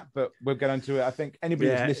annoys me with that, but we'll get into it. I think anybody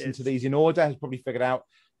that's listened to these in order has probably figured out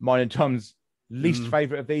mine and Tom's least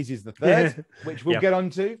favorite of these is the third, which we'll get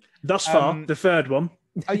onto. Thus far, the third one.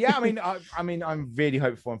 Yeah, I mean, I'm really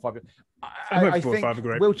hopeful on 5. I think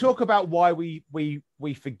we'll talk about why we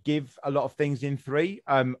forgive a lot of things in 3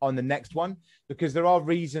 on the next one, because there are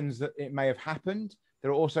reasons that it may have happened.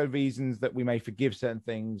 There are also reasons that we may forgive certain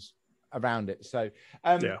things around it. So,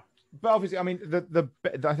 but obviously, I mean,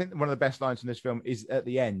 I think one of the best lines in this film is at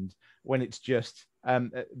the end when it's just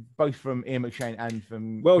both from Ian McShane and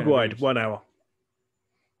from Worldwide 1 hour.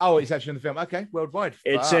 Oh, it's actually in the film. Okay, worldwide.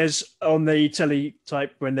 It says on the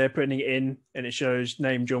teletype when they're putting it in, and it shows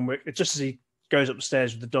name John Wick. It's just as he goes up the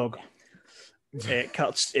stairs with the dog. It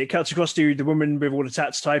cuts across to the woman with all the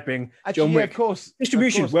tats typing. Actually, John Wick. Of course.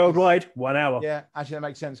 Distribution worldwide 1 hour. Yeah, actually that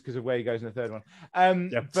makes sense because of where he goes in the third one.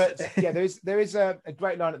 But yeah, there is a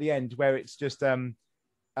great line at the end where it's just tell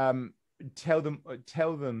them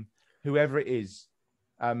whoever it is.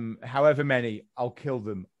 However many, I'll kill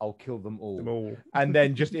them all. And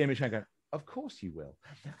then just Ian McShane going, of course you will.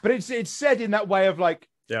 But it's said in that way of like,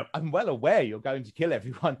 I'm well aware you're going to kill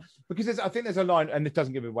everyone, because I think there's a line, and it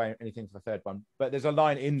doesn't give away anything for the third one, but there's a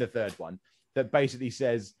line in the third one that basically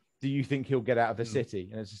says, do you think he'll get out of the city?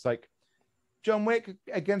 And it's just like, John Wick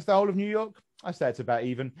against the whole of New York? I say it's about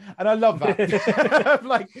even. And I love that.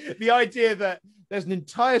 Like the idea that there's an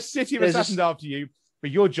entire city of assassins after you,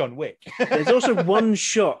 but you're John Wick. There's also one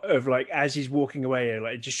shot of like as he's walking away,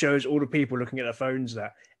 like it just shows all the people looking at their phones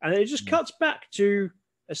there, and it just cuts back to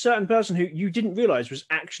a certain person who you didn't realize was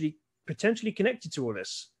actually potentially connected to all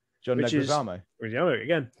this. John Leguizamo.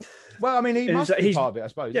 Again. Well, I mean, he must be part of it, I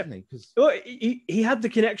suppose, isn't he? Well, he had the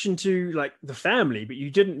connection to like the family, but you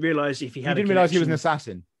didn't realize if he had. You didn't realize he was an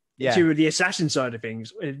assassin. Yeah. To the assassin side of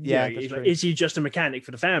things. Yeah. Like, is he just a mechanic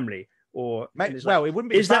for the family, or it wouldn't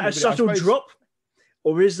be. Is that a subtle drop?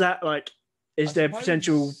 Or is that like, is there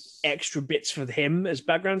potential extra bits for him as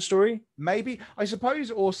background story? Maybe. I suppose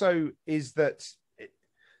also is that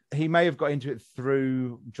he may have got into it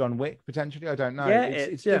through John Wick, potentially. I don't know. Yeah,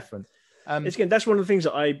 it's different. It's again, that's one of the things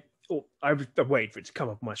that I wait for it to come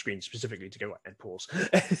up on my screen specifically to go and pause.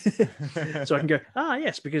 So I can go,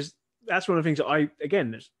 yes, because that's one of the things that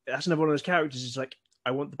that's another one of those characters is like, I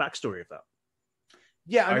want the backstory of that.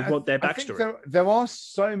 Yeah, I want their backstory. There are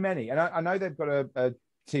so many, and I know they've got a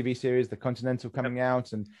TV series, The Continental, coming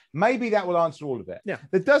out, and maybe that will answer all of it. Yeah,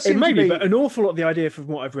 there does seem to be, but an awful lot of the idea from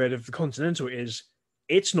what I've read of The Continental is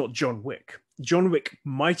it's not John Wick. John Wick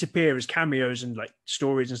might appear as cameos and like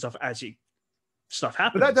stories and stuff as stuff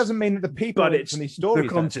happens, but that doesn't mean that the people from these stories.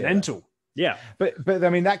 The Continental, yeah, but I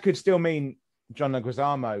mean that could still mean John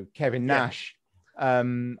Leguizamo, Kevin Nash. I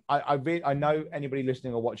know anybody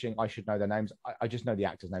listening or watching, I should know their names. I just know the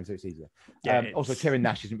actors' names, so it's easier. Also, Kevin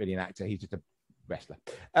Nash isn't really an actor; he's just a wrestler.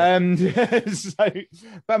 But I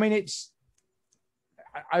mean,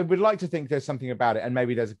 I would like to think there's something about it, and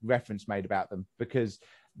maybe there's a reference made about them, because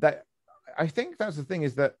I think that's the thing,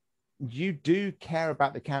 is that you do care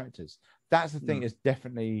about the characters. That's the thing. Is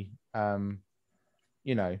definitely,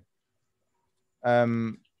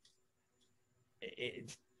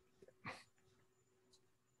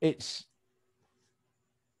 it's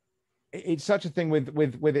such a thing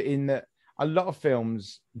with it, in that a lot of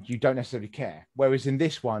films you don't necessarily care, whereas in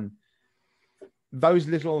this one, those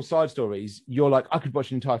little side stories, you're like, I could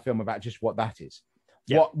watch an entire film about just what that is,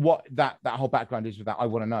 what that whole background is with that. I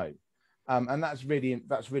want to know, and that's really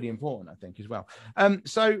important, I think, as well.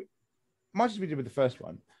 So much as we did with the first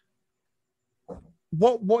one,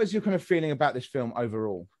 what is your kind of feeling about this film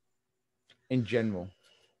overall, in general?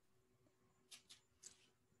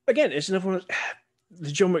 Again, it's another one of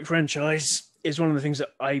the John Wick franchise is one of the things that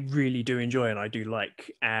I really do enjoy and I do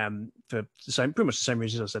like. For pretty much the same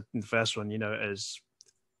reasons I said in the first one,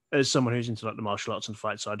 as someone who's into like the martial arts and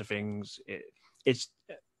fight side of things, it's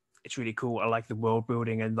really cool. I like the world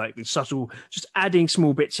building and like the subtle, just adding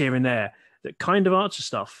small bits here and there that kind of answer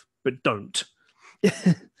stuff, but don't.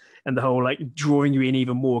 And the whole like drawing you in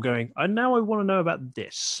even more, going, now I want to know about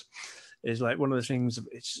this, is like one of the things.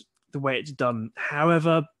 It's the way it's done.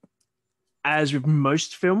 However, as with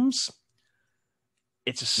most films,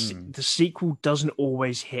 the sequel doesn't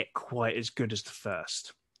always hit quite as good as the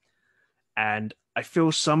first. And I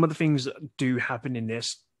feel some of the things that do happen in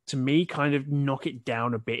this, to me, kind of knock it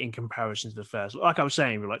down a bit in comparison to the first. Like I was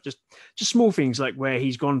saying, like just small things like where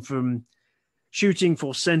he's gone from shooting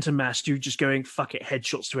for center mass to just going, fuck it,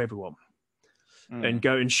 headshots to everyone. And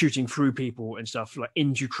go and shooting through people and stuff, like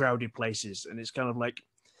into crowded places. And it's kind of like,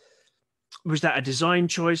 was that a design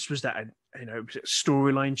choice? Was that was it a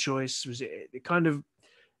storyline choice? Was it kind of,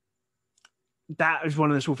 that was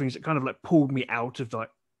one of the sort of things that kind of like pulled me out of like,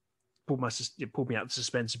 pulled me out of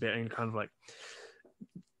suspense a bit, and kind of like,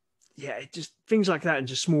 it just things like that, and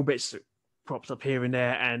just small bits that propped up here and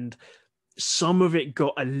there. And some of it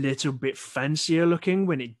got a little bit fancier looking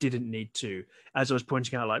when it didn't need to. As I was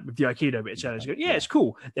pointing out, like with the Aikido bit, it's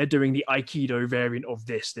cool. They're doing the Aikido variant of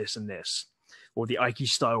this, and this, or the Aiki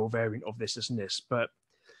style variant of this, and this, but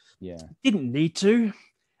didn't need to.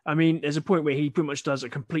 I mean, there's a point where he pretty much does a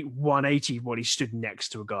complete 180 while he stood next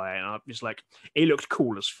to a guy, and I'm just like, it looked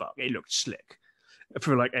cool as fuck. It looked slick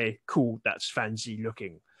for like a cool, that's fancy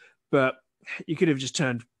looking, but you could have just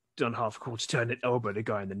done half a quarter turn and elbow the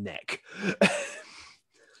guy in the neck.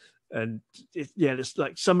 And it's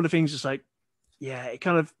like some of the things, it's like, it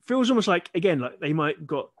kind of feels almost like, again, like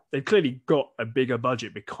they've clearly got a bigger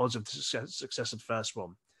budget because of the success of the first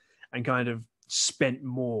one, and kind of spent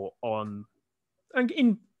more on,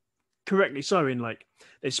 and correctly so, in like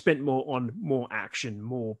they spent more on more action,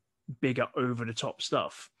 more bigger over the top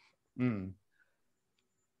stuff.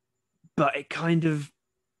 But it kind of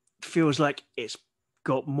feels like it's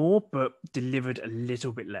got more, but delivered a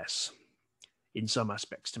little bit less in some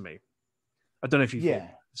aspects to me. I don't know if you feel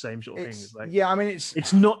the same sort of thing. It's like, I mean,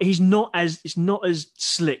 it's not as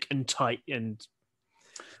slick and tight and.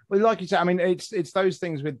 Well, like you said, I mean, it's those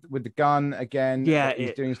things with the gun again.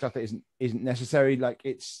 He's doing stuff that isn't necessary. Like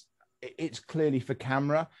it's clearly for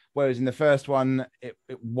camera, whereas in the first one it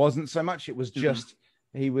wasn't so much. It was just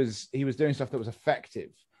he was doing stuff that was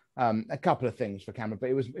effective. A couple of things for camera, but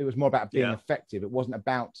it was more about being effective. It wasn't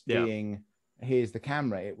about being here's the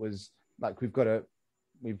camera. It was like we've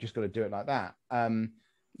just got to do it like that.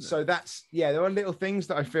 So that's there are little things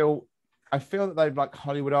that I feel that they've like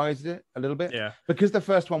Hollywoodized it a little bit. Because the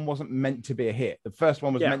first one wasn't meant to be a hit. The first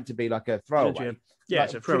one was meant to be like a throwaway. Yeah,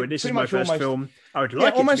 it's a throwaway. This is my first film. I would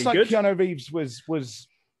like it almost to be like good. Keanu Reeves was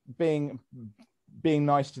being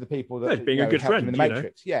nice to the people that being a good friend in the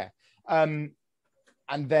Matrix.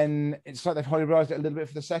 And then it's like they've Hollywoodized it a little bit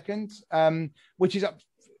for the second, which is up.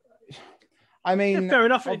 I mean, fair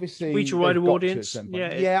enough. Obviously, reach a wider audience. I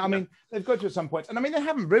mean, they've got to at some points, and I mean, they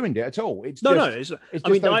haven't ruined it at all. It's I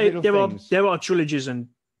mean, there are trilogies and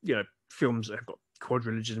films that have got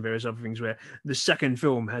quadrilogies and various other things where the second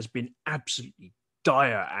film has been absolutely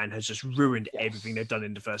dire and has just ruined everything they've done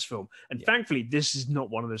in the first film. And thankfully, this is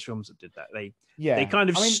not one of those films that did that. They kind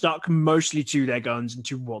of stuck mostly to their guns and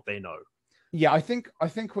to what they know. Yeah, I think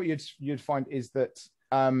what you'd find is that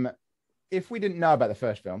if we didn't know about the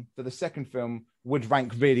first film, that the second film would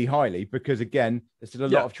rank really highly, because again, there's still a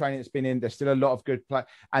lot of training that's been in, there's still a lot of good play,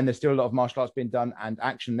 and there's still a lot of martial arts being done, and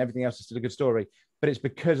action and everything else is still a good story. But it's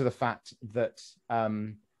because of the fact that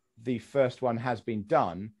the first one has been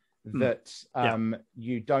done that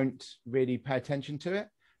you don't really pay attention to it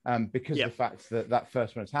because of the fact that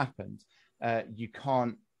first one has happened.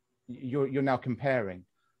 You're now comparing.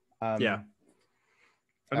 I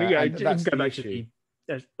mean, go back to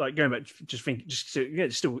going back,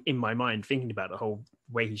 it's still in my mind thinking about the whole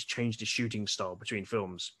way he's changed his shooting style between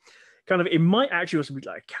films. Kind of, it might actually also be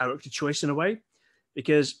like a character choice in a way,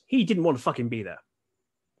 because he didn't want to fucking be there.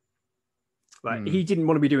 Like he didn't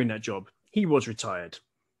want to be doing that job. He was retired.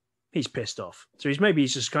 He's pissed off. So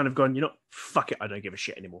he's just kind of gone, fuck it, I don't give a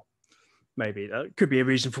shit anymore. Maybe that could be a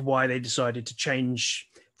reason for why they decided to change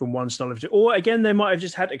from one style of, or again, they might have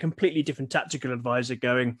just had a completely different tactical advisor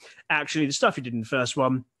going, actually, the stuff you did in the first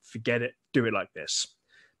one, forget it, do it like this.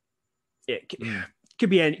 It could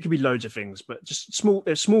be loads of things, but just small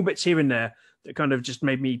bits here and there that kind of just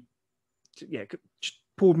made me, just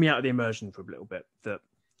pulled me out of the immersion for a little bit.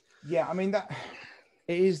 Yeah, I mean that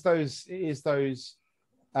it is just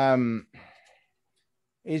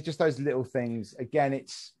those little things. Again,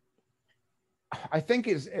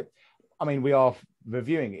 I mean, we are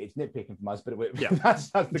reviewing it. It's nitpicking from us, but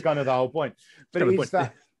that's the kind of the whole point. But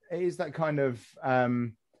it is that kind of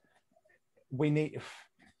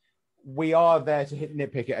we are there to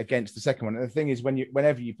nitpick it against the second one. And the thing is,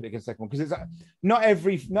 whenever you put it against the second one, because it's not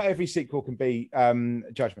every sequel can be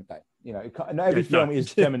Judgment Day. You know, not every film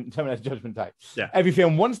is Terminator Judgment Day. Yeah. Every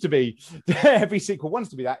film wants to be. Every sequel wants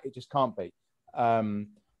to be that. It just can't be. I mean,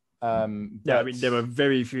 there are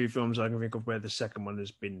very few films I can think of where the second one has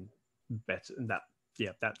been better. And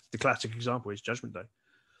that's the classic example is Judgment Day.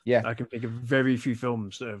 Yeah, I can think of very few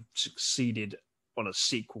films that have succeeded on a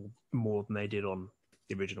sequel more than they did on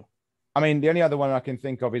the original. I mean, the only other one I can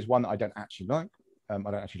think of is one that I don't actually like. I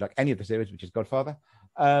don't actually like any of the series, which is Godfather.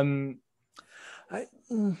 I'm not a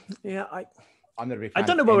big fan. I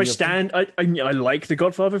don't know where I stand. I like the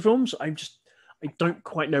Godfather films. I don't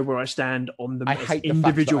quite know where I stand on them as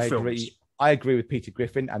individual films. I agree with Peter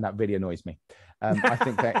Griffin, and that really annoys me.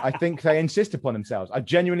 I think they insist upon themselves. I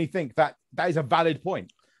genuinely think that is a valid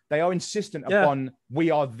point. They are insistent upon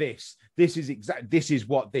we are this. This is This is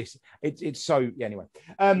what this. It's so anyway.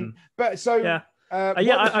 But so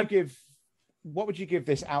what would you give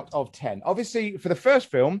this out of 10? Obviously, for the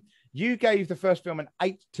first film, you gave the first film an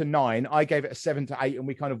 8 to 9. I gave it a 7 to 8, and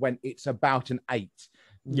we kind of went. It's about an 8.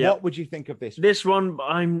 Yep. What would you think of this? This one,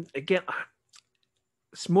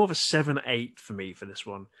 it's more of a 7-8 for me for this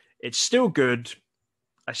one. It's still good.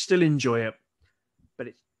 I still enjoy it, but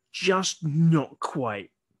it's just not quite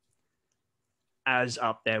as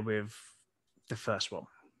up there with the first one.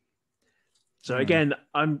 So again,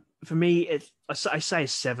 for me, I say a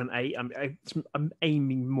 7-8. I'm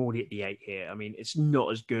aiming more at the 8 here. I mean, it's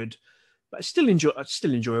not as good, but it's still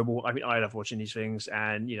enjoyable. I mean, I love watching these things,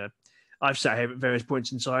 and I've sat here at various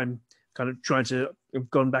points in time, kind of trying to have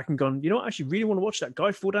gone back and gone, I actually really want to watch that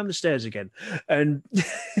guy fall down the stairs again. And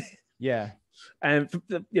and for,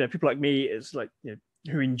 people like me, it's like,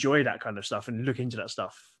 who enjoy that kind of stuff and look into that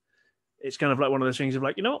stuff. It's kind of like one of those things of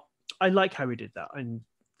like, I like how he did that. And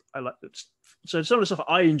I like that. So some of the stuff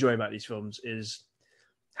I enjoy about these films is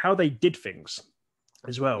how they did things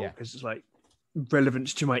as well. Because it's like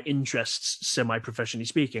relevant to my interests, semi-professionally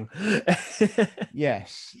speaking.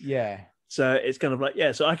 Yes. Yeah. So it's kind of like,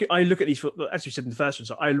 so I look at these, as you said in the first one,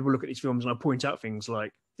 so I will look at these films and I point out things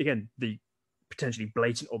like, again, the potentially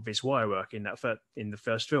blatant, obvious wire work in the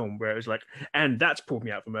first film, where it was like, and that's pulled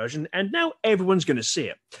me out of immersion, and now everyone's going to see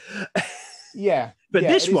it. But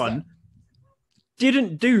this one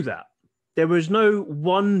didn't do that. There was no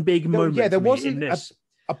one big moment. Yeah, there wasn't. In this.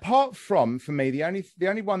 Apart from, for me, the only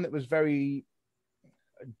one that was very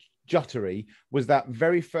juttery was that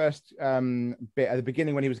very first bit at the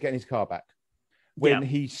beginning when he was getting his car back, when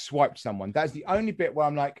he swiped someone. That's the only bit where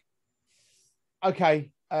I'm like,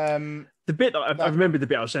 okay. The bit that I remember, the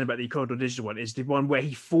bit I was saying about the Corridor Digital one is the one where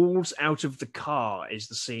he falls out of the car. Is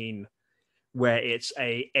the scene where it's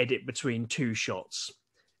a edit between two shots,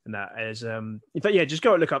 and that is in fact, just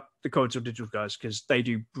go and look up the Corridor Digital guys, because they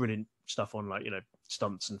do brilliant stuff on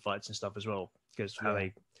stunts and fights and stuff as well. Because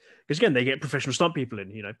again, they get professional stunt people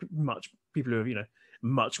in, people who have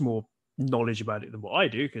much more knowledge about it than what I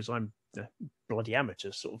do, because I'm bloody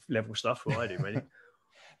amateur sort of level stuff what I do really.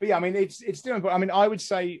 But yeah, I mean, it's still important. I mean, I would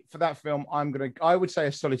say for that film, I would say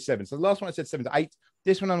a solid 7. So the last one I said 7 to 8.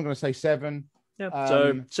 This one I'm going to say 7. Yeah.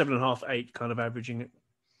 So 7.5, 8, kind of averaging it.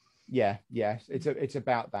 Yeah. It's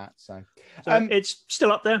about that. So it's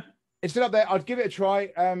still up there. It's still up there. I'd give it a try.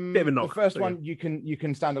 Bit of a knock. The first one you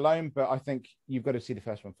can stand alone, but I think you've got to see the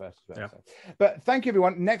first one first as well. Yeah. So. But thank you,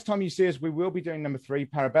 everyone. Next time you see us, we will be doing number 3,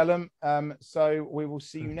 Parabellum. So we will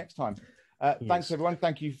see you next time. Thanks, everyone.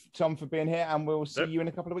 Thank you, Tom, for being here, and we'll see you in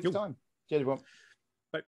a couple of weeks' time. Cheers, everyone.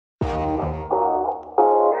 Bye.